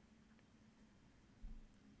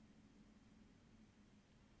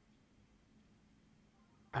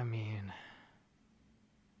 I mean...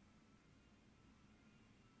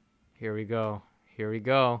 Here we go. Here we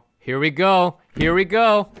go. Here we go. Here we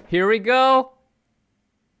go. Here we go.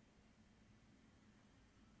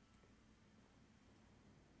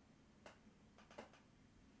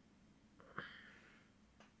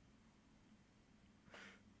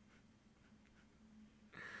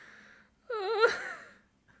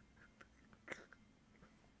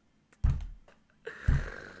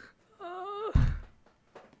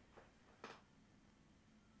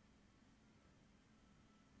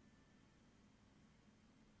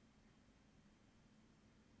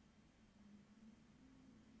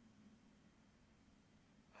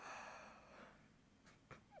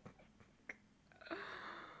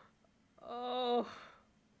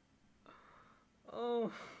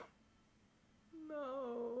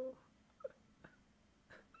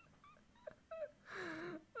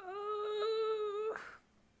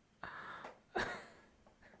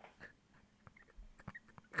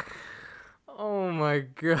 my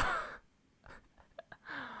god.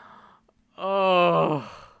 Oh.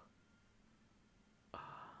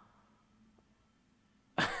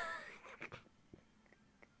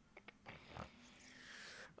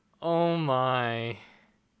 Oh my.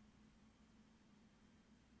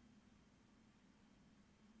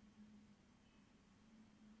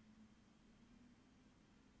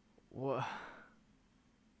 What?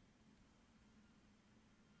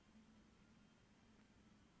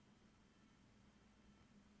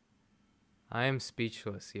 I am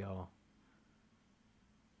speechless, y'all.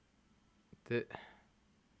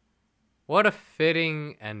 What a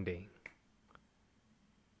fitting ending.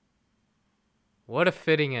 What a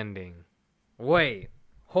fitting ending. Wait,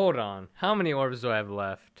 hold on. How many orbs do I have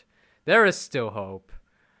left? There is still hope.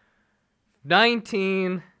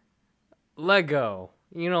 19. Let go.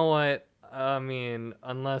 You know what? I mean,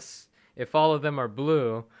 if all of them are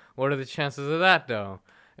blue, what are the chances of that, though?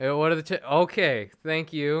 What are the Okay,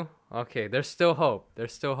 thank you. Okay, there's still hope.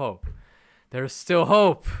 There's still hope. There's still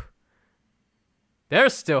hope.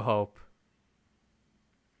 There's still hope.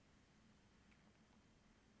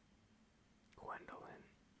 Gwendolyn.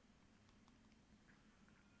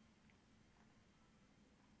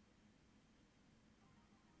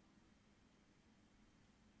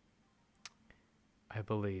 I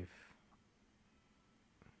believe.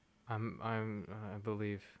 I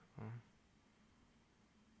believe.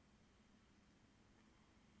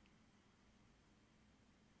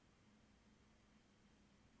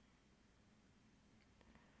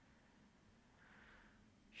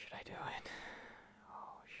 Should I do it?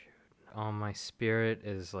 Oh, shoot. Oh, my spirit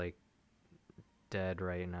is, like, dead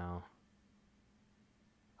right now.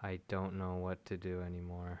 I don't know what to do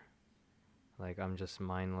anymore. Like, I'm just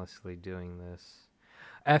mindlessly doing this.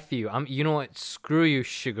 F you. You know what? Screw you,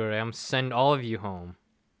 Sugar. I'm send all of you home.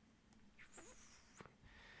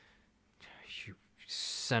 You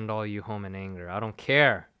send all you home in anger. I don't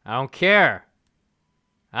care. I don't care.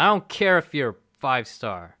 I don't care if you're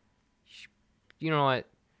 5-star. You know what?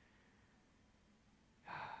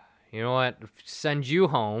 You know what? Send you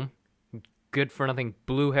home. Good for nothing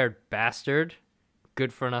blue-haired bastard.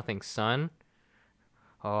 Good for nothing son.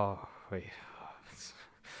 Oh, wait.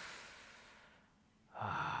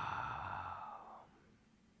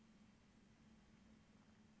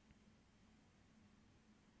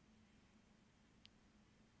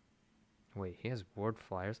 Wait, he has ward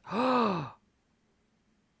flyers. That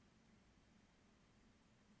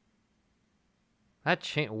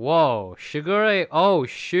changed. Whoa, Shigure. Oh,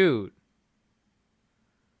 shoot.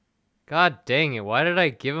 God dang it. Why did I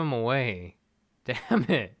give him away? Damn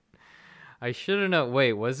it. I should have known.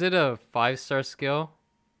 Wait, was it a 5-star skill?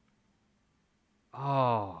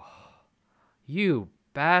 Oh, you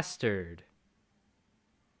bastard.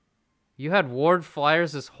 You had ward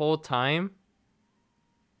flyers this whole time?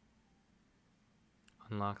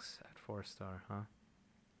 Unlocks at 4-star, huh?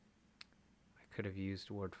 I could have used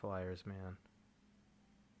ward flyers, man.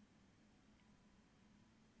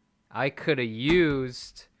 I could have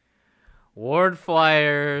used ward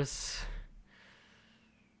flyers.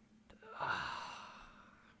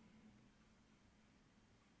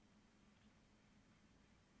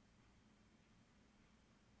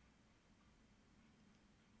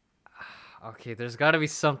 Okay, there's got to be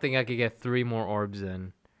something I could get 3 more orbs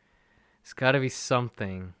in. There's got to be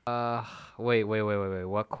something. Wait.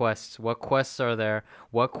 What quests? What quests are there?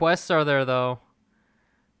 What quests are there, though?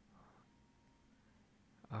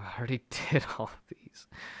 Oh, I already did all of these.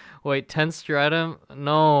 Wait, 10 stratum?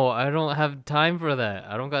 No, I don't have time for that.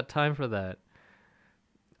 I don't got time for that.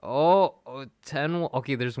 Oh, 10.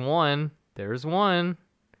 Okay, there's one. There's one.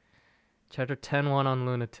 Chapter 10-1 on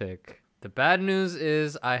Lunatic. The bad news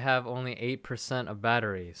is I have only 8% of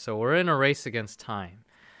battery, so we're in a race against time.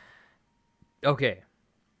 Okay.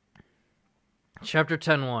 Chapter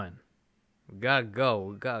 10-1. We gotta go.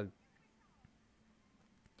 We gotta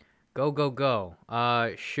go.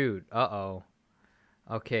 Shoot. Uh-oh.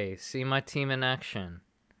 Okay, see my team in action.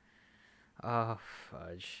 Oh,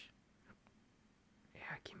 fudge. Yeah,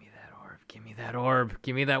 give me that orb. Give me that orb.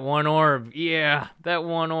 Give me that one orb. Yeah, that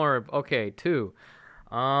one orb. Okay, 2.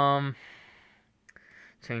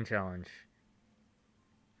 Chain challenge.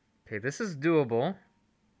 Okay, this is doable.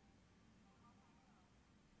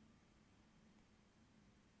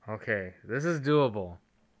 Okay, this is doable.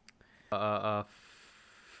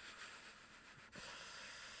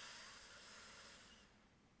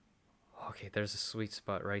 Okay, there's a sweet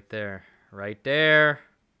spot right there. Right there.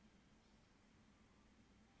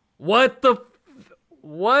 What the?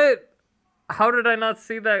 What? How did I not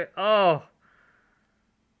see that? Oh.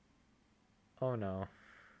 Oh no.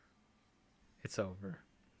 It's over.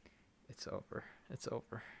 It's over. It's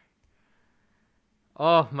over.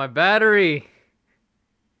 Oh, my battery.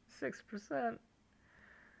 6%.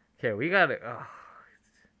 Okay, we got it. Oh.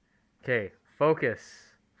 Okay, focus.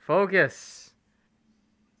 Focus.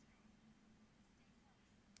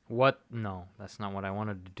 What? No, that's not what I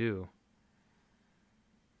wanted to do.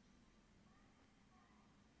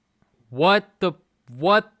 What the?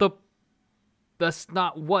 What the? That's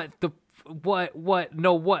not what the. What?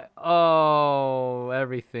 No, what? Oh,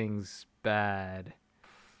 everything's bad.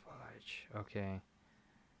 Fudge. Okay.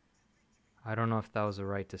 I don't know if that was the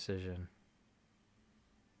right decision.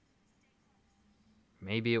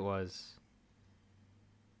 Maybe it was.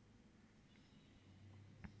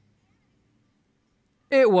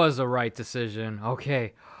 It was a right decision.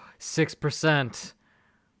 Okay. 6%.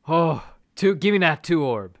 Oh, two. Give me that 2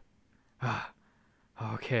 orb.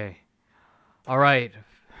 Okay. All right.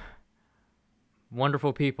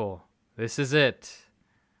 Wonderful people. This is it.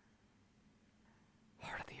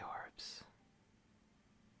 Heart of the Orbs.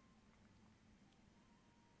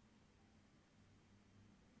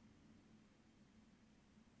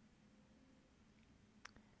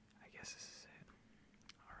 I guess this is it.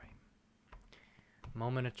 All right.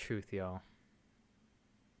 Moment of truth, y'all.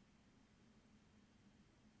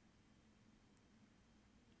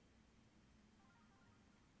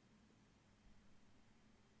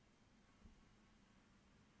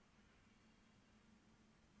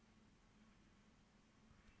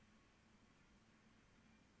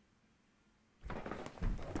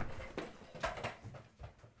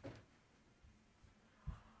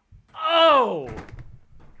 Oh!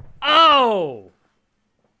 Oh!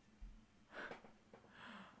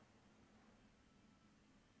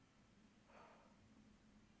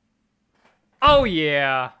 Oh,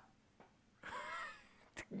 yeah.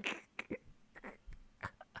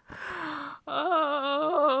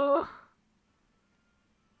 Oh.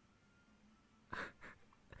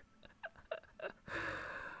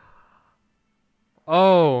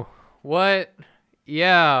 Oh, what?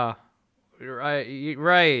 Yeah. Right,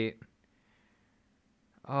 right.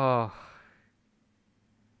 Oh.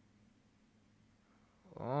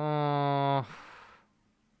 Oh.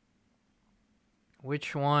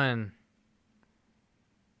 Which one?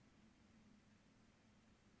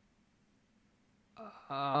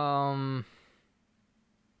 Um.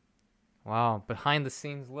 Wow, behind the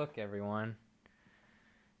scenes look, everyone.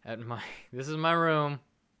 At my this is my room.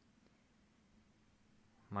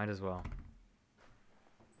 Might as well.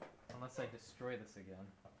 Unless I destroy this again.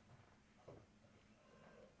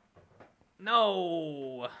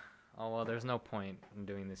 No. Oh well, there's no point in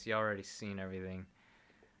doing this. You already seen everything.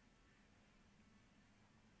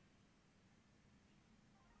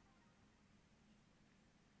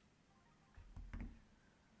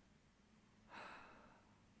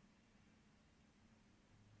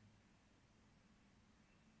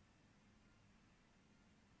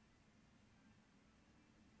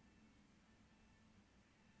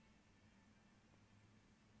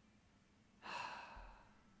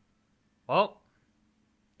 Well,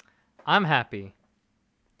 I'm happy.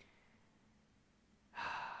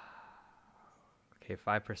 Okay,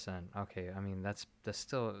 5%. Okay, I mean that's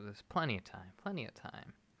still there's plenty of time. Plenty of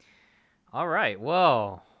time. All right.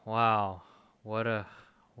 Well, wow. What a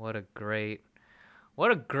great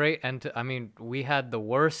end to, I mean, we had the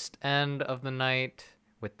worst end of the night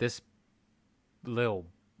with this little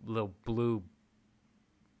blue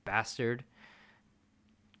bastard,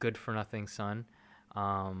 good for nothing son.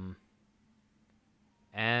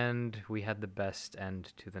 And we had the best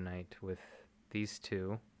end to the night with these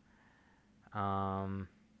two.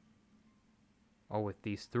 With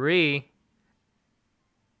these three.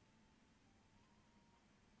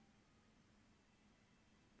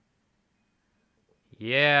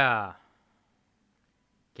 Yeah.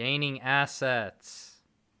 Gaining assets.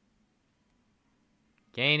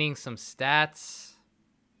 Gaining some stats.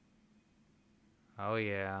 Oh,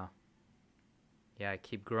 yeah. Yeah,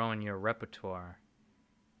 keep growing your repertoire.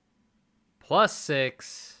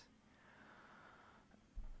 +6.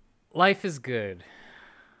 Life is good.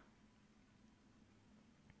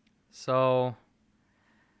 So,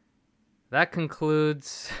 that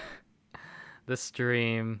concludes the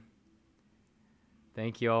stream.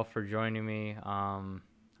 Thank you all for joining me.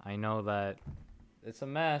 I know that it's a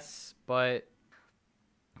mess, but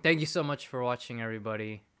thank you so much for watching,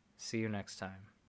 everybody. See you next time.